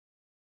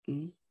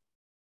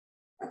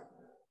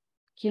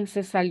 ¿Quién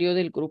se salió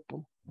del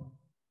grupo?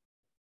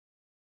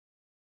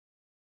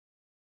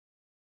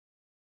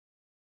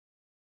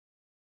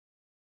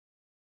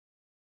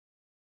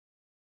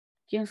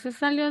 ¿Quién se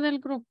salió del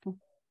grupo?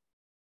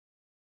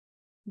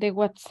 De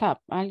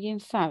WhatsApp. ¿Alguien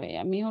sabe?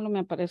 A mí solo me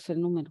aparece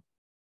el número.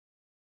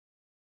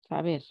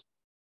 A ver.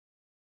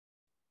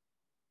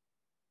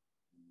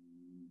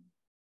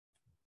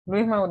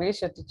 Luis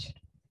Mauricio, teacher.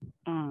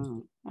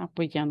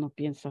 Pues ya no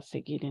piensa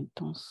seguir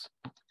entonces.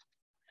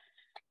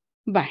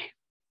 Bye.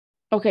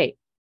 Okay,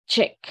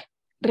 check.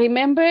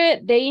 Remember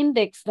the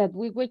index that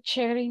we were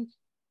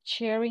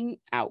sharing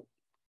out,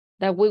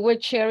 that we were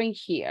sharing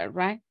here,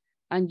 right?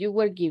 And you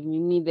were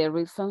giving me the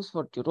reasons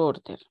for your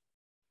order.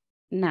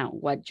 Now,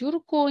 what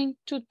you're going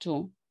to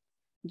do,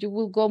 you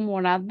will go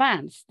more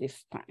advanced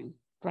this time,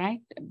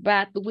 right?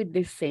 But with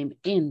the same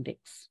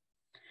index.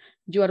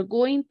 You are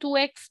going to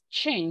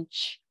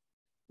exchange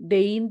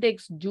the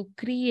index you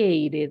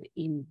created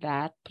in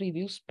that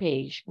previous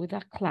page with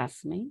a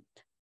classmate.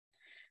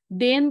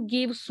 Then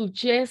give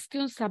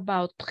suggestions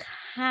about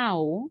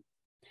how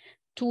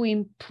to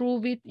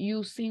improve it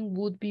using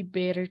would be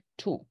better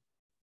too,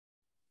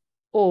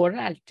 or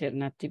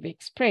alternative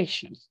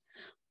expressions,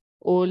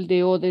 all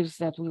the others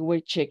that we were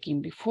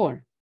checking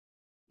before.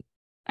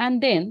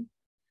 And then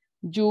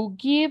you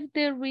give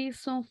the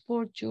reason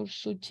for your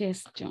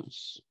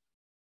suggestions.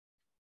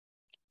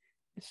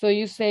 So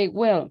you say,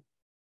 well,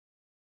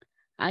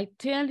 I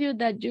tell you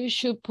that you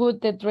should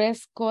put the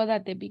dress code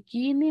at the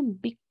beginning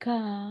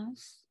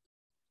because,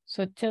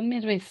 so tell me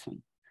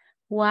reason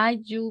why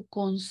you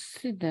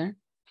consider,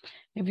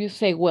 if you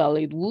say, well,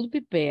 it would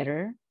be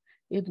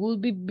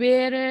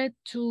better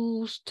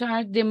to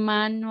start the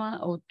manual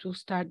or to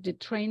start the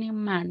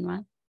training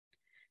manual,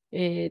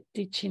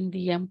 teaching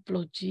the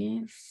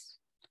employees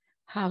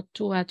how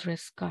to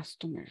address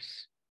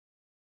customers.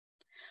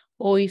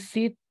 Or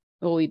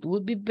it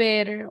would be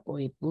better,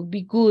 or it would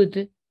be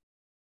good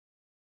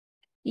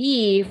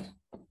if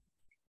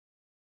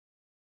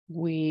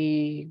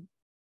we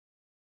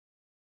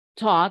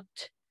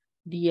taught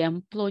the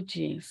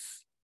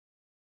employees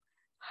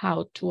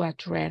how to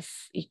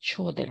address each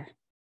other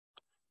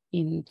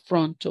in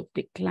front of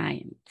the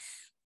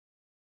clients.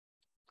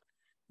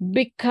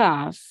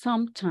 Because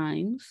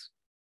sometimes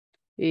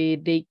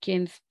they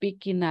can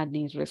speak in an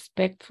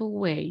irrespectful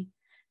way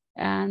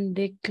and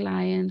the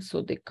clients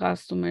or the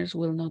customers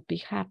will not be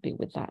happy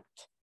with that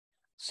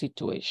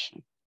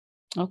situation.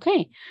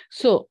 Okay,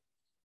 so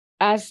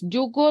as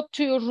you go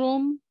to your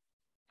room,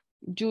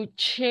 you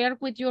share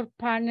with your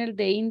partner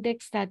the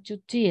index that you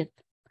did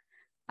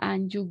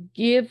and you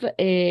give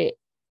a,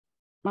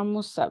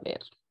 vamos a ver.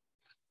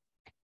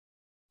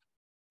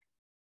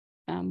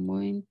 I'm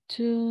going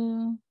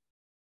to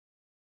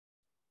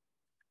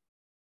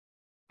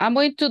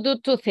do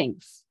two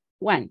things.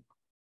 One,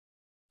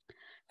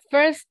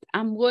 first,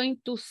 I'm going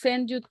to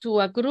send you to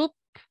a group,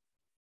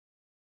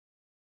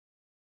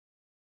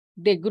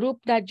 the group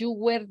that you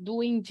were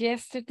doing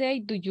yesterday.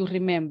 Do you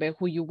remember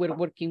who you were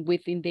working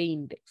with in the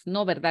index?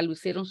 No, ¿verdad? Lo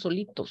hicieron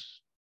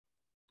solitos.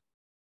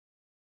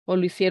 ¿O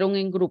lo hicieron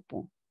en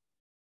grupo?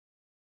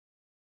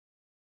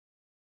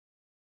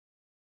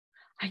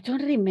 I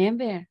don't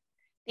remember.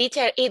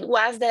 Teacher, it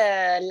was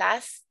the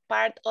last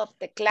part of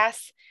the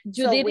class.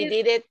 So we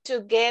did it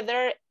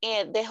together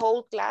in the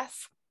whole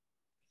class.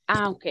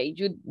 Ah, okay.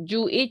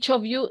 You each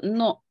of you,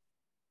 no.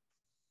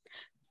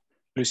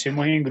 Lo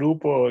hicimos en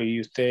grupo y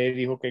usted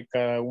dijo que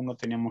cada uno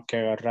teníamos que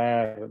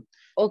agarrar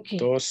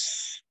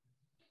dos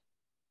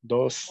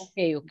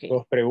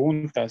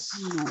preguntas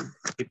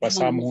y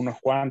pasamos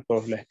unos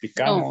cuantos, le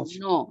explicamos.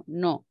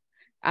 No.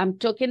 I'm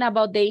talking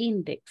about the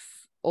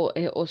index,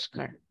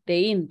 Oscar,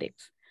 the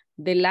index,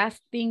 the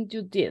last thing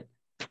you did.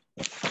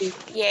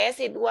 Yes,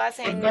 it was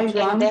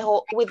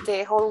with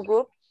the whole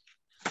group.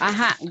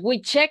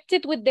 We checked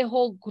it with the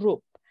whole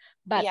group,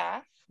 but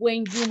yeah.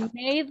 When you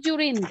made your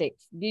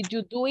index, did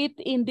you do it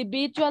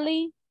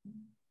individually?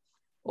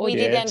 We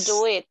didn't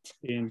do it.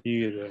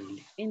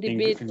 Individually. En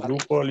Individually.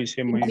 grupo lo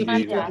hicimos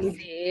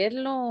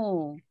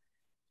individually.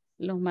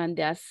 Los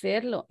mandé a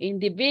hacerlo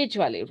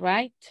individually,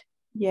 right?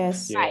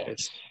 Yes. Right.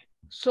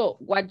 So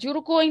what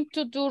you're going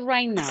to do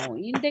right now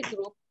in the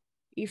group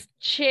is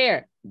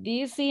share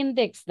this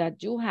index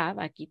that you have.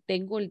 Aquí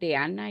tengo el de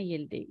Ana y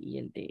el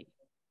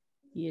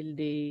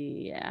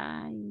de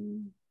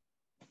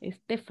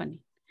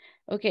Stephanie.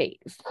 Okay,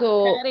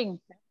 so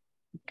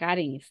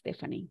Karen,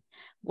 Stephanie.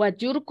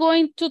 What you're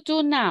going to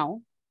do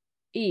now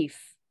is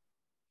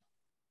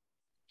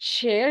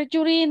share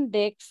your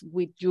index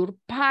with your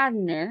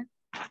partner,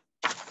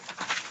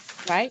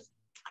 right?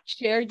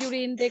 Share your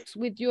index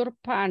with your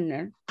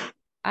partner,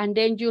 and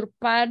then your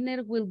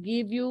partner will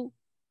give you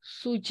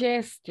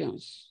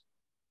suggestions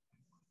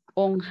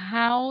on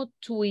how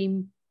to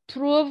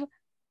improve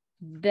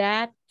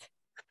that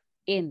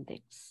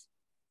index.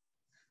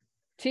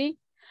 See?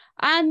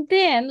 And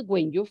then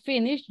when you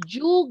finish,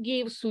 you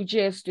give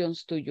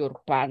suggestions to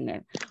your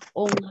partner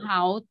on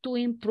how to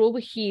improve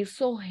his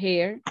or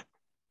her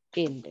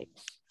index.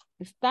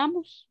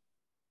 ¿Estamos?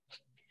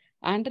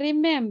 And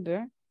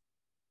remember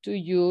to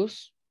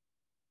use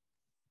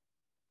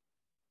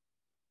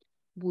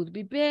would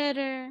be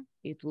better,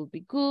 it will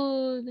be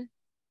good,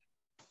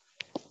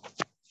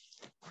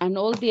 and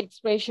all the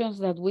expressions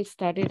that we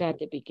started at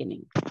the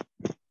beginning.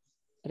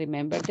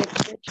 Remember the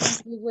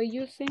expressions we were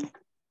using?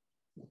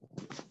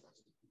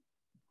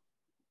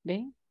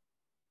 Okay.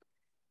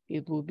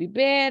 It would be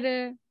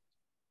better.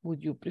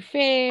 Would you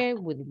prefer?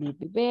 Would it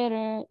be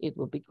better? It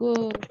would be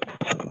good.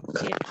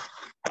 Okay.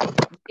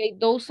 Okay,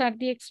 those are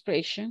the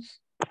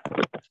expressions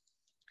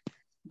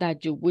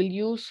that you will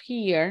use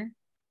here.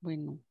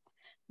 Bueno,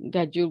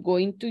 that you're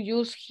going to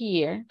use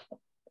here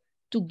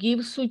to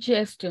give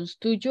suggestions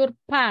to your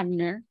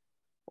partner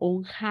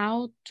on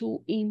how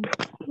to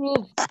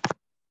improve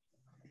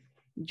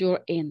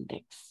your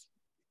index.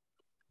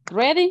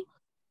 Ready?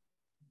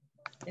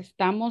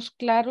 ¿Estamos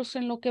claros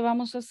en lo que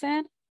vamos a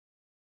hacer?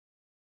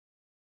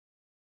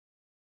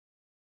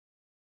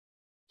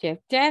 Yes,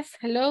 yes,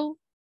 hello.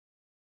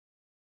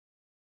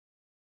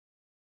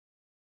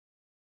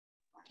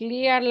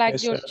 Clear like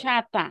Eso, your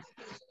chata.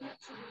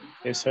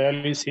 eso ya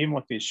lo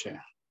hicimos, teacher.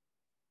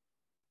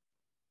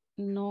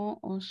 No,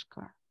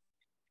 Oscar.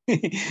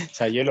 O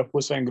sea, yo los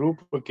puso en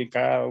grupo porque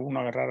cada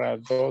uno agarrara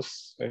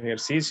 2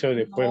 ejercicios.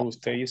 Después No,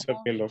 usted hizo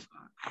que lo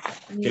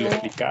no,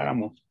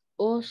 explicáramos.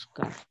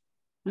 Oscar.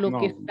 Lo No,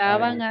 que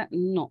estaban,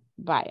 no,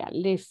 vaya,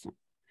 listen.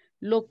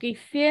 Lo que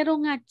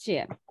hicieron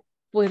ayer,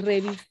 pues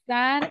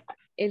revisar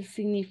el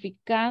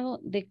significado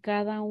de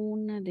cada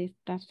una de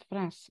estas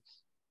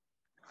frases.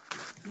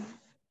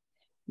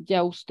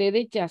 Ya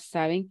ustedes ya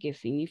saben qué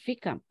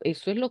significan.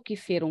 Eso es lo que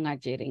hicieron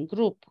ayer en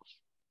grupos.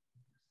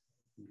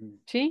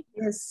 ¿Sí?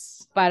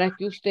 Yes. Para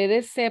que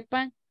ustedes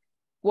sepan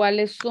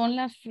cuáles son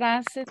las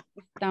frases que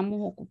estamos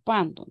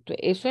ocupando. Entonces,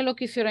 eso es lo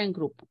que hicieron en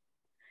grupo.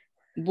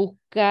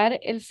 Buscar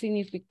el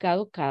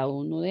significado cada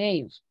uno de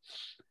ellos.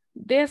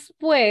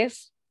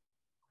 Después,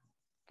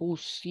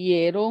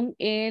 pusieron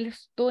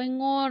esto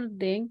en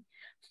orden,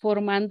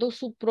 formando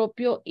su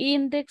propio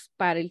index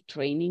para el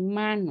training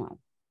manual.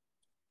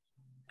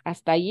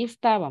 Hasta ahí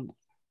estábamos.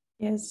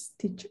 Yes,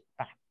 teacher.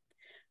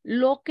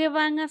 Lo que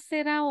van a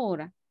hacer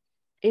ahora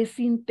es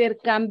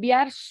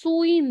intercambiar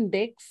su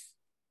index,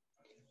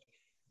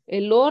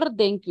 el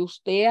orden que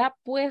usted ha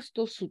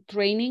puesto su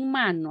training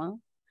manual,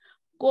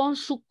 con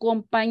su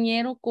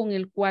compañero con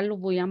el cual lo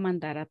voy a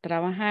mandar a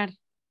trabajar.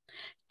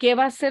 ¿Qué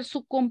va a hacer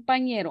su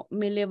compañero?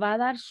 Me le va a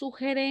dar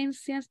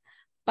sugerencias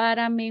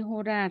para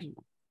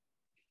mejorarlo.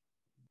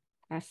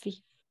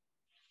 Así,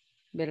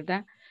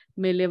 ¿verdad?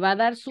 Me le va a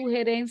dar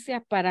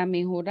sugerencias para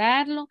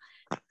mejorarlo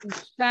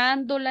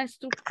usando la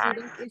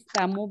estructura que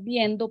estamos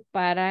viendo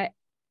para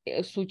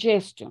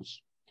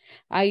suggestions.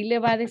 Ahí le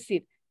va a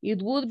decir,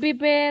 it would be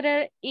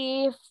better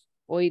if,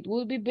 or it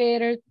would be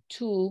better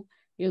to,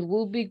 it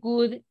would be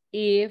good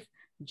if,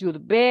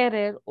 you'd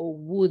better, or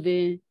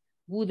wouldn't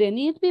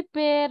it be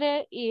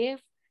better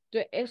if.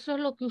 Entonces, eso es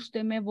lo que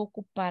usted me va a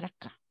ocupar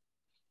acá.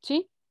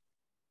 ¿Sí?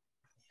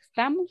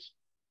 ¿Estamos?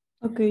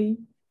 Ok.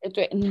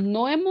 Entonces,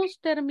 no hemos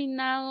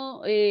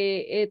terminado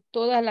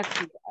toda la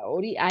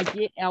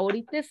actividad.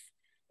 Ahorita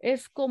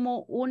es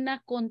como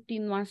una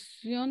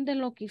continuación de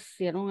lo que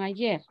hicieron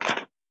ayer.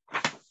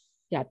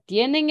 Ya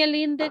tienen el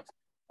índice,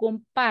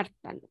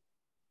 compártalo.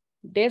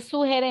 Dé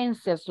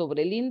sugerencias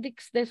sobre el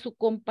índice de su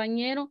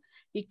compañero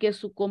y que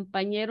su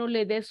compañero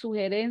le dé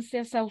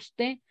sugerencias a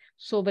usted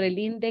sobre el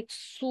índice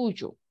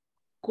suyo.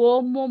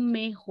 ¿Cómo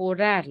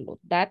mejorarlo?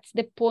 That's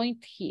the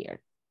point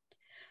here.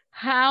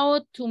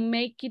 How to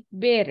make it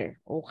better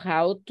or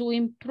how to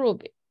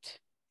improve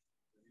it.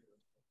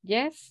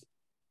 Yes?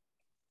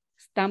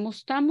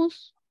 ¿Estamos?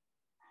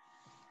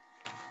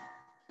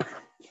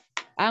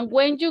 And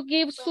when you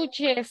give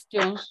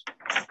suggestions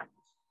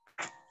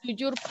to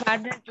your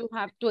partner, you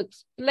have to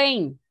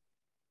explain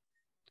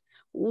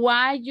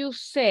why you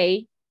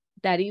say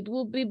that it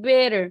would be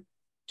better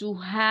to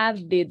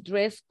have the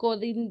dress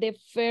code in the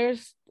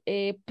first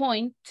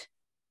point,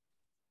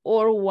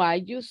 or why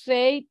you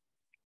say,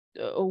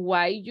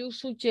 why you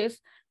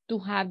suggest to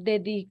have the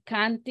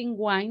decanting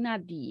wine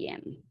at the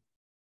end.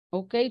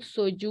 Okay,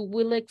 so you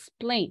will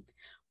explain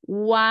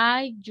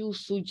why you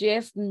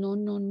suggest, no,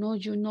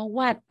 you know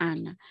what,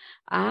 Anna?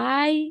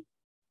 I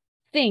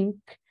think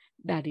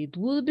that it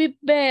would be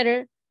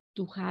better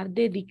to have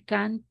the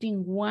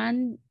decanting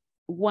wine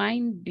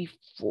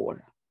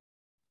before.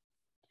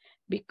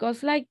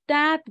 Because like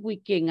that, we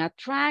can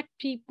attract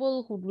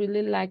people who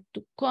really like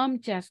to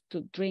come just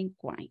to drink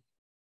wine.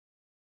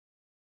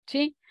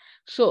 See?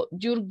 So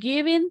you're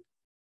giving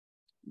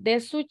the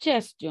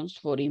suggestions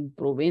for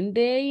improving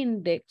the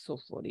index or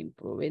for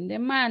improving the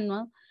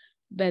manual,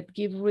 but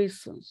give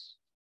reasons,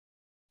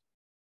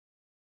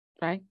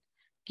 right?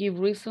 Give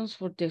reasons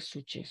for the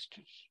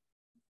suggestions.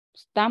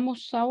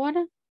 ¿Estamos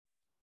ahora?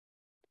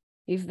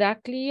 Is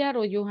that clear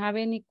or you have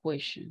any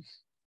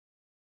questions?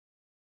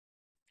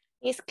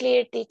 It's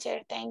clear,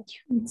 teacher. Thank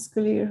you. It's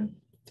clear.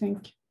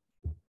 Thank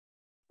you.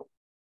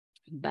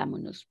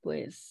 Vámonos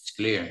pues. It's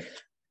clear.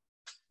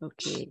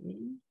 Ok.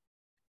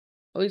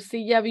 Hoy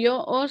sí ya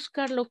vio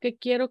Oscar lo que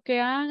quiero que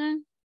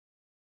hagan.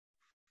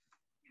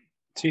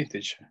 Sí,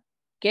 teacher.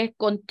 Que es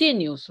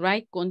continuous,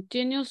 right?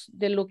 Continuous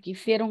de lo que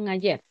hicieron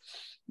ayer.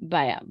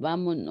 Vaya,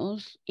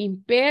 vámonos.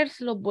 In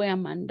pairs los voy a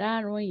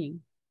mandar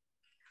hoy.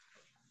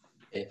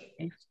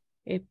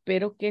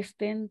 Espero que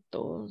estén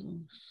todos.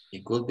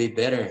 It could be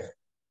better.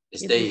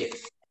 Stay.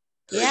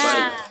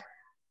 Yeah.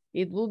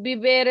 It would be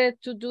better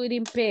to do it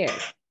in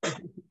pairs.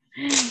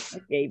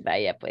 Ok,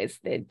 vaya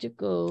pues, there you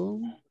go.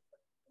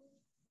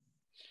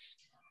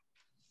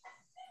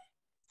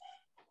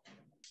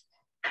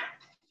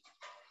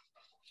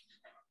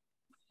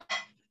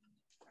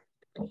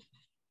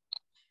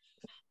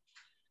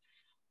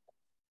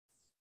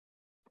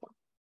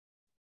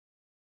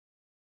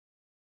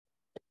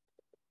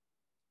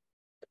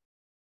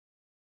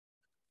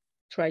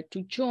 Try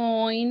to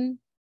join.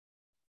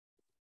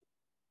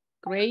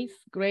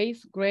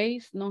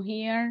 Grace, no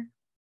here.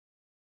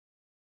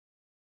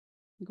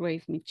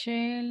 Grace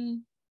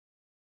Michelle.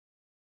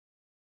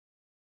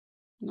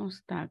 No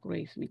está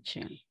Grace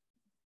Michelle.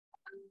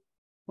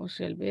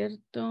 José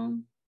Alberto.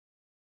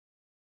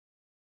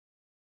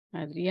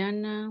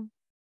 Adriana.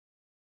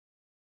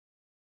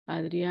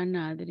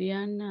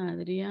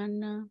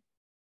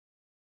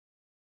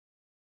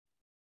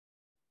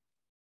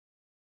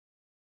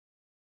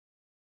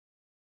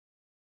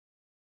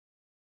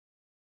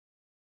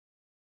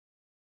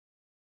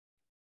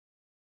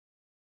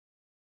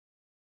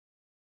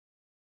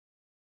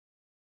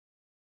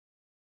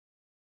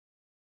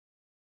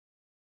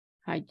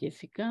 Hi,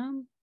 Jessica.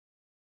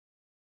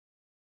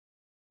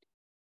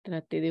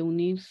 Trate de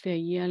unirse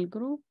ahí al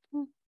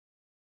grupo.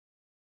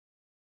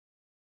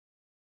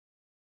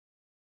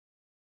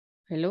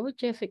 Hello,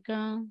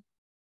 Jessica.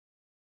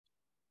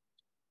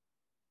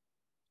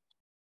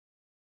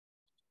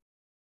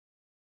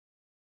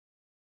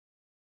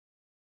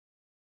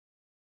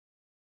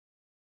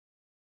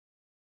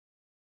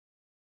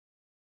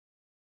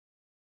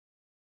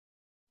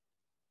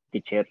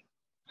 Teacher,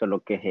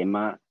 solo que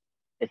Gema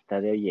está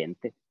de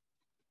oyente.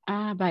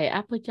 Ah, vaya.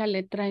 Ah, pues ya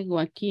le traigo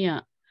aquí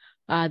a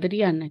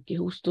Adriana, que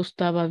justo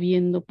estaba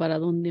viendo para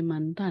dónde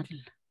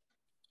mandarla.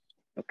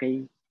 Ok.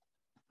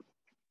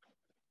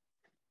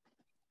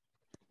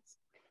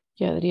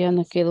 Que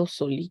Adriana quedó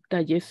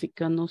solita,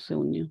 Jessica no se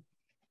unió.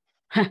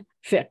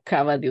 Se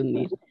acaba de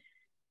unir.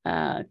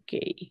 Ok.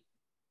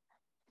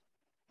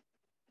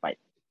 Bye.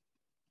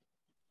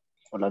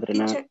 Hola,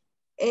 Adriana. Teacher,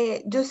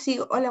 yo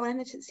sigo, hola, buenas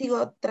noches,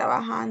 sigo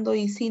trabajando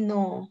y si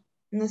no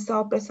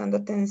estaba prestando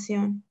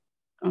atención.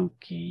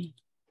 Ok.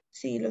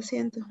 Sí, lo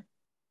siento.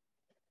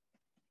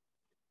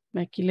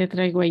 Aquí le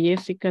traigo a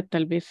Jessica,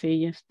 tal vez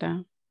ella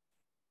está.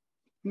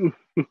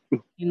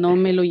 Y no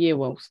me lo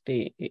llevo a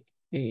usted,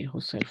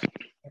 José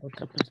Alfredo, a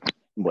otra persona.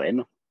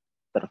 Bueno,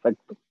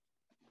 perfecto.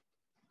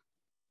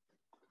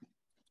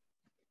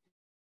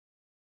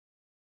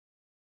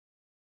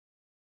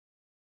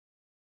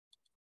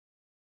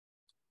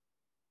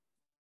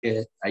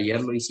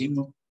 Ayer lo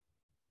hicimos.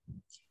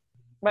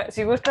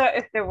 Si gusta,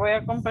 voy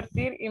a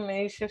compartir y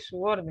me dice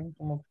su orden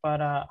como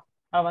para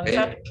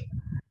avanzar.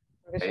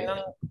 Porque si no,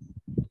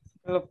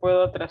 lo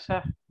puedo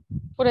atrasar.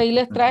 Por ahí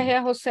les traje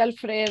a José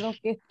Alfredo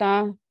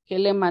que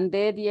le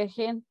mandé 10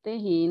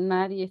 gentes y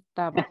nadie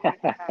estaba.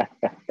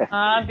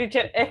 Ah,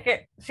 teacher, es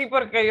que sí,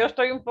 porque yo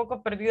estoy un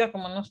poco perdida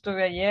como no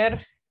estuve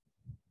ayer.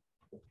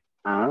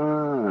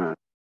 Ah.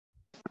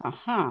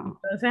 Ajá.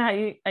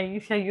 Entonces ahí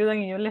se ayudan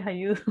y yo les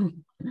ayudo.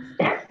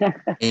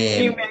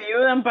 Y me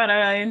ayudan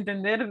para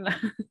entenderla.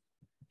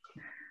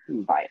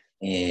 Vaya.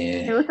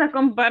 Si gusta,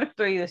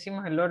 comparto y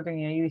decimos el orden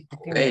y ahí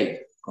discutimos.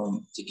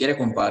 Si quiere,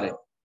 compare.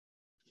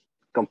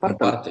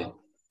 Comparte.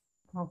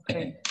 Ok.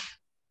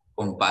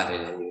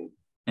 Compare.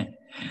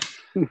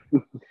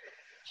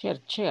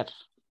 Share.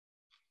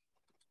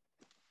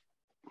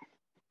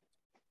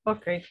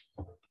 Ok.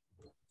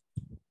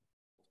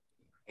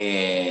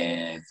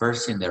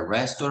 First in the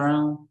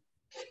restaurant,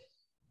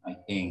 I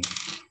think.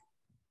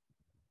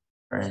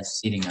 First,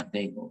 sitting at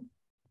table.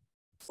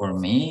 For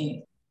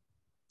me,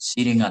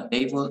 sitting at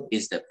table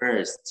is the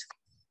first.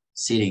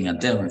 Sitting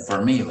at table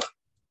for me.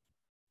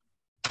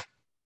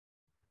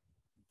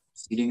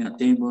 Sitting at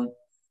table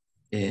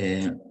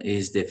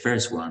is the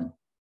first one.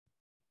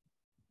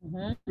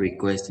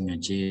 Requesting a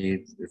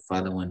chief, the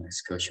following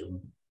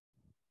discussion,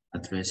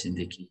 addressing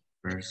the key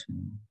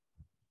person,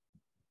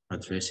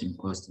 addressing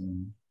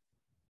customer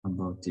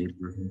about the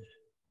person.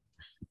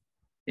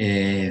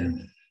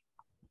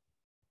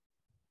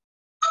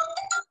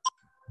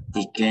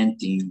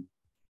 Decanting.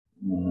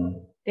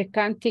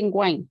 Decanting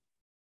wine.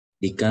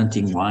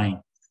 Decanting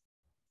wine.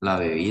 La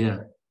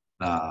bebida,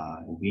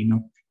 el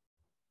vino.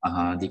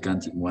 Ajá,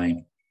 decanting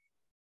wine.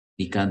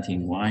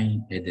 Decanting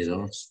wine es de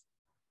dos.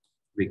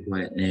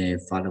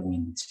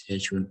 Following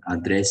session,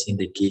 addressing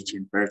the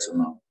kitchen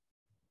personnel.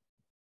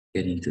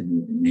 Getting to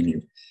know the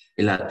menu.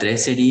 La 3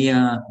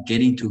 sería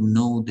getting to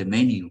know the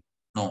menu.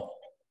 No.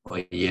 Oh,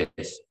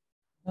 yes.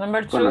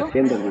 Number 2.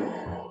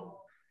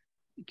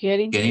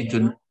 Getting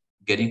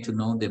to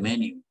know the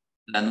menu.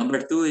 La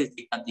number 2 is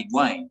decanting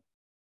wine.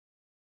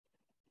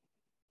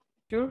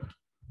 Sure.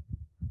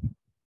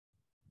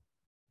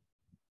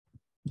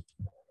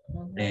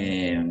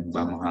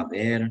 Vamos a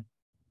ver.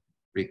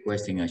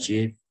 Requesting a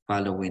shift,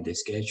 following the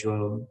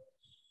schedule.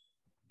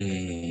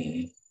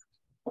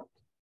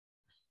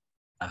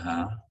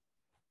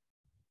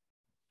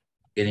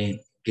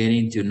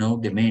 Getting to know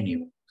the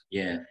menu.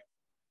 Yeah.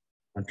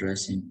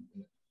 Addressing.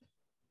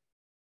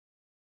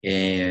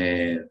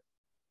 Eso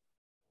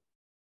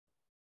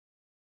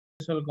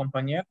el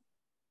compañero.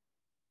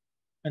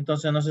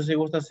 Entonces no sé si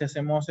gusta si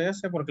hacemos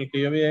ese, porque el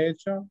que yo había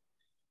hecho,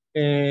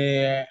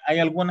 hay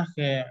algunas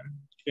que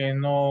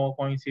no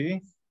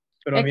coincidí.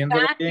 Pero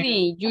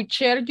Exactly. You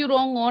share your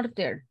own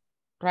order,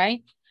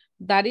 right?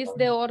 That is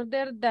the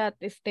order that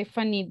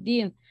Stephanie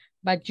did,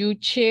 but you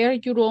share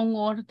your own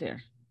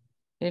order.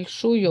 El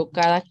suyo,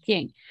 cada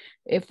quien.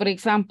 For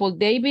example,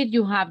 David,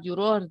 you have your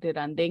order,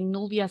 and then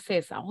Nubia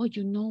says, oh,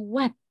 you know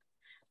what?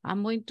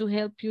 I'm going to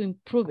help you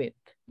improve it.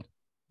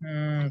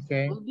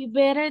 Okay. It would be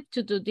better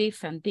to do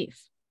this and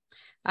this.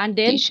 And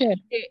then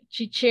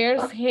she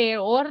shares her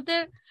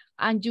order,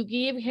 and you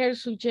give her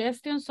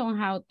suggestions on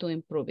how to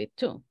improve it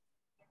too.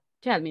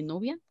 Tell me,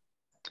 Nubia.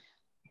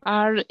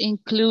 Are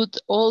include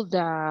all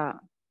the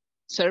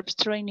SERPs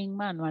training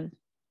manual?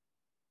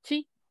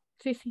 Sí.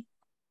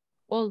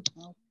 All.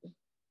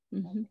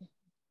 Okay.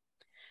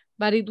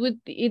 But it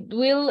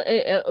will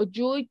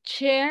you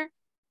share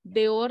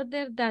the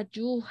order that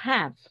you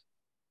have.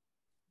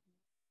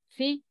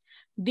 See,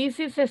 this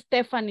is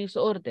Stephanie's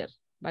order,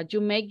 but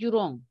you make your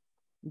own.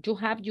 You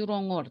have your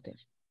own order.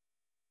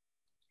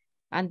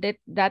 And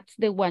that's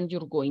the one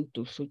you're going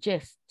to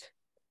suggest.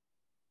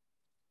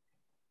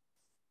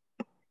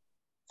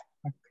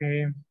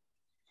 Okay.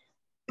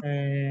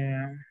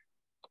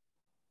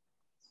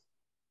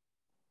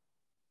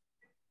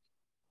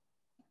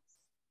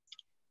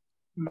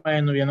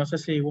 Bueno, ya no sé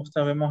si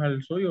gusta, vemos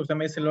el suyo. Usted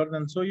me dice el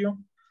orden suyo,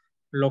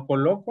 lo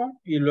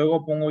coloco y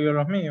luego pongo yo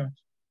los míos.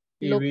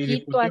 Lo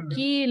quito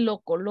aquí y lo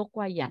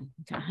coloco allá.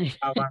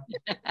 Ah, va.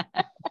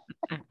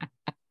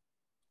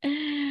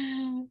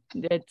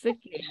 That's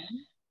okay.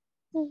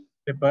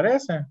 ¿Te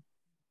parece?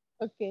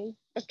 Ok,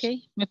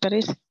 me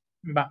parece.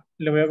 Va,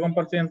 le voy a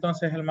compartir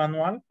entonces el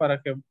manual para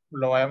que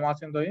lo vayamos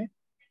haciendo ahí,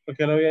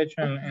 porque lo había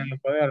hecho en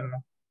el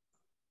cuaderno.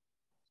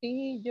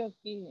 Sí, yo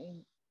aquí en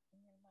el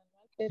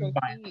manual, pero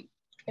aquí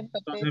en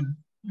papel. Entonces,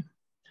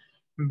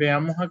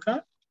 veamos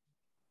acá.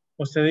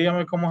 Usted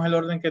dígame cómo es el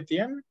orden que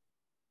tiene.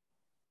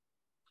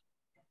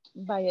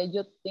 Vaya,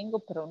 yo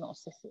tengo, pero no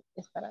sé si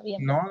estará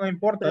bien. No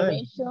importa.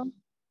 Prevention,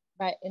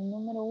 el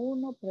número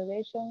 1,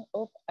 Prevention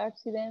of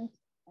Accidents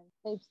and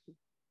Safety.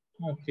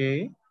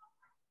 Ok.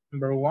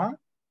 Number 1.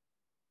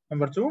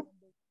 Number 2.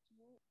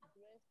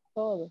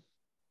 Todo.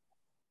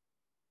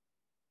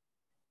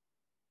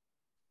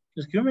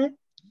 Excuse me.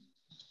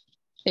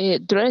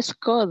 Dress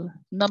code,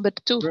 number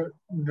 2.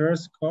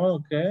 Dress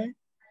code, okay.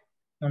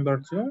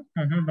 Number 2.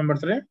 Number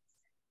 3.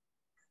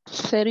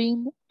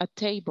 Setting a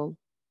table.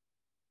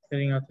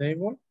 Setting a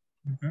table.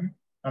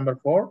 Number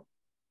 4.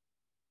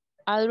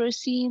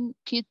 Addressing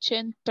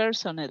kitchen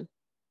personnel.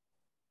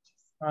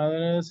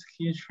 Address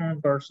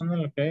kitchen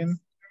personnel, okay.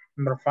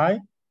 Number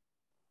 5.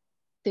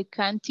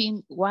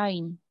 Decanting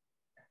wine.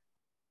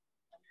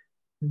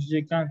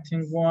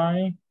 Decanting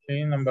wine,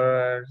 okay.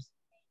 Number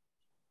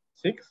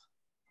 6.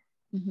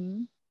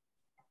 De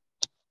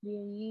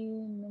ahí,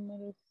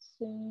 número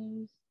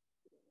 6.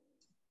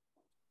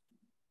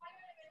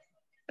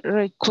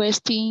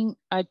 Requesting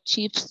a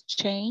chips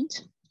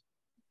change.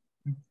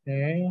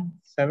 Okay.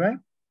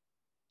 7.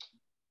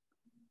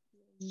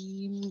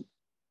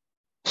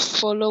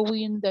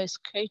 Following the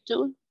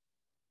schedule.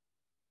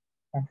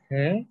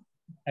 Okay.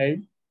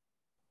 8.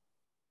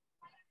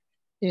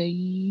 De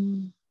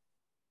ahí.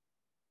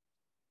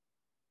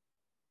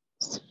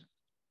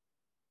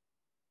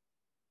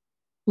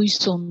 Uy,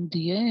 son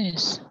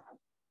 10.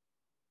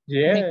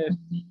 Yes.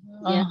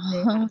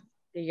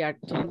 They are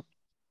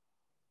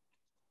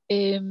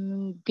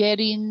 10.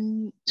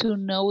 Getting to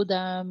know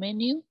the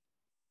menu.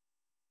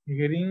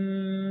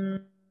 Getting,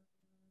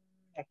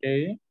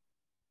 okay.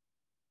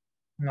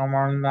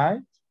 Number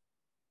 9.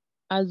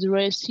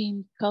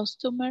 Addressing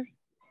customer.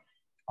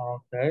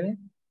 Okay.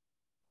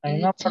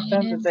 And number 10,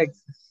 the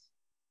taxes.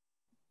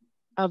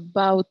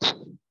 About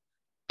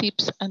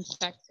tips and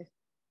taxes.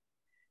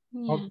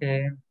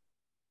 Okay.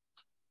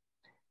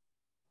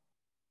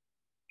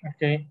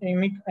 Okay.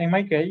 In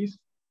my case,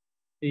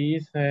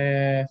 is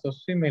so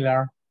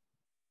similar.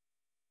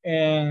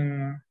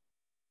 And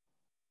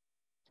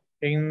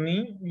in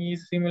me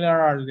is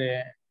similar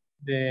to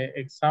the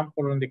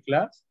example in the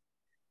class.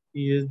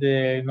 Is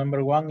the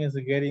number 1 is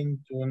getting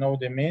to know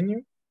the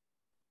menu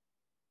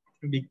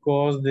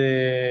because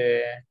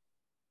the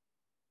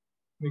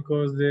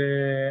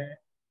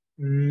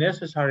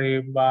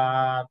necessary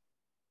but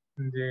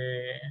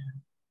the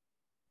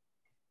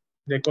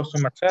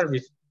customer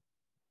service.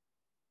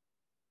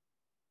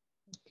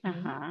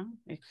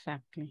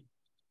 Exactly.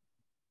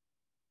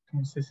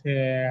 Entonces,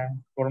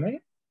 for me,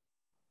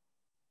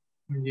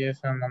 yes,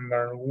 and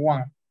number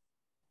 1.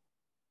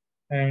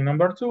 And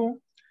number 2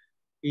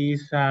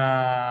 is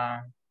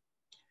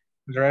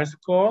dress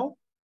code.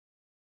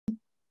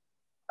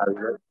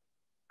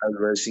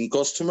 Addressing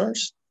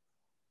customers.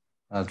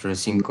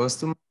 Addressing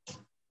customers.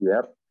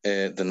 Yep.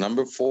 The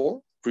number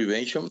 4,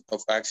 prevention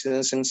of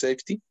accidents and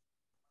safety.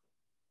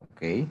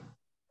 Okay.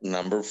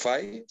 Number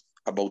 5,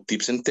 about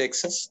tips and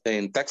taxes.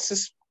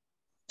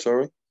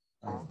 Sorry.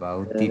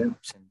 About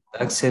tips and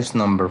taxes,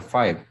 number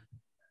 5.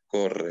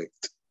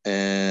 Correct.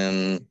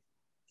 And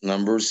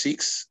number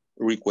 6,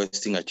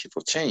 requesting a chief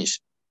of change.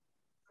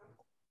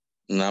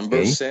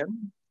 Number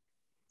 7,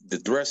 the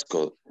dress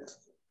code.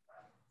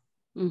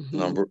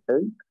 Number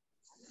 8,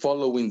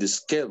 following the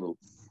schedule.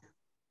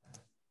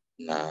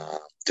 The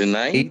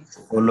 9. 8,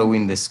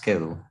 following the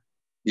schedule.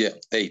 Yeah,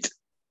 8.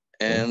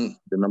 And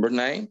the number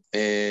 9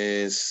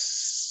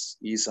 is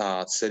is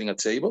setting a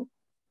table.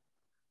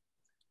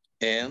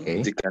 And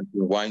Okay. the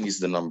canteen wine is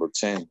the number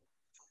 10.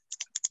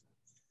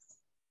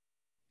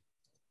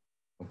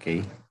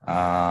 Okay.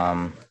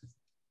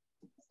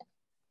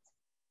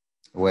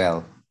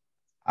 Well,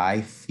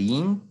 I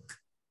think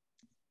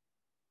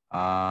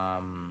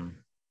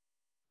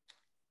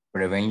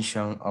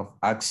prevention of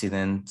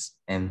accidents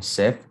and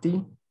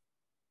safety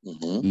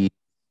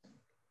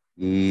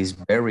is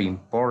very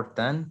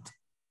important,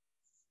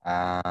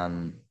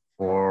 and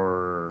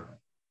for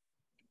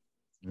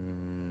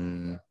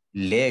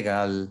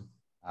legal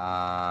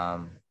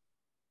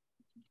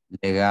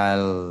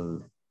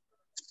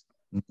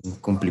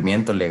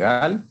cumplimiento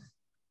legal,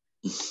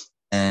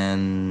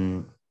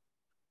 and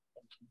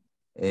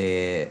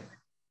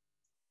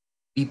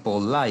people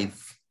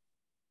life.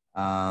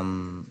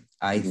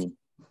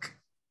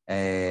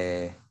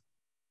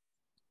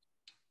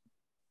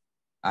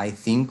 I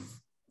think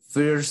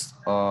first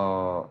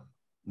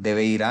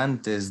debe ir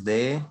antes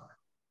de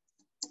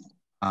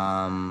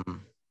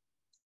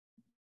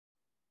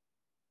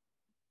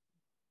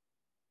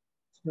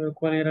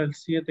 ¿cuál era el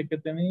 7 que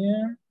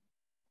tenía?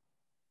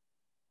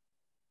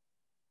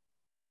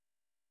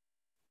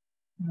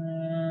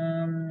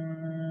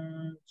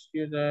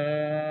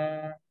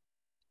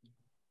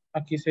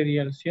 Aquí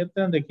sería el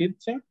 7 de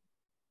kitchen.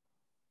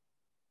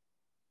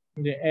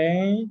 The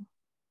 8.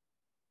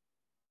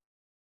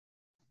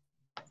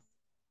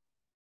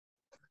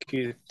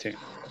 Kitchen.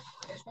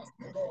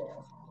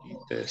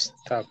 The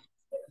stop.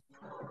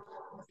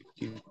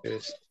 The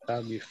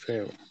stop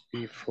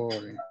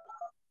before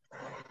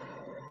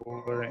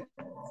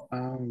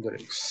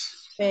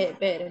Andres.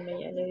 Espérame,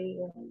 ya le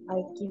digo.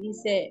 Aquí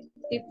dice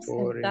tips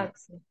and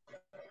taxes.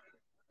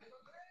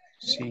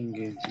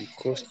 Singing the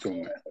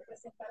customer.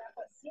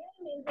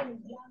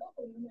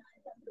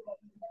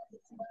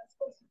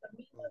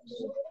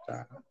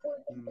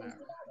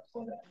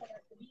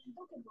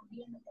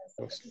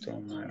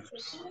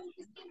 Customers.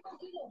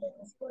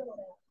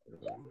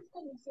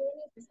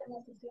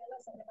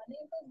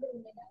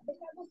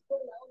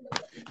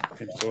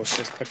 Entonces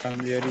esta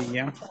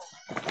cambiaría.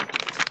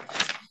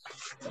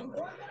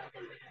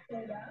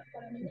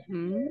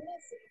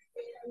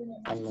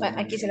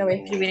 Aquí se la voy a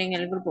escribir en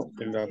el grupo.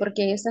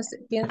 Porque estas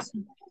pienso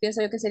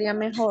yo que sería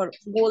mejor.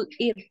 Would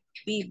it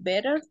be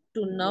better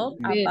to know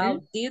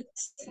about this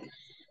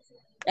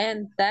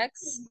and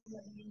tax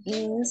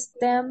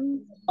instead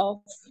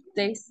of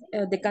this,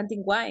 the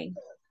canteen wine?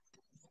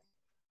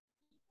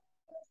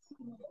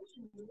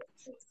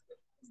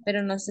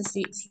 Pero no sé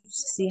si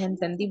es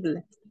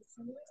entendible.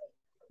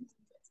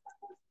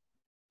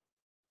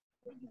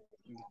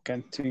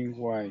 Canteen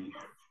wine.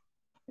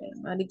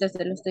 Ahorita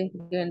se lo estoy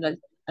escribiendo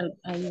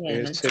ahí en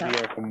el chat.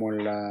 Sería como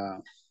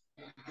la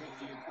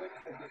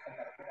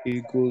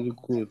it would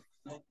good.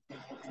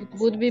 It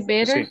would be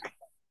better. Sí.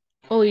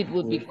 Or it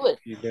would be good.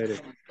 Be better.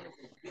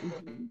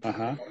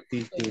 Ajá.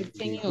 It So you would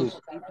can be use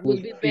good. it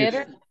would be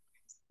better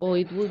or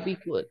it would be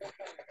good.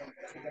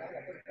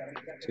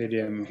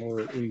 Sería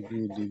mejor it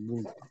would be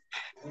good.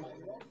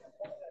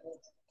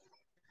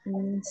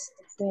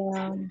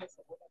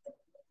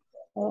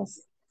 Of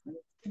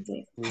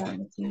the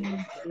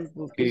canteen. It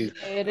would be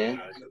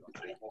better.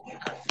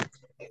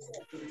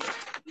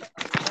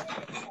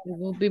 It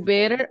would be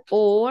better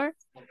or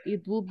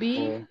it would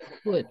be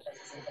good.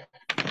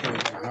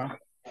 Ajá.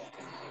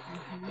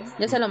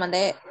 Yo se lo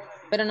mandé,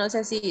 pero no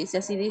sé si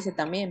así dice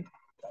también.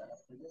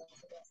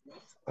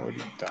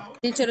 Ahorita.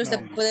 Teacher,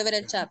 usted puede ver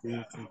el chat.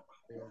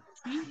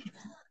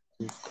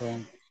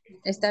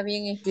 Está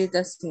bien escrito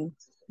así.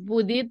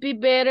 Would it be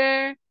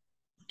better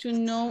to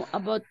know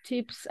about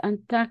tips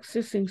and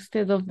taxes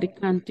instead of the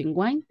canteen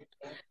wine?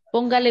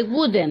 Póngale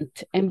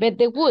wouldn't en vez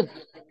de would.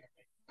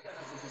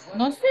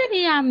 ¿No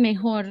sería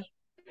mejor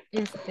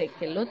que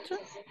el otro?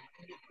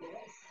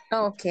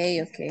 Ok.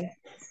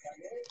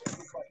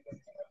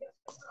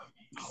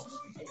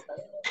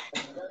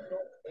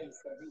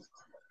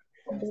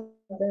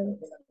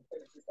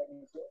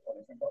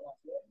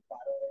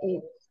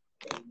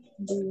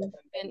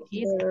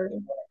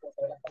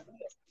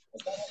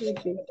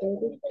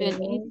 Then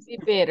it be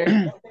better.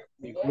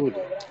 Good.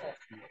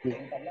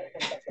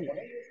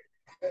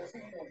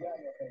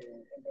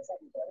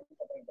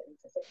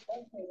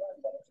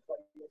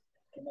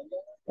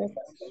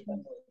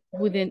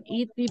 Wouldn't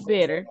it be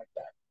better?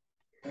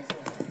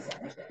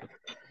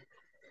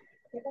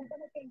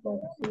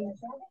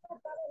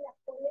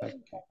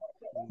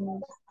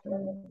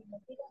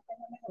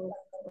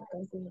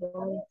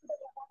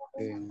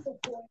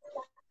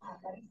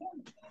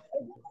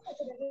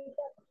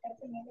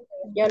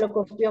 Ya lo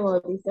copió,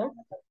 Mauricio.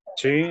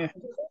 Sí,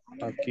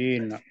 aquí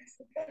no.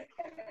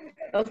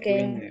 Ok.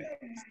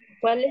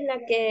 ¿Cuál es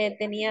la que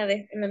tenía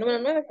la número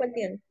 9? ¿Cuál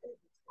tiene?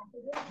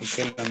 Es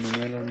que la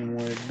número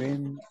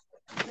 9,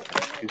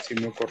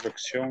 hicimos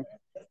corrección.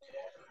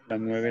 La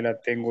 9 la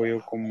tengo yo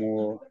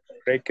como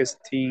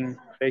requesting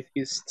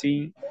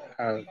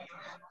al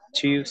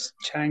Chiefs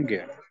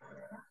Changer.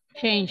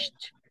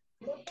 Changed.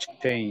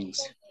 Change.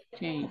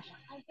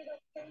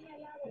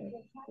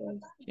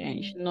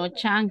 Change. No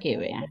change,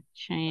 vea.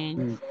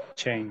 Change.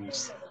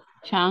 Change.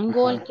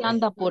 Chango, el Ajá. que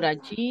anda por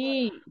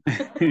allí.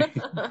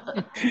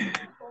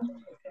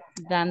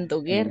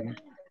 Dando guerra.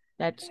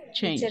 That's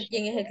Teacher, change.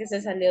 ¿quién es el que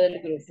se salió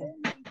del grupo?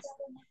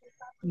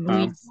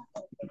 Luis.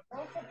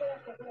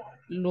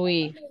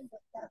 Luis.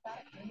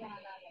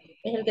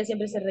 Es el que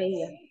siempre se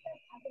reía.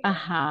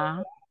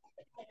 Ajá.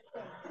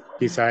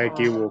 Quizás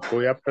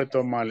equivocó y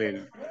apretó mal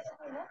el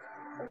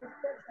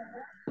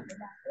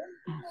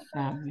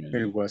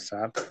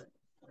WhatsApp.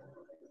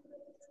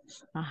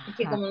 Es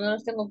que como no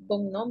los tengo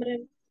con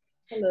nombre,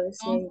 solo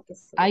decía No, que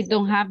se I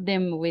don't have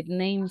them with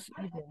names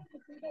either.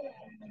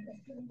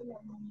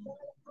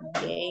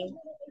 Okay.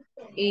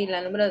 ¿Y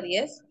la número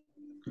 10?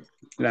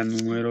 La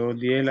número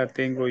 10 la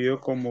tengo yo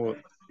como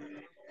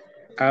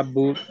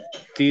about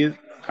tips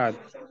at.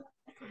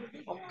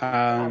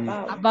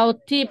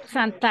 About tips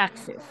and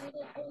taxes.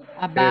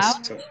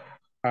 About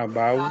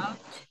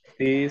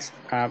this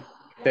taxi.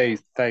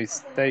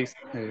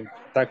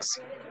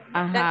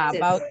 Ajá,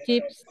 about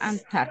tips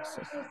and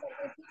taxes.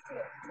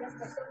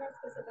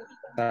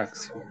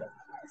 Taxi.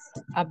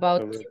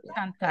 About tips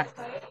and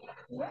taxes.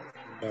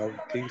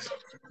 About this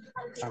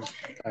and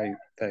tax.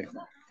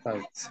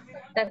 About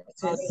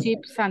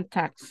tips and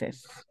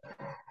taxes.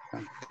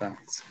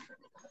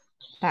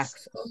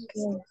 Taxes.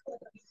 Okay.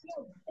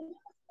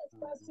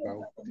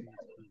 About tips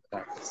and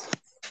taxes.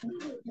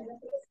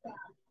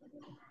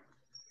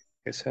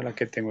 Esa es la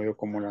que tengo yo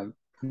como la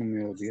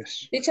número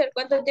 10. Teacher,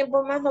 ¿cuánto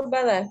tiempo más nos va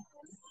a dar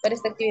para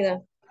esta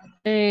actividad?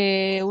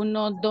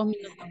 Unos 2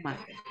 minutos más.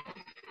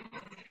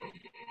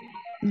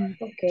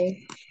 Ok.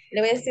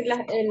 Le voy a decir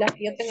las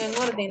que yo tengo en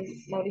orden,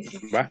 Mauricio.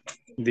 Va,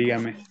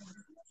 dígame.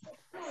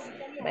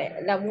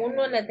 La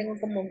 1 la tengo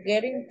como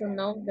getting to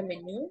know the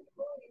menu.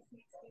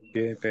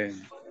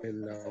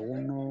 La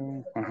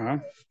 1,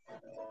 ajá.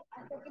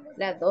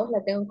 La 2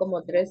 la tengo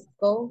como dress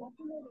code.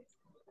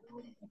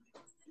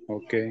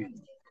 Ok.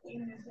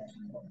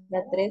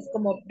 La 3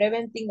 como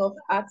preventing of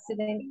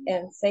accident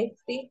and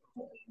safety.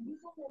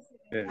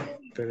 Es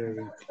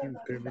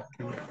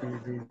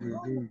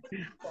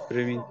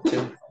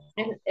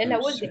la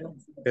última.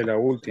 Es la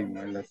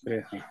última, es la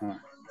 3,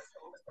 ajá.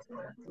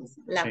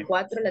 La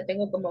 4 la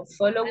tengo como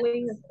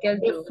following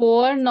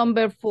schedule.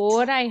 Number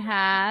 4 I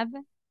have.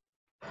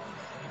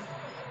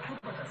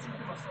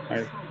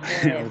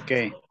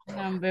 Okay.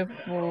 Number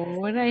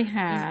 4 I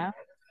have.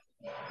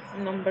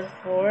 Number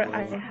 4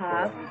 I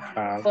have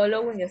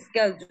following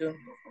schedule.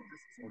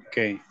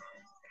 Okay.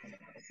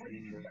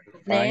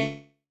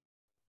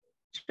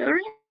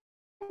 Sorry,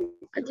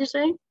 what did you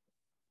say?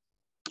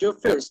 You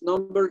first,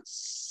 number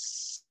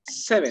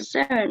 7.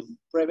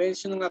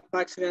 Prevention of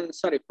accident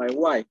certified.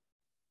 Why?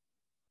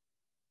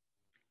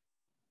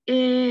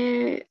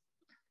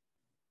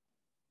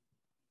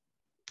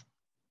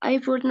 I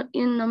put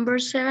in number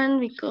 7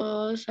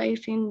 because I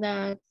think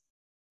that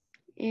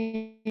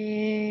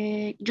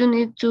you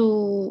need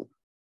to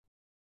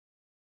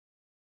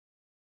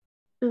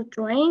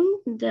train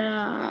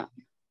the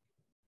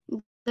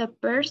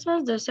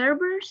persons, the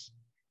servers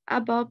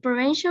about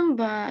prevention,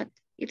 but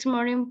it's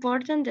more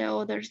important the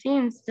other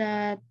things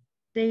that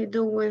they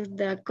do with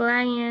the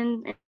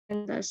client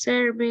and the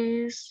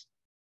service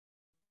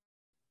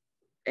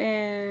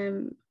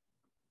and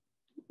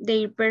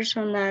their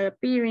personal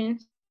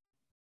appearance.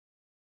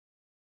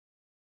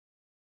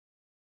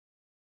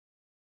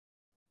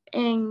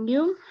 And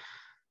you?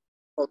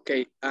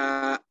 Okay,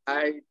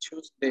 I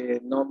choose the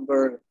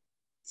number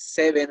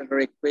 7,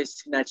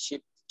 requesting a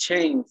shift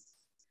change,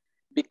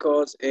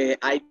 because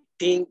I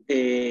think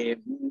the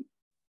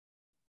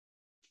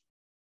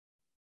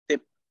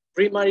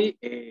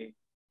primary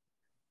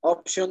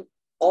option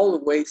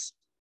always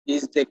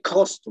is the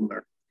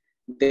customer.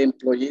 The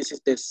employees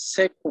is the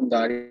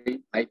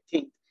secondary, I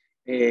think,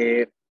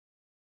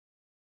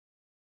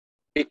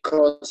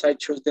 because I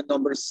choose the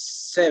number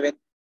 7.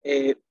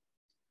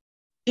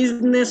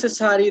 Is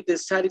necessary the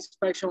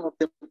satisfaction of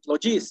the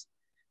employees,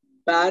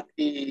 but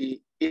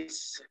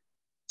it's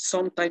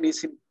sometimes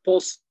it's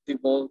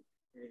impossible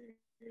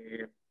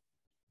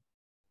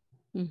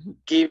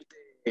give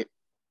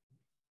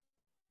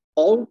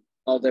all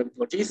of the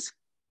employees.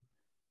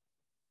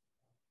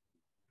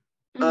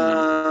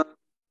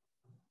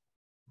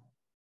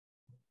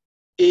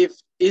 If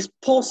it's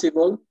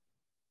possible,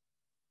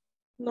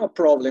 no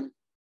problem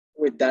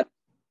with that.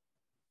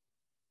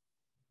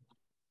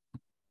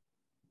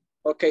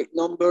 Okay,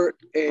 number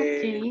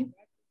 8.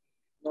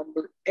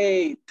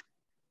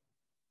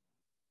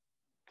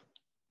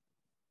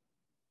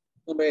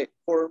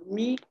 For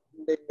me,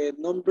 the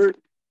number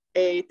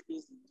 8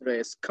 is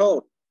dress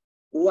code.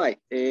 Why?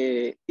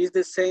 It's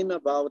the same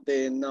about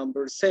the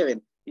number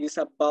 7. It's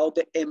about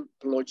the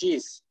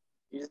employees.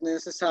 It's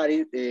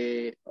necessary.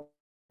 Me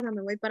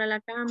voy para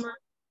la cama.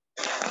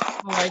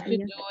 How are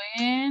you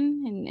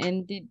doing?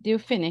 And did you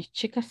finish,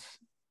 chicas?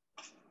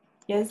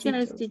 Yes,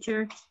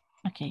 teacher.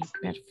 Okay,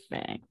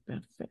 perfect.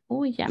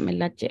 Uy, ya me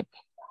la llevo.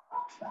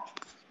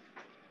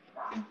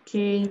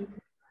 Okay.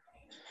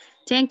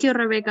 Thank you,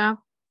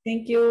 Rebecca.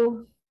 Thank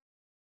you.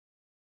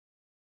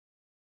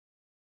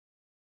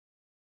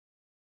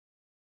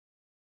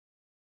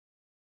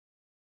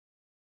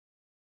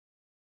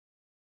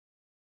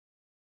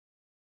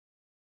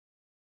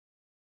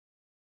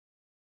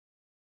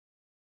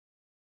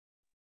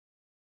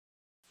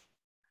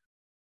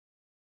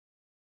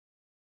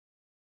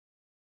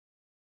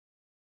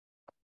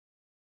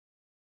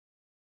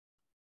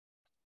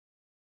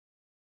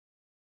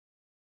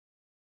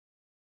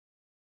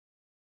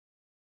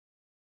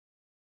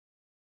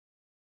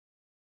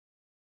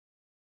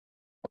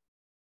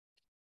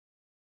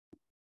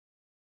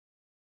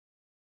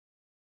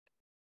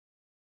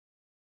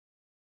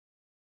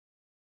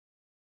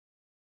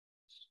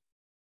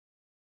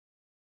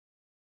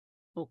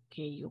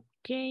 Okay,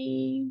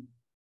 okay.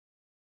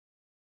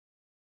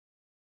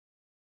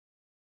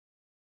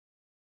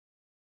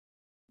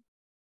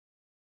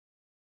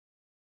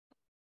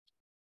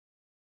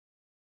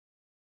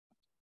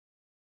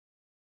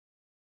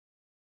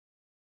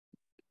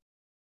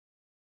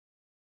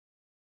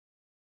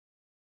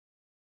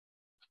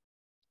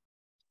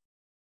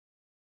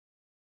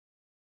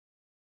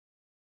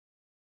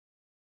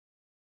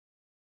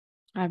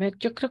 A ver,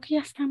 yo creo que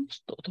ya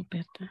estamos todos,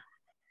 ¿verdad?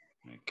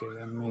 Me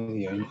queda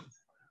medio año.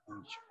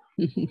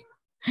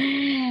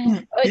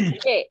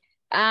 Okay.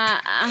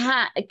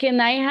 Can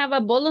I have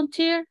a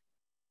volunteer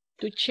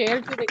to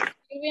share your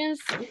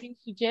experience, giving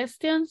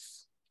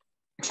suggestions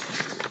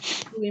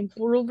to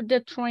improve the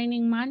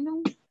training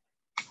manual?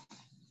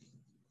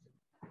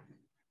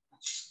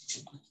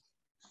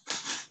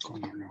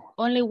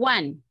 Only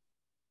one.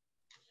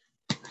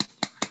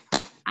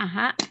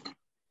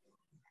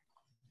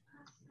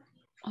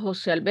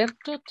 José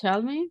Alberto,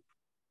 tell me.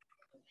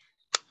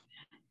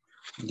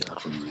 Ya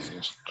arruiné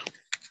esto.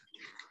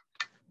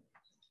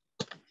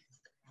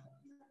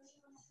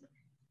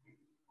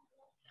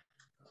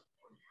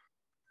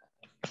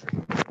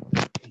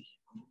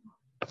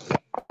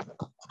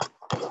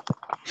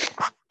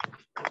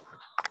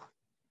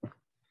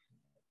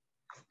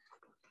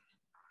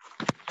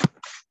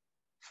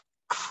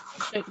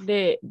 Check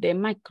the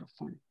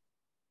microphone.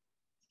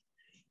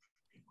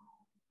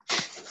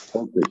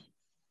 Okay.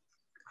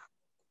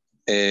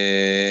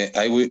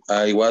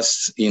 I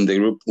was in the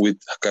group with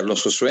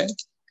Carlos Josué.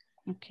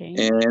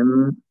 Okay.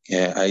 And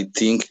I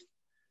think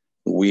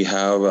we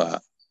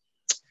have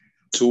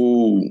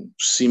two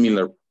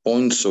similar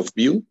points of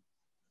view,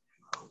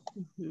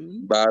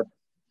 but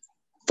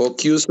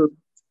focused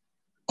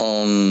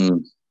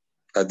on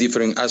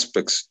different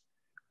aspects,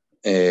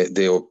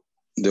 the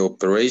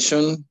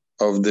operation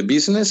of the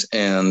business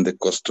and the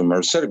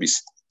customer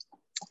service.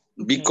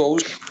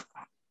 Because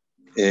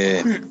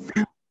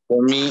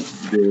for me,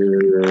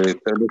 the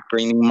service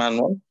training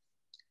manual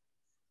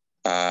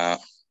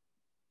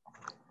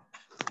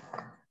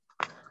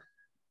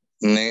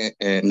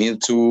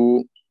need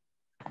to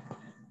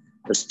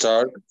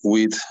start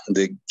with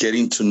the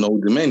getting to know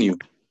the menu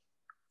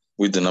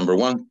with the number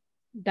one.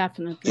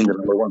 Definitely. In the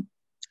number one.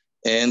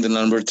 And the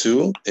number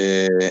two,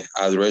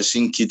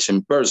 addressing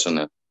kitchen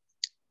personnel.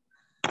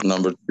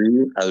 Number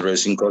three,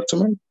 addressing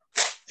customer.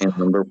 And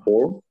number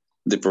four,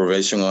 the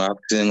prevention of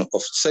accident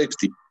of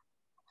safety.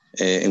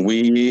 And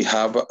we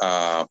have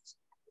a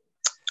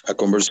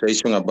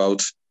conversation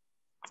about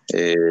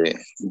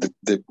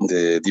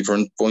the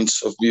different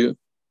points of view.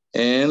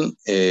 And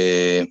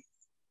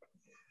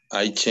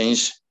I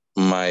changed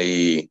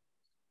my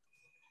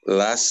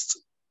last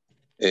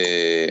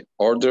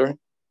order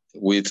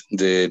with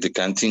the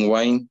decanting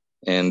wine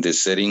and the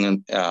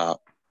setting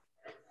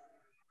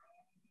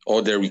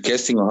or the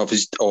requesting of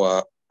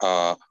or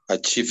a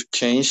chief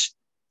change,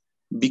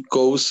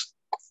 because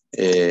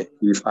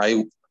if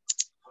I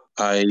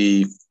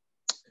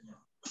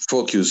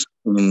focus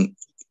in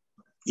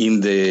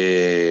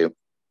the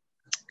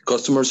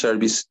customer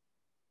service,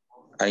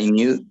 I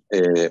need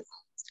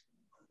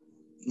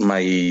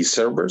my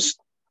servers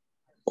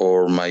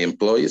or my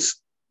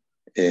employees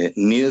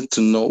need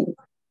to know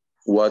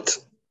what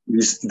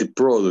is the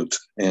product,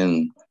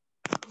 and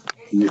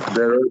it's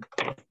better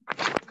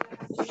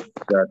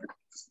that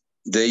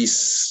they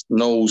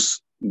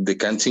knows the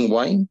canteen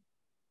wine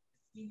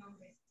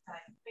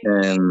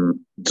and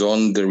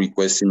done the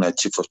requesting a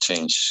chief of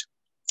change.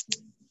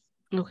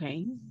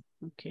 Okay,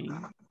 okay.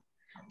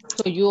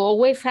 So you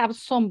always have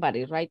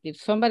somebody, right? If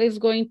somebody is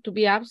going to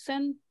be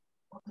absent,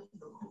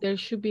 there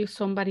should be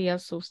somebody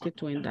else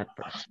substituting that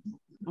person.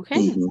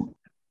 Okay,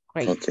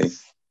 great. Okay.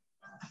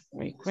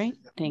 Great, great.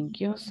 Thank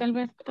you,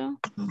 Alberto.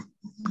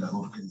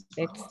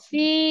 Let's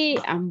see.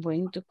 I'm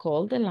going to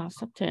call the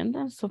last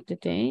attendance of the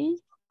day.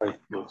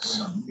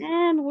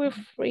 And we're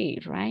free,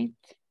 right?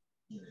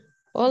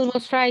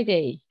 Almost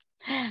Friday.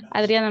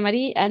 Adriana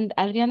María and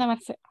Adriana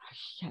Marcela.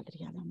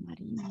 Adriana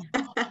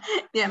María.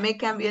 Ya me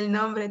cambié el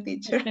nombre,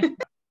 teacher.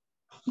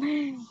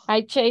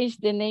 I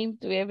changed the name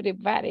to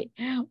everybody.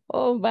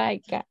 Oh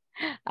my God.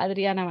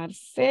 Adriana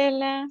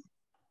Marcela.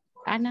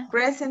 Ana.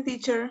 Present,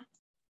 teacher.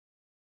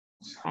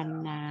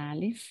 Ana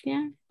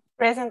Alicia.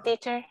 Present,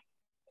 teacher.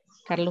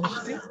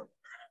 Carlos.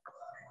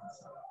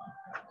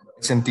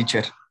 Present,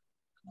 teacher.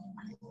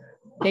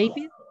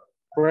 David.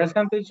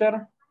 Present,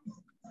 teacher.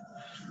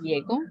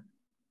 Diego.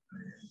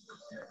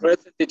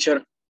 Present,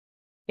 teacher.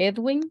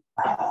 Edwin.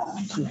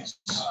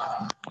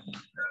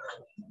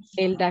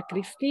 Elda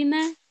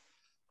Cristina.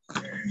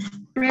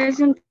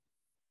 Present,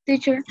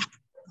 teacher.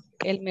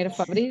 Elmer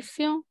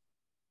Fabricio.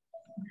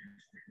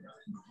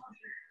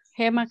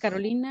 Gema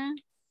Carolina.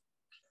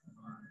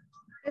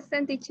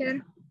 Present,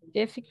 teacher.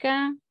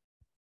 Jessica.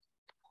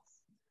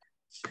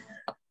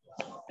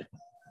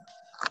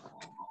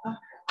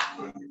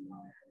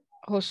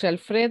 José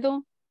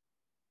Alfredo.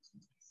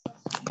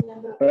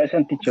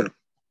 Present, teacher.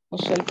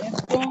 José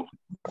Alberto.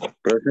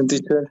 Present,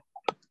 teacher.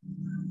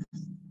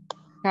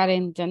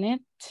 Karen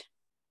Janet.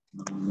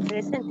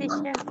 Present,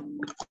 teacher.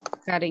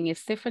 Karen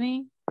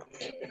Stephanie.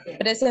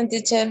 Present,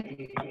 teacher.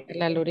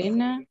 Carla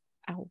Lorena.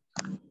 Au.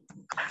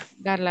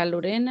 Carla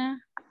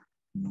Lorena.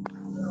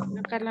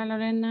 No, Carla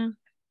Lorena.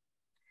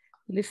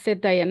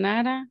 Lisette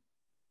Dayanara.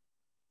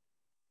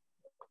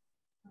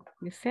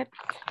 Lisette.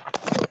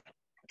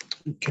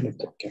 ¿Qué le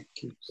toque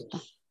aquí?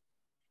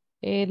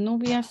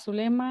 Nubia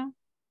Zulema.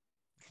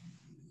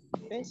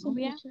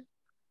 Nubia.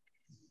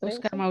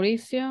 Oscar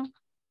Mauricio.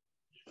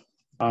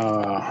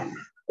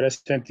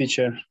 Present,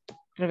 teacher.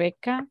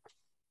 Rebeca.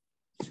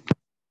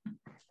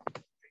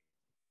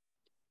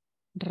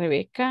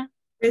 Rebeca.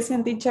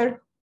 Present,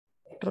 teacher.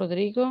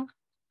 Rodrigo.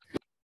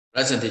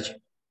 Present,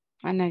 teacher.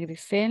 Ana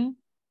Grisel.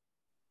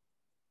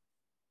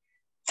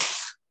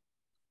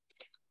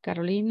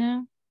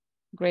 Carolina.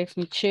 Grace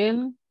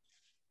Michelle.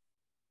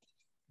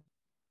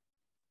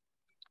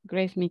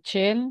 Grace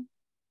Michelle.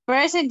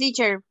 Present,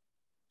 teacher.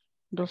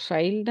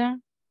 Rosailda.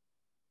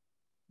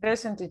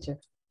 Present, teacher.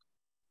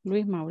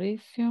 Luis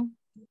Mauricio.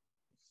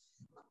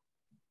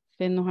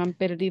 Se nos han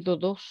perdido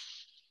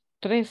 2,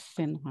 3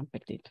 se nos han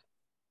perdido.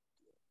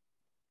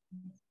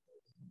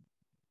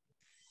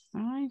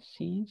 Ay,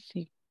 sí,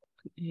 sí.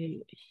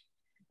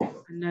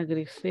 Ana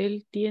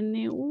Grisel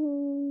tiene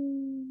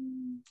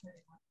un...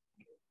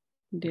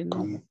 de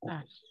no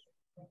estar.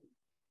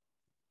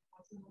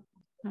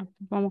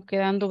 Vamos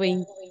quedando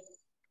 20,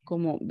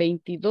 como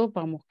 22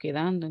 vamos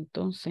quedando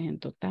entonces en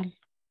total.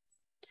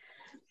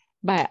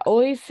 Vaya,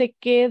 hoy se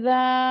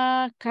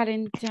queda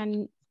Karen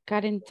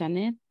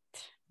Janet.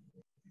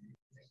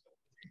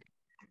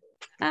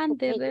 And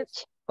the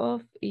rest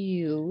of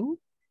you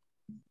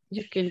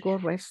can go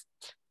rest.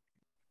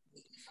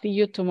 See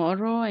you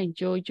tomorrow.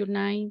 Enjoy your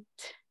night.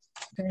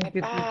 Thank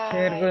you,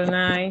 teacher. Good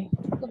night.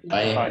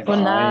 Bye. Good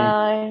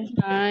night.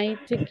 Good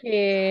night. Take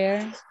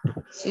care.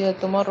 See you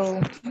tomorrow.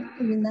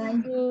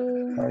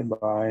 Bye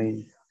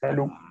bye.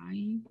 Hello.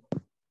 Bye.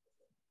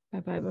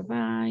 Bye bye bye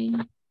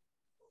bye.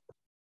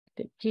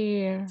 Take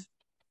care.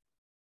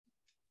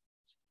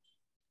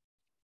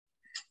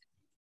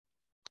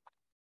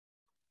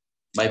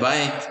 Bye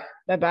bye.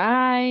 Bye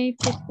bye.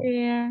 Take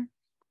care.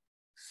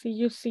 See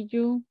you. See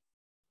you.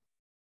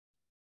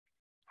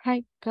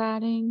 Hi,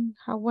 Karen.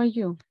 How are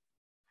you?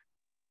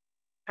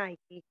 Ay,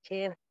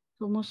 teacher.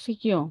 ¿Cómo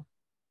siguió?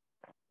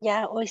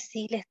 Ya hoy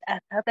sí les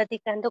estaba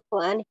platicando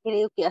con Ani, que le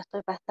digo que ya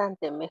estoy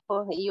bastante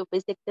mejor y yo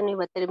pensé que no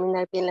iba a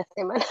terminar bien la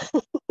semana.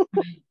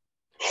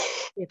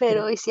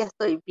 Pero hoy sí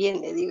estoy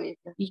bien, le digo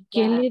yo. ¿Y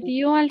qué le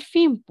dio al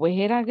fin? Pues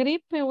 ¿era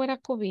gripe o era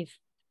COVID?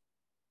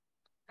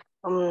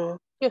 Yo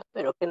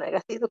espero que no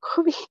haya sido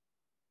COVID.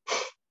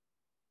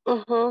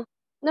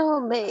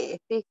 No, me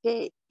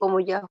fijé, como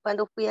ya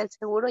cuando fui al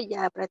seguro,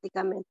 ya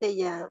prácticamente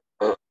ya,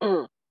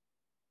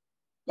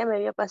 ya me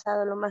había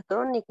pasado lo más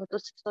crónico,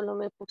 entonces solo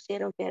me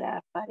pusieron que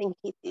era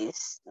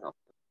faringitis, no.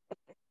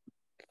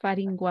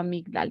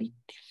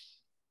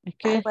 Faringoamigdalitis. Es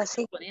que Algo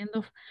así.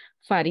 poniendo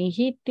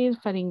faringitis,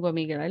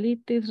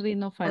 faringoamigdalitis,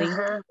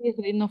 rinofaringitis,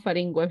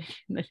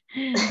 rinofaringoamigdalitis.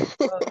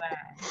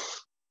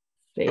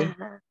 Sí.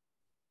 Ajá.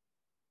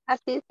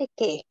 Así es de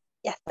que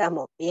ya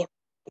estamos bien.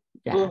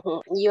 Ya.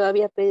 Yo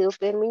había pedido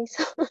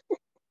permiso.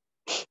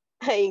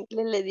 A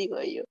Inglés le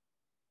digo yo,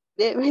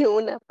 deme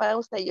una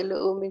pausa, yo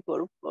luego me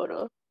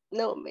incorporo.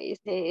 No, me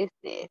dice,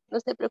 no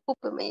se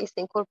preocupe, me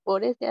dice,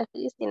 incorpórese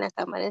así, sin la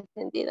cámara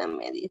encendida,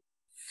 me dice.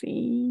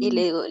 Sí. Y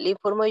le digo, ¿le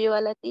informo yo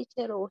a la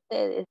teacher o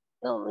ustedes?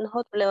 No,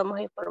 nosotros le vamos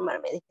a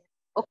informar, me dice.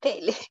 Ok,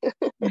 le digo.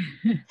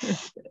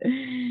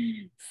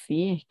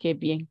 Sí, es que es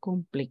bien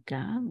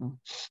complicado.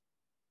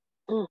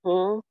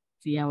 Ujú.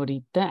 Sí,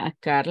 ahorita a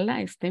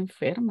Carla está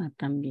enferma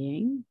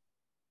también.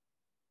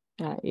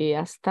 Ha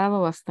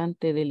estado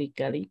bastante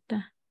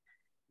delicadita.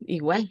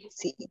 Igual.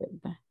 Sí.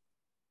 ¿Verdad?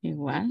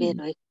 Igual.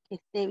 Pero es que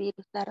este virus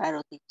está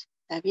raro, teacher.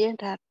 Está bien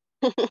raro.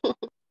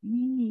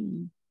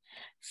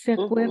 ¿Se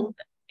acuerda?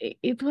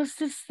 It was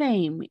the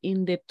same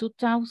in the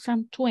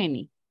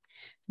 2020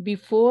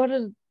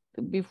 before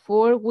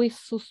we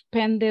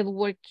suspended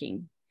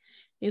working.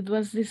 It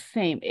was the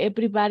same.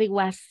 Everybody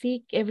was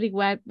sick.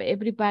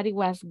 Everybody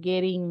was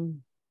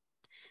getting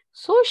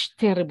such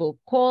terrible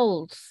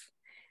colds.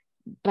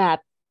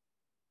 But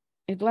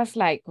it was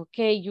like,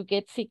 okay, you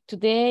get sick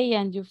today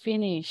and you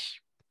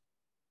finish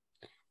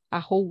a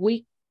whole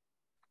week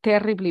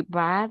terribly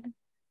bad.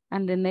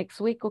 And the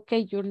next week, okay,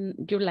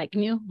 you're like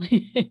new.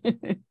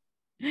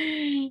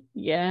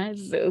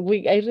 Yes,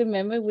 I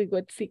remember we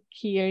got sick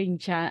here in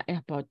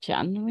about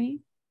January.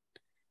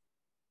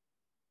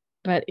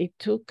 But it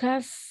took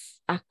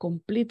us a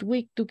complete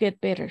week to get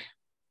better.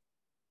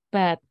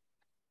 But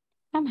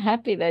I'm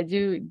happy that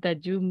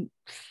you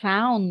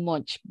sound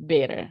much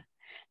better.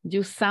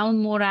 You sound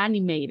more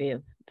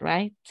animated,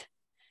 right?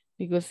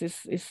 Because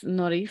it's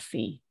not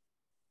easy.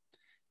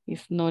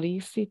 It's not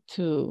easy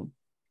to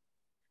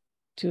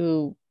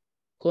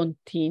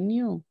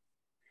continue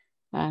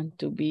and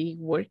to be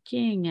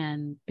working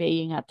and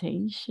paying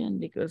attention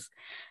because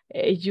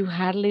you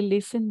hardly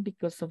listen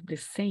because of the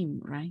same,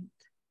 right?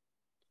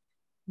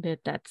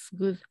 That's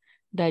good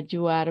that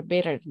you are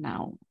better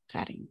now,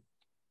 Karen.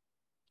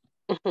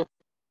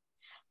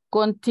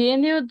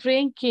 Continue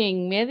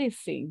drinking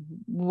medicine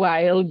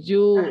while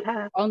you,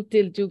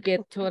 until you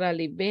get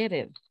totally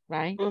better,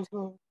 right?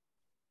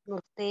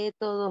 Usted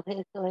todos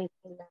esos,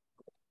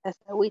 las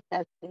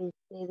agüitas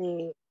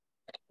de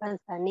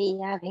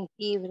manzanilla,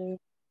 jengibre,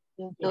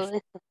 y todo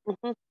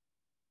eso.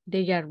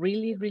 They are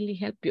really, really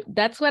help you.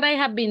 That's what I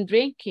have been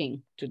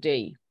drinking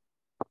today.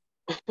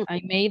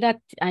 I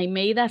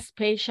made a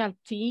special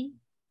tea.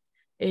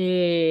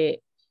 I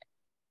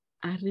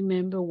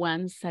remember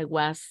once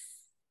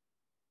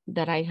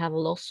that I have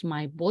lost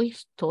my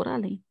voice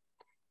totally.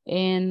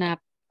 And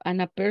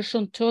a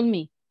person told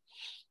me,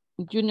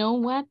 you know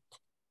what?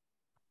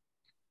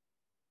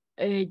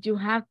 You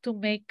have to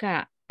make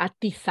a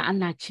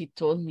tisana, she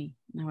told me.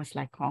 And I was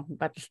like, oh,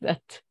 what's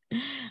that?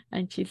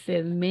 And she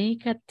said,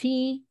 make a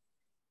tea,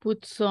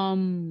 put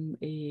some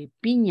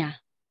piña,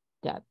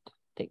 that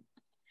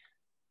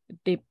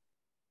the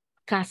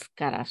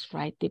cáscaras,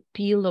 right? The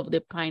peel of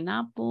the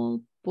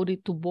pineapple, put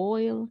it to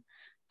boil,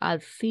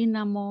 add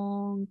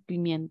cinnamon,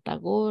 pimienta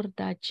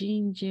gorda,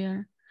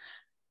 ginger,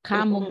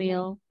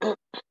 chamomile,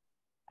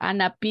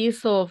 and a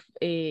piece of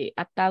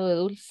atado de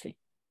dulce,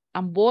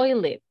 and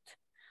boil it.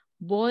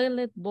 Boil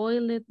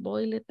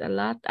it a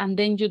lot, and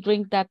then you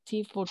drink that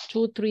tea for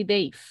 2-3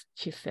 days,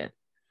 she said.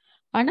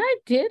 And I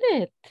did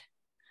it.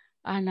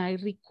 And I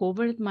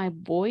recovered my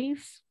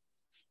voice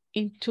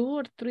in 2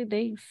 or 3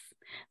 days.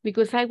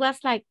 Because I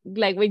was like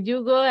when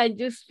you go and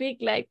you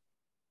speak like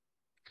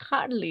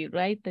hardly,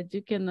 right? That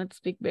you cannot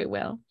speak very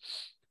well.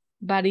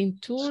 But in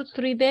 2 or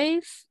 3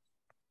 days,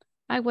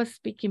 I was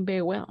speaking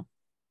very well.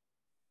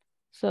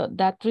 So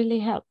that really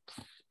helps.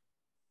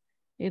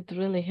 It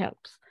really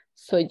helps.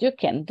 So you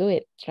can do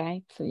it,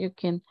 right? So you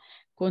can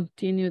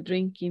continue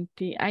drinking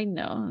tea. I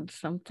know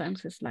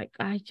sometimes it's like,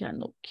 ay, ya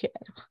no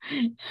quiero.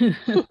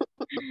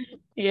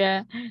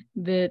 Yeah,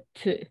 but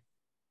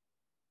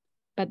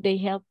they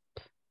help.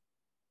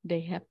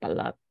 They help a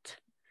lot.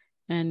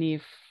 And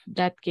if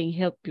that can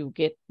help you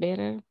get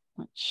better,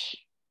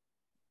 much.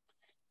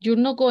 You're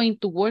not going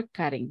to work,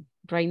 Karen,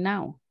 right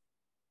now.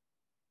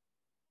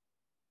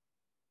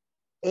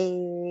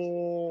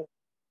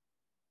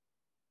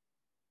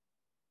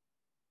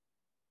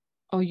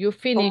 Oh, you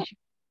finished.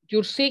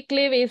 Your sick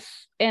leave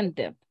is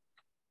ended.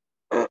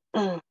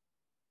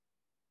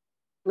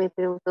 Me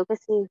preguntó que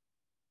sí.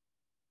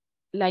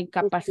 La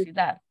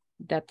incapacidad.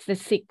 That's the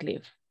sick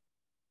leave.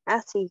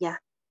 Ah, sí,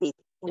 ya. Sí,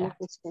 ya. Me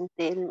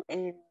presenté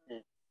el...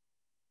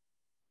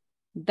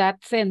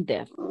 That's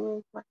ended.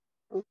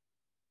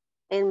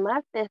 El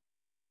martes,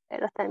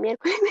 pero hasta el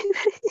miércoles.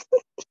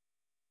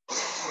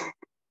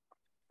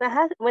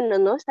 Ajá, bueno,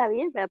 no está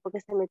bien, ¿verdad? Porque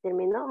se me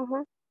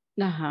terminó.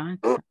 Ajá.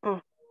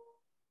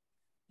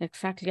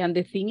 Exactly. And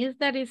the thing is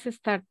that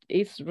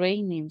it's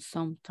raining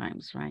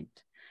sometimes, right?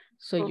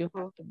 So you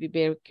have to be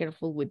very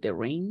careful with the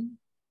rain.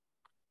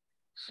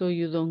 So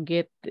you don't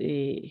get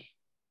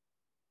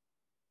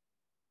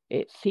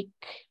sick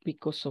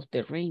because of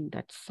the rain.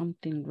 That's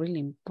something really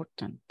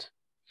important.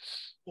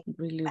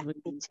 Really,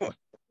 really important.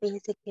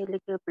 Fíjese que le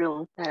quiero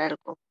preguntar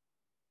algo.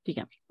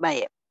 Dígame.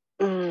 Vaya.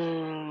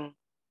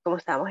 Como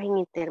estamos en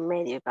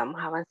intermedio y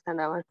vamos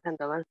avanzando.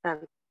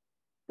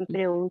 Mi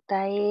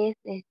pregunta es,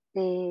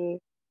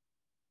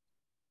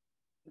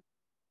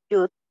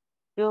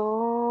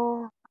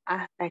 yo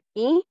hasta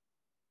aquí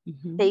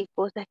hay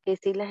cosas que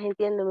sí las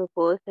entiendo, me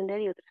puedo defender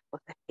y otras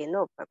cosas que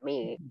no.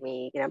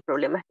 Mi gran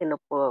problema es que no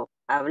puedo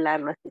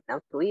hablarlo así tan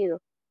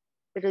fluido.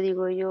 Pero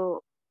digo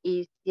yo,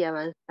 y si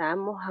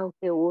avanzamos,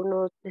 aunque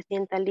uno se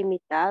sienta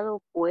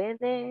limitado,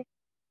 puede,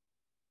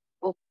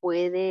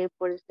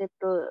 por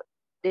ejemplo,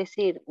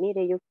 decir,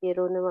 mire, yo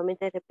quiero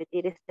nuevamente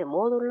repetir este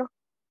módulo.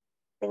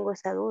 Tengo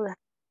esa duda.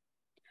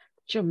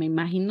 Yo me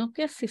imagino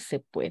que sí se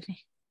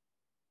puede.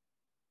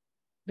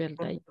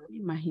 ¿Verdad? Yo me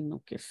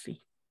imagino que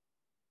sí.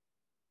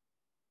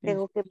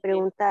 Tengo que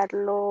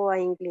preguntarlo a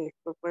inglés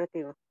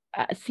corporativo.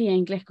 Sí, a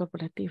inglés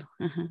corporativo.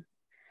 Ajá.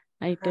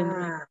 Ahí tendré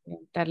que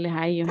preguntarles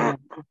a ellos en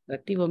el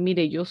corporativo.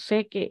 Mire, yo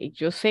sé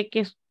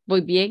que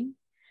voy bien,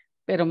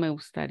 pero me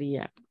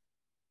gustaría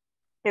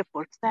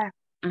reforzar.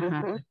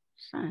 Ajá,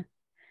 reforzar.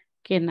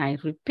 Can I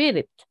repeat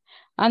it?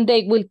 And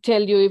they will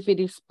tell you if it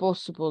is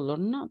possible or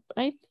not.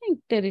 I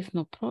think there is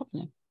no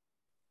problem.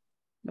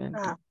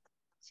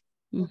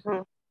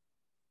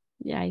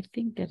 Yeah, I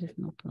think there is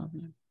no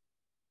problem.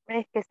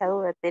 Es que esa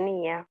duda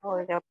tenía,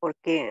 oiga,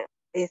 porque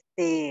es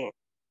que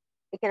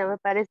no me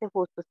parece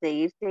justo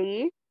seguir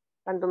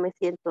cuando me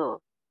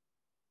siento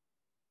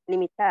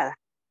limitada.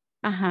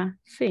 Ajá,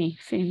 sí,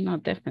 no,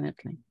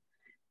 definitely.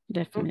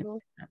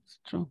 Definitely, that's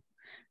true.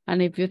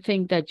 And if you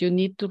think that you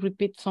need to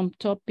repeat some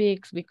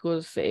topics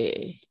because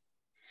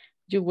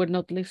you were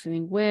not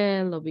listening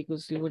well or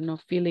because you were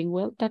not feeling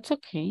well, that's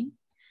okay.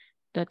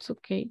 That's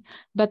okay.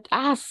 But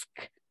ask.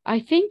 I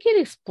think it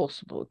is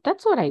possible.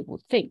 That's what I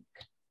would think,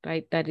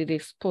 right? That it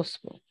is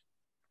possible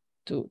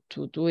to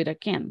do it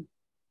again.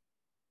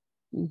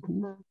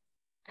 Yeah.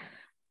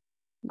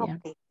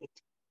 Okay.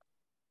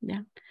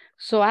 Yeah.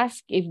 So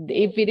ask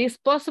if it is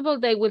possible,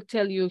 they will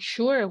tell you,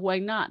 sure, why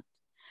not?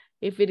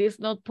 If it is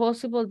not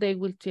possible, they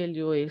will tell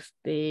you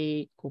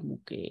como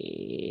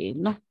que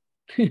no.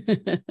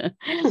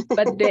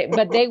 but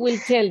they will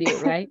tell you,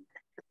 right?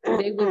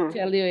 They will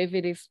tell you if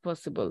it is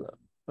possible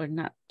or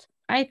not.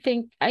 I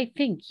think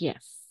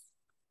yes.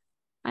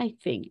 I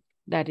think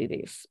that it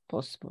is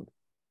possible.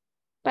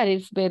 But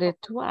it's better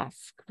to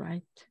ask,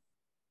 right?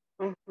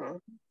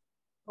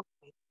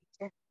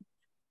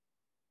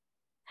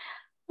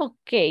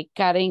 Okay,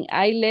 Karen,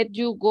 I let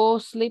you go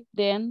sleep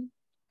then.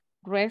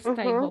 Rest,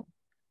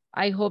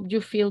 I hope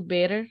you feel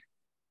better.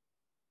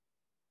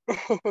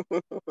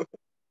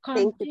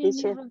 Thank you,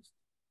 teacher.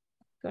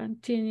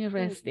 Continue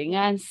resting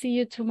and see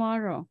you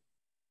tomorrow.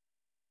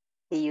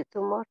 See you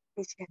tomorrow,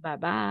 teacher.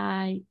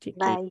 Bye-bye.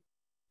 Bye.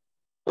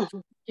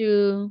 Thank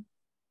you.